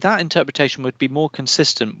 Actually, that interpretation would be more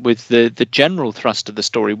consistent with the general thrust of the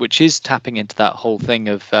story, which is tapping into that whole thing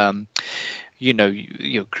of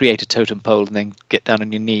you create a totem pole and then get down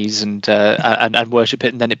on your knees and worship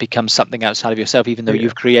it, and then it becomes something outside of yourself, even though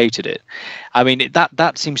you've created it. I mean,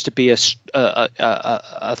 that seems to be a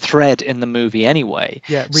thread in the movie anyway.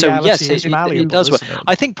 So yes, it does work.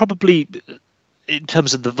 I think probably in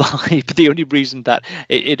terms of the vibe, the only reason that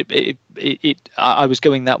I was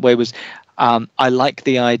going that way was I like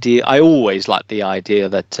the idea. I always like the idea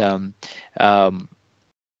that.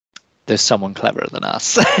 There's someone cleverer than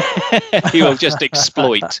us who will just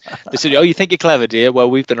exploit. They said, "Oh, you think you're clever, dear? Well,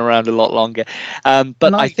 we've been around a lot longer."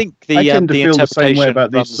 But I think I tend to feel interpretation the same way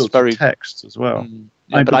about these sorts of texts as well.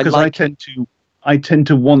 But I tend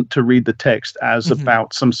to want to read the text as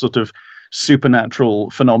about some sort of supernatural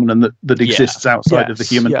phenomenon that exists outside of the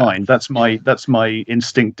human mind. That's my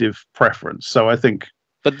instinctive preference. So I think.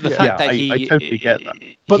 But the fact that I totally get that.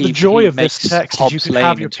 But the joy of this text is you Hobbes can Lane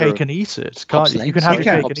have your cake and eat it, can't you? You can have your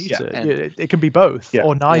cake and eat it. End. It can be both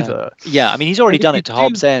or neither. Yeah, I mean, he's already done it to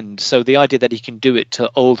Hobbes' End, so the idea that he can do it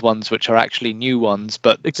to old ones, which are actually new ones,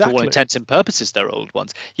 but to all intents and purposes, they're old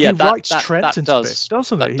ones. Yeah, he writes Trent into it,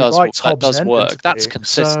 doesn't he? He writes Hobbes' End work. into That's it.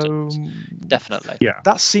 consistent, So, definitely. Yeah,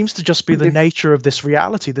 that seems to just be the nature of this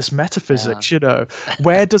reality, this metaphysics. You know,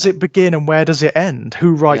 where does it begin and where does it end?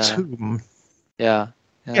 Who writes whom? Yeah.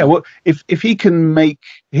 Yeah, well, if he can make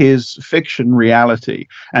his fiction reality,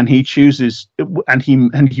 and he chooses, and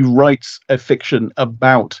he writes a fiction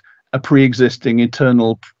about a pre-existing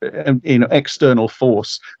eternal, external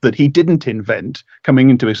force that he didn't invent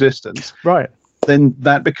coming into existence, right? Then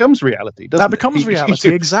that becomes reality. That becomes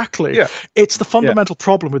reality, exactly. Yeah. It's the fundamental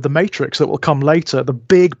problem with the Matrix that will come later. The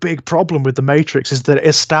big problem with the Matrix is that it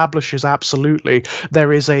establishes absolutely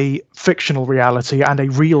there is a fictional reality and a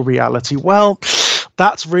real reality. Well,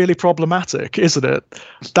 that's really problematic, isn't it?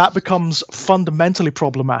 That becomes fundamentally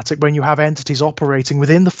problematic when you have entities operating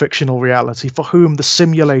within the fictional reality for whom the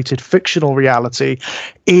simulated fictional reality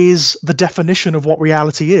is the definition of what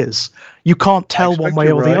reality is. You can't tell one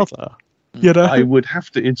way or the other. You know? I would have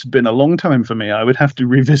to. It's been a long time for me. I would have to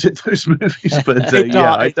revisit those movies, but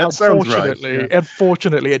that sounds right. Yeah.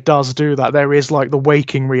 Unfortunately, it does do that. There is like the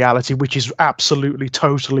waking reality, which is absolutely,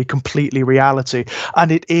 totally, completely reality, and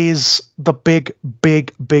it is the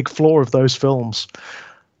big flaw of those films.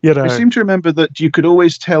 You know, I seem to remember that you could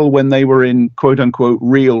always tell when they were in "quote unquote"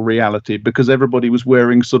 real reality because everybody was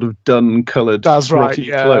wearing sort of dun-coloured, clothes.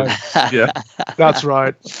 Yeah, that's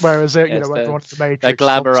right. Whereas everyone's the Matrix, they're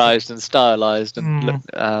glamorized and stylized, and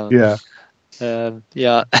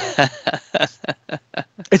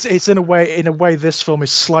It's in a way this film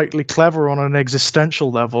is slightly clever on an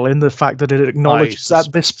existential level in the fact that it acknowledges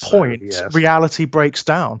at this point reality breaks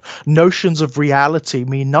down. Notions of reality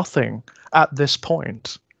mean nothing at this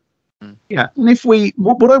point. Yeah, and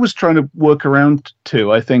what I was trying to work around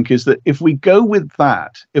to, I think, is that if we go with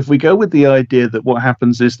the idea that what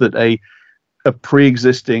happens is that a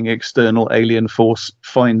pre-existing external alien force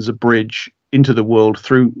finds a bridge into the world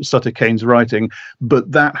through Sutter Kane's writing,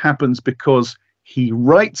 but that happens because he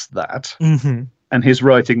writes that, and his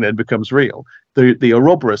writing then becomes real. The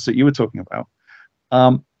Ouroboros that you were talking about,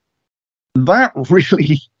 that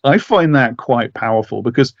really, I find that quite powerful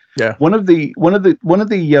because one of the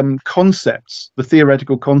concepts, the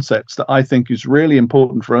theoretical concepts that I think is really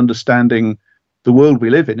important for understanding the world we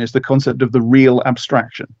live in is the concept of the real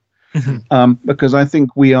abstraction. Because I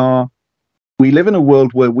think we live in a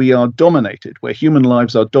world where we are dominated, where human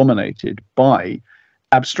lives are dominated by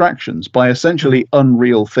abstractions, by essentially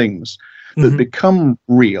unreal things that become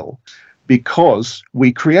real because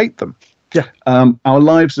we create them. Yeah. Our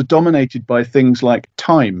lives are dominated by things like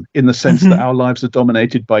time, in the sense that our lives are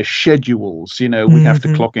dominated by schedules. You know, we have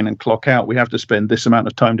to clock in and clock out. We have to spend this amount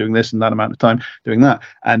of time doing this and that amount of time doing that.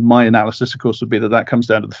 And my analysis, of course, would be that comes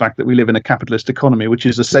down to the fact that we live in a capitalist economy, which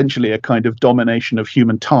is essentially a kind of domination of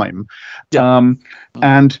human time. Yeah.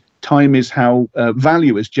 And time is how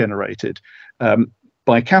value is generated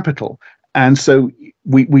by capital. And so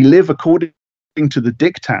we live according to the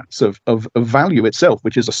diktats of value itself,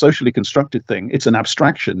 which is a socially constructed thing. It's an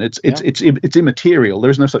abstraction. It's immaterial. There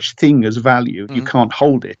is no such thing as value. You can't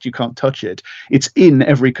hold it. You can't touch it. It's in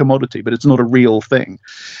every commodity, but it's not a real thing.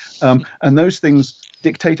 And those things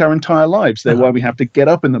dictate our entire lives. They're why we have to get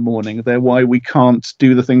up in the morning. They're why we can't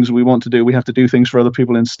do the things we want to do. We have to do things for other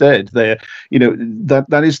people instead. They're,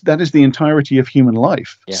 that is the entirety of human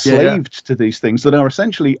life, slaved to these things that are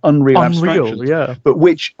essentially unreal abstractions, but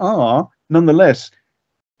which are nonetheless,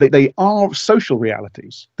 they are social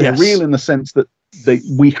realities. They're real in the sense that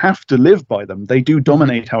we have to live by them. They do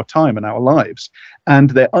dominate our time and our lives.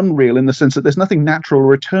 And they're unreal in the sense that there's nothing natural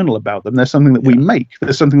or eternal about them. There's something that we make.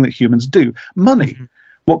 There's something that humans do. Money.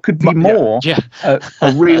 What could be more a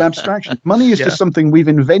real abstraction? Money is just something we've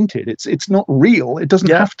invented. It's not real. It doesn't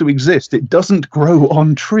have to exist. It doesn't grow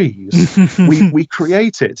on trees. we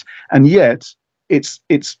create it. And yet it's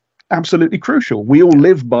absolutely crucial. We all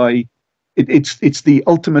live by it's the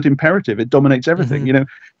ultimate imperative. It dominates everything, and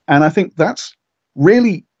I think that's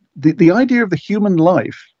really the idea of the human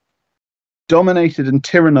life dominated and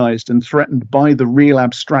tyrannized and threatened by the real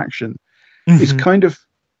abstraction is kind of,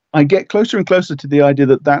 I get closer and closer to the idea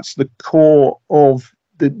that that's the core of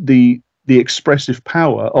the expressive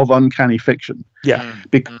power of uncanny fiction.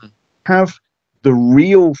 Because have the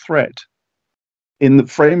real threat in the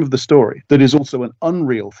frame of the story that is also an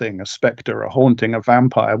unreal thing, a specter, a haunting, a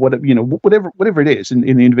vampire, whatever, whatever it is in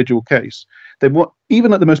the individual case, then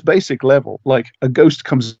even at the most basic level, like a ghost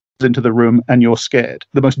comes into the room and you're scared,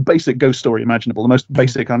 the most basic ghost story imaginable, the most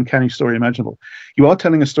basic uncanny story imaginable, you are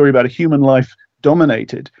telling a story about a human life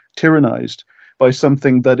dominated, tyrannized by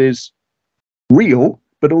something that is real,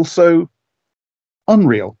 but also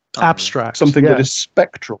unreal. Abstract. Something that is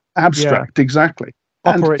spectral. Abstract, exactly.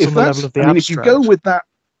 Operates on the level of the abstract. If you go with that,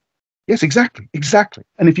 yes, exactly.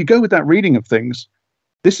 And if you go with that reading of things,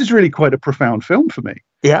 this is really quite a profound film for me.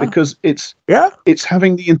 Yeah. Because it's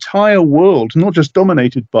having the entire world not just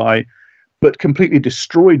dominated by, but completely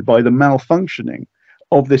destroyed by the malfunctioning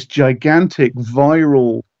of this gigantic,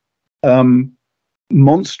 viral,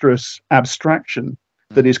 monstrous abstraction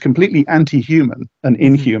that is completely anti-human and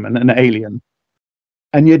inhuman and alien,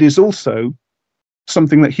 and yet is also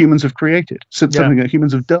something that humans have created, something that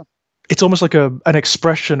humans have done. It's almost like an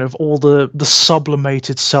expression of all the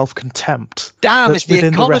sublimated self-contempt. Damn, it's the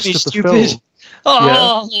economy, stupid.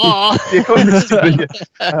 Oh, the economy, stupid.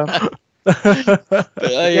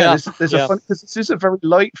 There's a fun, because this is a very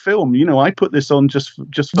light film. I put this on just for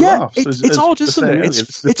laughs. It's odd, isn't it?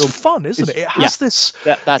 It's fun, isn't it? It has this.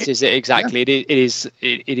 That is it exactly. Yeah.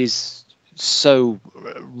 It is so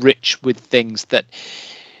rich with things that.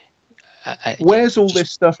 Wears all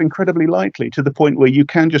this stuff incredibly lightly to the point where you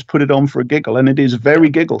can just put it on for a giggle, and it is very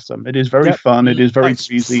gigglesome. It is very fun. It is very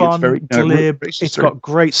easy. Fun, it's very glib. It's got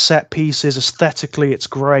great set pieces. Aesthetically, it's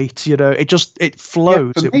great. It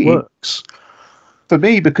flows. It works. For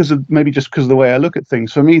me, because of the way I look at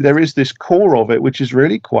things, for me there is this core of it which is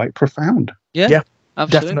really quite profound. Yeah,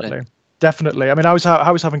 absolutely. Definitely. I mean, I was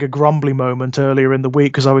having a grumbly moment earlier in the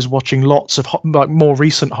week because I was watching lots of more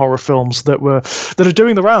recent horror films that are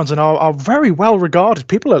doing the rounds and are very well regarded.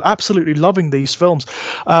 People are absolutely loving these films,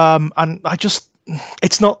 and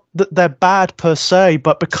it's not that they're bad per se,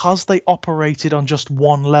 but because they operated on just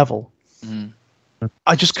one level.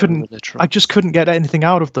 I just couldn't get anything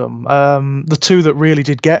out of them. The two that really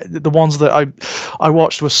did get, the ones that I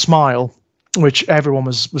watched were Smile, which everyone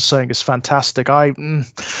was saying is fantastic. I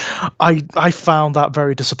found that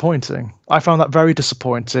very disappointing.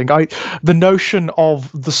 The notion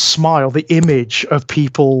of the smile, the image of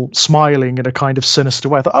people smiling in a kind of sinister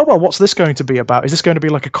way. I thought, oh well, what's this going to be about? Is this going to be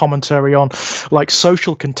like a commentary on like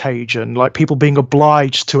social contagion, like people being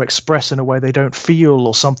obliged to express in a way they don't feel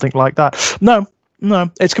or something like that? No,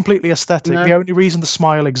 it's completely aesthetic. No. The only reason the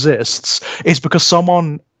smile exists is because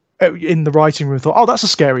someone in the writing room thought, oh, that's a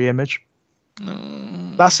scary image.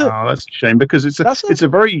 That's it. Oh, that's a shame because it's a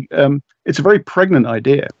very pregnant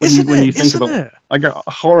idea when you think about like a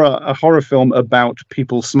horror film about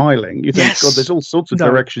people smiling. You think, God, there's all sorts of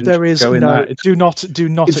directions. There is go in that. Do not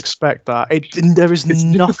expect that. There is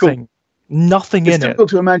nothing in it. It's difficult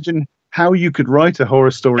to imagine how you could write a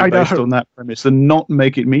horror story based on that premise and not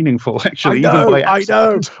make it meaningful, actually. I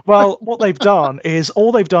know. Well, what they've done is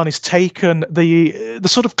taken the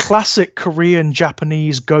sort of classic Korean,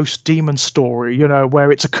 Japanese ghost demon story,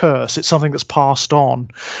 where it's a curse, it's something that's passed on.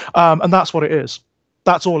 And that's what it is.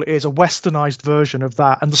 That's all it is, a westernized version of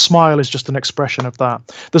that. And the smile is just an expression of that.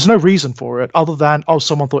 There's no reason for it other than,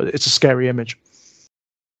 someone thought it's a scary image.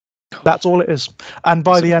 That's all it is, and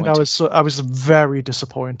by the end, I was very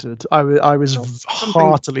disappointed. I was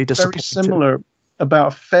heartily disappointed. Very similar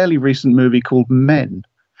about a fairly recent movie called Men.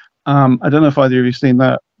 I don't know if either of you have seen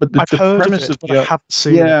that, but I've heard of it, but I haven't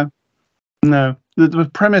seen it. Yeah, no. The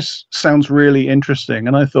premise sounds really interesting,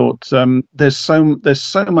 and I thought there's so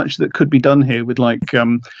much that could be done here with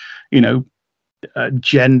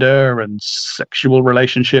gender and sexual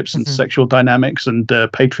relationships and sexual dynamics and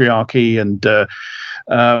patriarchy and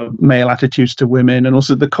male attitudes to women, and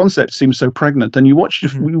also the concept seems so pregnant. And you watch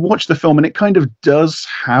the film, and it kind of does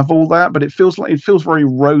have all that, but it feels very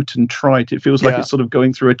rote and trite. It feels like it's sort of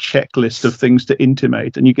going through a checklist of things to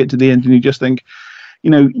intimate, and you get to the end and you just think,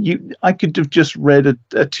 I could have just read a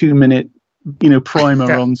 2-minute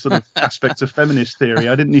primer on sort of aspects of feminist theory.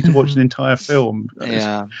 I didn't need to watch an entire film.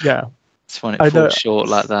 Yeah. It's when it falls short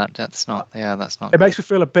like that. That's not. It makes me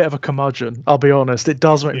feel a bit of a curmudgeon. I'll be honest. It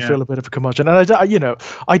does make me feel a bit of a curmudgeon, and I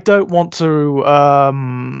don't want to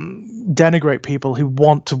denigrate people who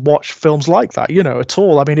want to watch films like that. At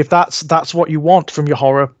all. I mean, if that's what you want from your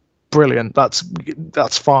horror, brilliant. That's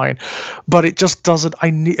fine, but it just doesn't.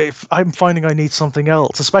 I'm finding I need something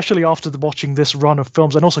else, especially after watching this run of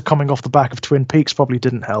films, and also coming off the back of Twin Peaks probably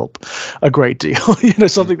didn't help a great deal.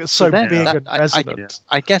 Something that's so big and resonant.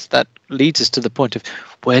 I guess that leads us to the point of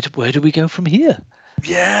where do we go from here?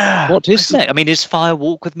 Yeah. What is next? I mean, is Fire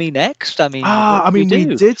Walk with Me next? I mean, what I mean, do we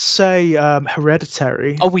we do? did say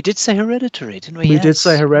Hereditary. Oh, we did say Hereditary, didn't we? We did Yes.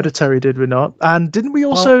 say Hereditary, did we not? And didn't we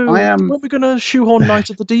also? Weren't we going to shoehorn Night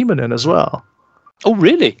of the Demon in as well? Oh,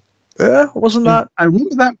 really? Yeah, wasn't that? I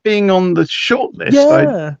remember that being on the short list.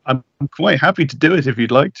 Yeah. I'm quite happy to do it if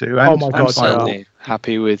you'd like to. Oh my God, I'm certainly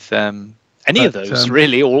happy with any of those,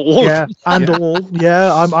 really, or all. Yeah, and all.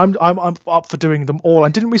 Yeah, I'm up for doing them all.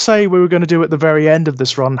 And didn't we say we were going to do at the very end of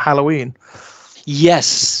this run Halloween?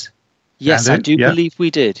 Yes. Yes, I do yeah. believe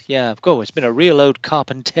we did. Yeah, of course. It's been a real old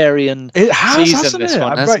Carpenterian season, this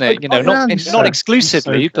one, hasn't it? You know, not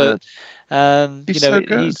exclusively, but you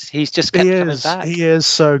know, he's just kept coming back. He is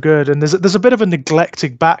so good, and there's a bit of a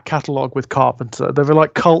neglected back catalogue with Carpenter. There are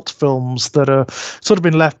like cult films that are sort of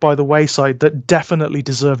been left by the wayside that definitely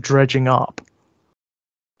deserve dredging up.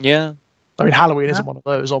 Yeah, I mean, Halloween isn't one of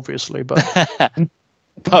those, obviously, but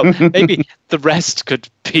well, maybe the rest could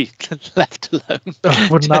be left alone.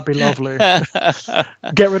 Wouldn't that be lovely?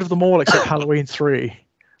 Get rid of them all except Halloween 3.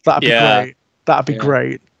 That'd be great. That'd be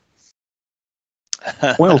great.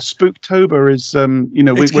 Well, Spooktober is, you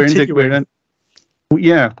know, we've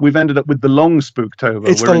ended up with the long Spooktober.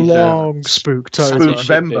 It's the long Spooktober.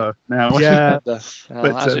 Spookvember now. Yeah, but,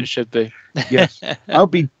 as it should be. Yes, I'll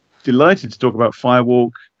be delighted to talk about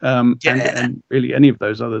Firewalk and really any of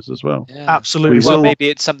those others as well. Yeah. Absolutely. Well, maybe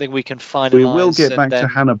it's something we can finalize. We will get back to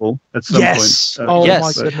Hannibal at some point. Oh yes.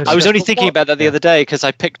 My goodness. I was only thinking about that the other day because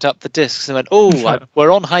I picked up the discs and went,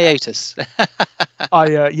 we're on hiatus.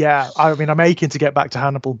 I mean, I'm aching to get back to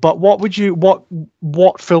Hannibal. But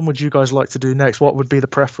what film would you guys like to do next? What would be the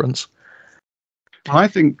preference? I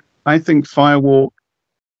think Firewalk,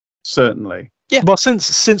 certainly. Yeah. Well,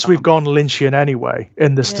 since we've gone Lynchian anyway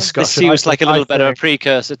in this discussion, this seems like a little bit of a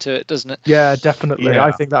precursor to it, doesn't it? Yeah, definitely. Yeah.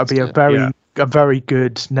 I think that would be a very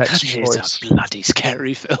good next choice. It's a bloody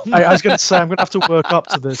scary film. I was going to say I'm going to have to work up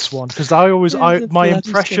to this one because my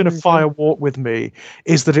impression of Fire Walk with Me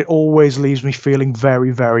is that it always leaves me feeling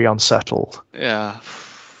very, very unsettled. Yeah.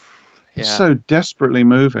 It's so desperately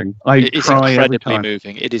moving. It is incredibly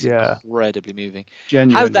moving. It is incredibly moving.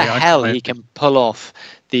 Genuinely, how the hell he can pull off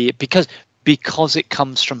because it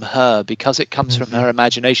comes from her, because it comes from her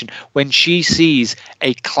imagination. When she sees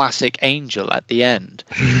a classic angel at the end,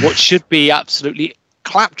 what should be absolutely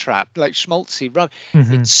claptrap, like schmaltzy,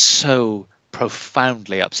 it's so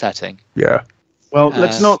profoundly upsetting. Yeah. Well,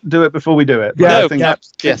 let's not do it before we do it. Yeah.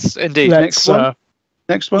 Yes, indeed. Next one.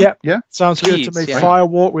 Next one. Yeah. Sounds good to me. Yeah. Fire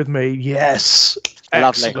Walk with Me. Yes.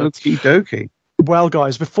 Lovely. Okie dokie. Well,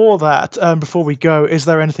 guys, before that, before we go, is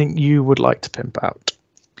there anything you would like to pimp out?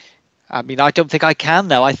 I mean, I don't think I can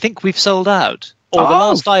now. I think we've sold out. Or the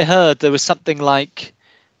last I heard, there was something like,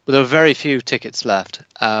 well, there were very few tickets left.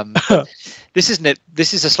 This isn't it.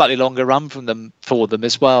 This is a slightly longer run for them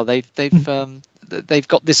as well. They've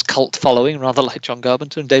got this cult following, rather like John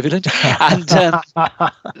Carpenter and David Lynch, and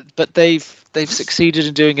but they've succeeded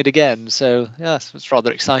in doing it again. So yes, it's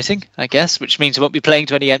rather exciting, I guess. Which means we won't be playing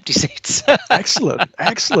to any empty seats. Excellent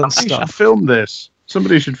stuff. You should film this.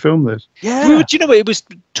 Somebody should film this. Yeah. Do you know what it was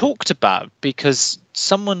talked about? Because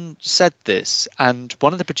someone said this, and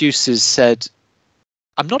one of the producers said,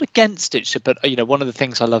 I'm not against it, but you know, one of the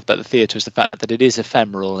things I love about the theatre is the fact that it is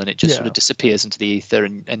ephemeral and it just sort of disappears into the ether,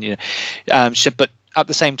 and you know, but at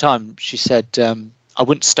the same time, she said, I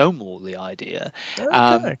wouldn't stonewall the idea,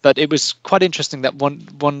 but it was quite interesting that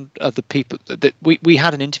one of the people that we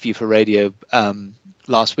had an interview for radio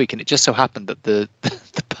last week, and it just so happened that the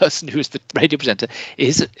person who was the radio presenter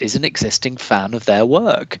is an existing fan of their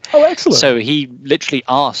work. Oh, excellent! So he literally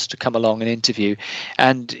asked to come along and interview,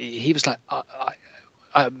 and he was like,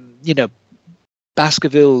 you know,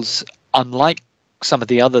 Baskerville's, unlike some of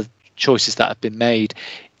the other choices that have been made,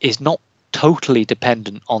 is not totally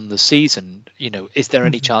dependent on the season. You know, is there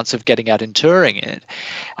any chance of getting out and touring it?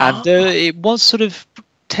 And it was sort of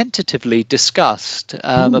tentatively discussed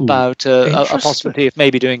about a possibility of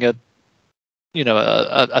maybe doing a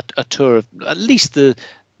tour of at least the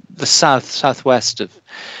southwest of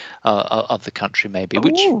the country, maybe.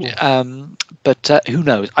 But who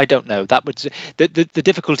knows? I don't know. That would the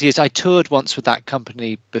difficulty is I toured once with that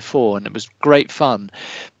company before, and it was great fun,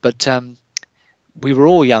 but we were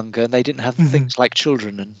all younger, and they didn't have things like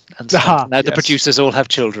children and stuff. Now the producers all have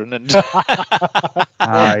children and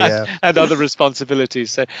and other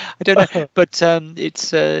responsibilities. So I don't know, but it's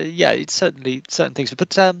certainly certain things.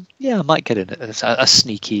 But I might get in a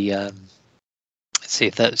sneaky. See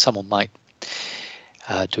if someone might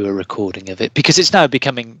do a recording of it, because it's now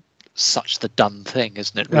becoming such the done thing,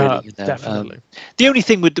 isn't it? Really, you know? Definitely. The only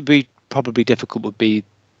thing would be probably difficult would be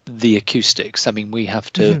the acoustics. I mean, we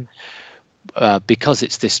have to because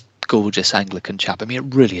it's this gorgeous Anglican chapel. I mean,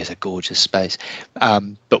 it really is a gorgeous space,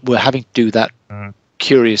 but we're having to do that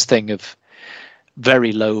curious thing of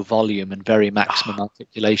very low volume and very maximum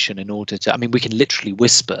articulation in order to, I mean, we can literally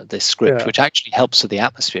whisper this script, which actually helps with the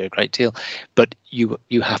atmosphere a great deal, but you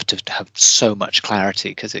have to have so much clarity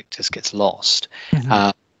because it just gets lost.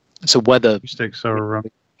 So whether mistakes are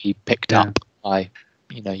be picked up by,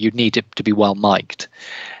 you'd need it to be well mic'd,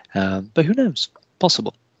 but who knows?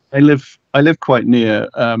 Possible. I live quite near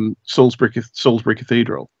Salisbury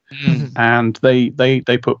Cathedral, and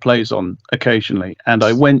they put plays on occasionally. And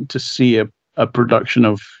I went to see a production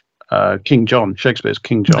of King John, Shakespeare's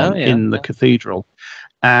King John, in the cathedral,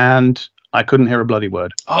 and I couldn't hear a bloody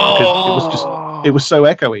word. It was so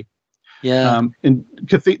echoey. Yeah.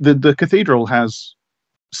 The cathedral has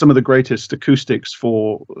some of the greatest acoustics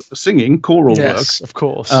for singing, choral work, of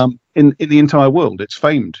course. In the entire world. It's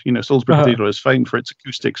famed. Salisbury Cathedral is famed for its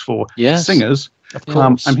acoustics for singers. Of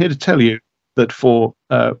course. I'm here to tell you that for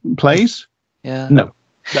plays, no.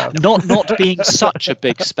 Not being such a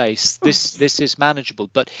big space, this is manageable,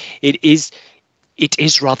 but it is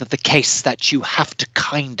rather the case that you have to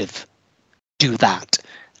kind of do that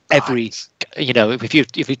every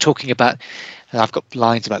if you're talking about, I've got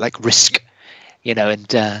lines about like risk, and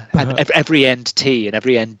every end T and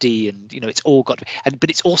every end D, and it's all got, but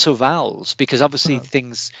it's also vowels, because obviously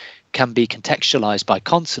things can be contextualized by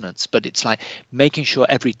consonants, but it's like making sure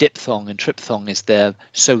every diphthong and triphthong is there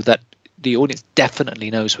so that the audience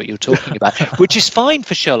definitely knows what you're talking about, which is fine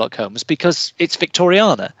for Sherlock Holmes because it's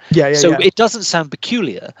Victoriana. So it doesn't sound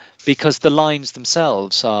peculiar because the lines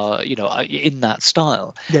themselves are, in that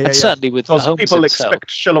style. Certainly with Holmes people himself,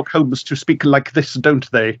 expect Sherlock Holmes to speak like this, don't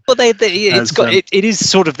they? Well, it is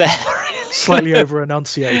sort of there. Slightly over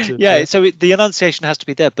enunciated. So the enunciation has to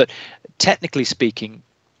be there, but technically speaking,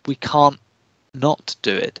 we can't not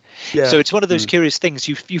do it. So it's one of those curious things.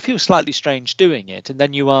 You feel slightly strange doing it, and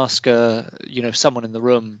then you ask someone in the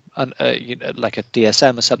room, like a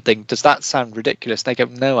DSM or something, does that sound ridiculous? They go,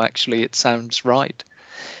 no, actually it sounds right.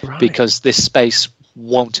 Because this space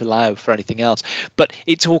won't allow for anything else. But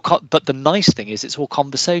it's all but the nice thing is it's all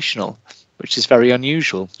conversational, which is very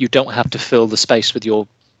unusual. You don't have to fill the space with your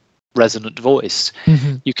resonant voice.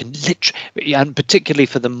 You can literally, and particularly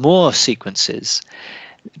for the Moore sequences,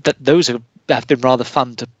 that those have been rather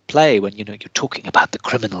fun to play when you're talking about the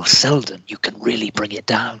criminal Selden. You can really bring it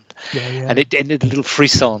down, and a little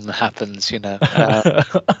frisson happens.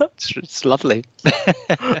 It's lovely.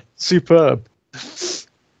 Superb.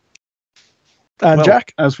 And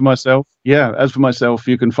Jack, as for myself,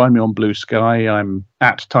 you can find me on Blue Sky. I'm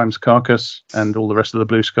at Times Carcass and all the rest of the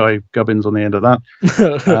Blue Sky gubbins on the end of that.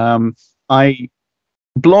 I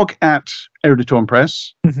blog at Eruditorium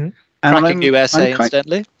Press. Cracking new essay,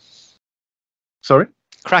 incidentally. Sorry?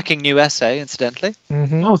 Cracking new essay, incidentally.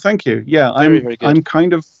 Oh, thank you. Yeah, very good.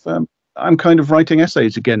 I'm kind of writing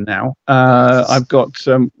essays again now. I've got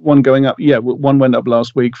one going up. Yeah, one went up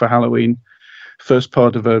last week for Halloween. First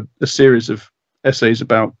part of a series of essays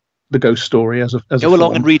about the ghost story as a go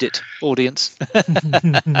along and read it, audience.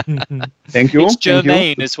 Thank you. It's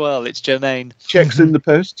germane as well. It's germane. Checks in the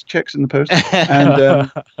post. And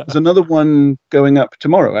there's another one going up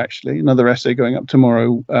tomorrow, actually. Another essay going up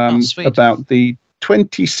tomorrow about the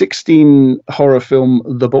 2016 horror film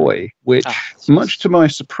The Boy, which, much to my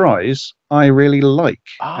surprise, I really like.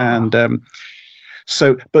 And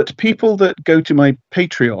but people that go to my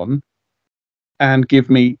Patreon and give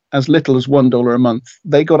me as little as $1 a month,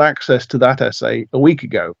 they got access to that essay a week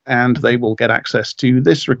ago, and they will get access to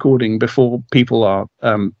this recording before people are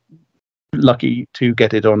lucky to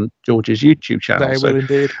get it on George's YouTube channel. They will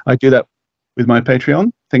indeed. I do that with my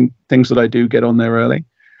Patreon, things that I do get on there early.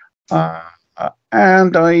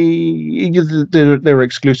 And there are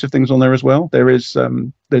exclusive things on there as well. There's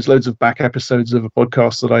loads of back episodes of a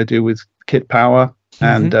podcast that I do with Kit Power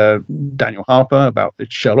and Daniel Harper about the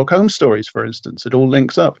Sherlock Holmes stories, for instance. It all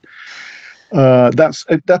links up.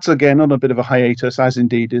 That's again on a bit of a hiatus, as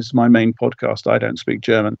indeed is my main podcast, I Don't Speak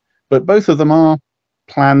German. But both of them are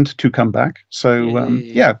planned to come back. So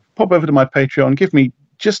pop over to my Patreon, give me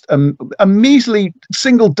just a measly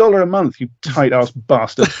 $1 a month, you tight ass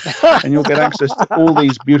bastard, and you'll get access to all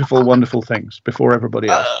these beautiful, wonderful things before everybody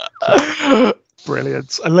else.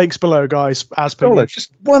 Brilliant. And links below, guys. As per $1,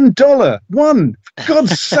 just $1, for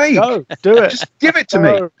God's sake. No, do it. Just give it to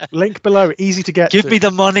me. Link below, easy to get. Give me the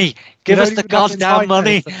money. Give us the goddamn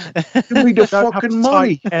money. Give me the fucking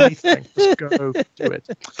money. Anything. Just go do it.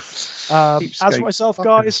 As for myself,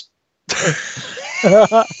 guys.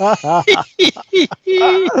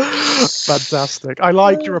 Fantastic. I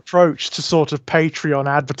like your approach to sort of Patreon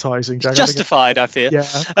advertising, Jack. Justified, I fear. Yeah.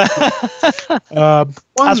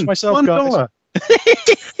 As for myself, guys.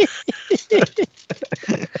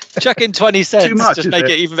 Chuck in 20 cents Too much, to make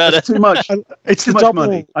it even better. It's too much. It's Too the much double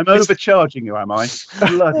money. I'm overcharging you, am I?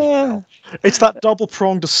 Bloody hell. It's that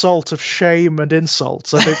double-pronged assault of shame and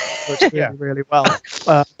insults. I think it works really well.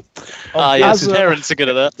 Yes, as a- parents are good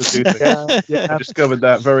at that. Yeah. I discovered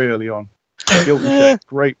that very early on. Guilty check.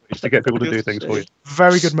 Great ways to get people to do things for you.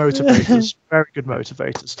 Very good motivators. Very good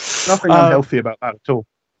motivators. Nothing unhealthy about that at all.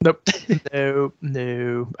 Nope.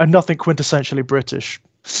 No. And nothing quintessentially British.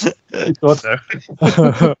 God,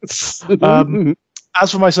 no. As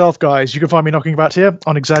for myself, guys, you can find me knocking about here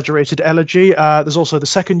on Exaggerated Elegy. There's also the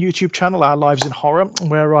second YouTube channel, Our Lives in Horror,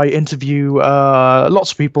 where I interview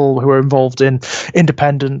lots of people who are involved in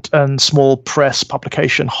independent and small press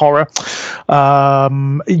publication horror.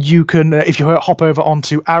 You can, if you hop over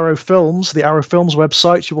onto Arrow Films, the Arrow Films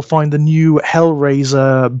website, you will find the new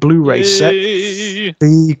Hellraiser Blu-ray set,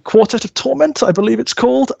 the Quartet of Torment, I believe it's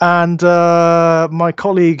called, and my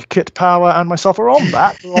colleague Kit Power and myself are on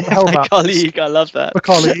that. We're on the Hellbound. My colleague, I love that. My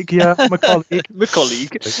colleague. My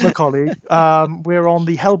We're on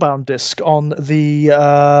the Hellbound disc on the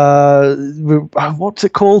what's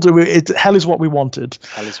it called? Hell is What We Wanted.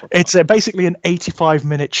 It's basically an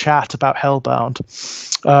 85-minute chat about Hellbound,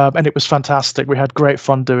 and it was fantastic. We had great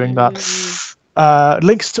fun doing that.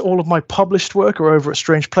 Links to all of my published work are over at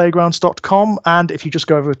strangeplaygrounds.com, and if you just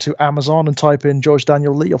go over to Amazon and type in George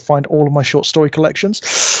Daniel Lee, you'll find all of my short story collections.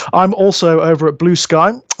 I'm also over at Blue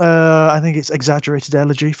Sky. I think it's Exaggerated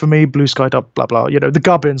Elegy for me, Blue Sky, blah blah, the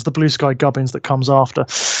Gubbins, the Blue Sky Gubbins that comes after.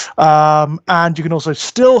 And you can also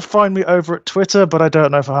still find me over at Twitter, but I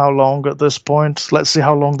don't know for how long at this point. Let's see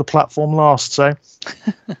how long the platform lasts, eh?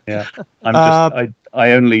 Yeah,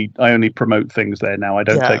 I only promote things there now. I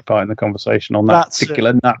don't take part in the conversation on that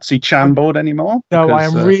particular Nazi chan board anymore. No, I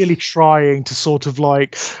am really trying to sort of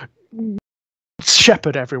like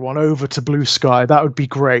shepherd everyone over to Blue Sky. That would be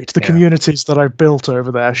great. The communities that I've built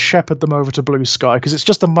over there, shepherd them over to Blue Sky, because it's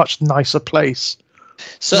just a much nicer place.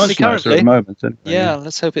 Certainly currently. At the moment, yeah,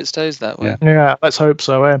 let's hope it stays that way. Yeah, let's hope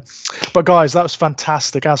so. But guys, that was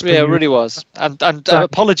fantastic. It really was. And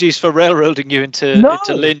apologies for railroading you into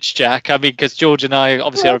Lynch, Jack. I mean, because George and I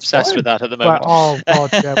obviously are obsessed with that at the moment. Oh God,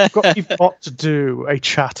 yeah, we've got to do a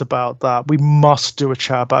chat about that. We must do a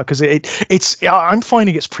chat about it, because I'm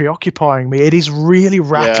finding it's preoccupying me. It is really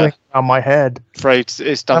rattling around my head. Afraid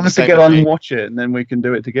it's done. I have to get on and watch it, and then we can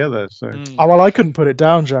do it together. So. Oh, well, I couldn't put it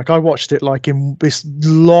down, Jack. I watched it like in this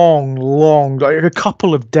long, like a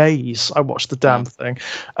couple of days. I watched the damn thing,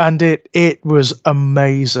 and it was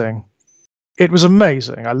amazing. It was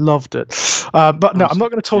amazing. I loved it. But no, I'm not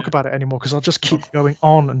going to talk about it anymore, because I'll just keep going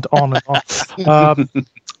on and on and on.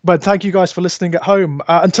 But thank you guys for listening at home.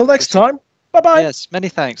 Until next time, bye-bye. Yes, many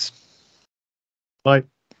thanks. Bye.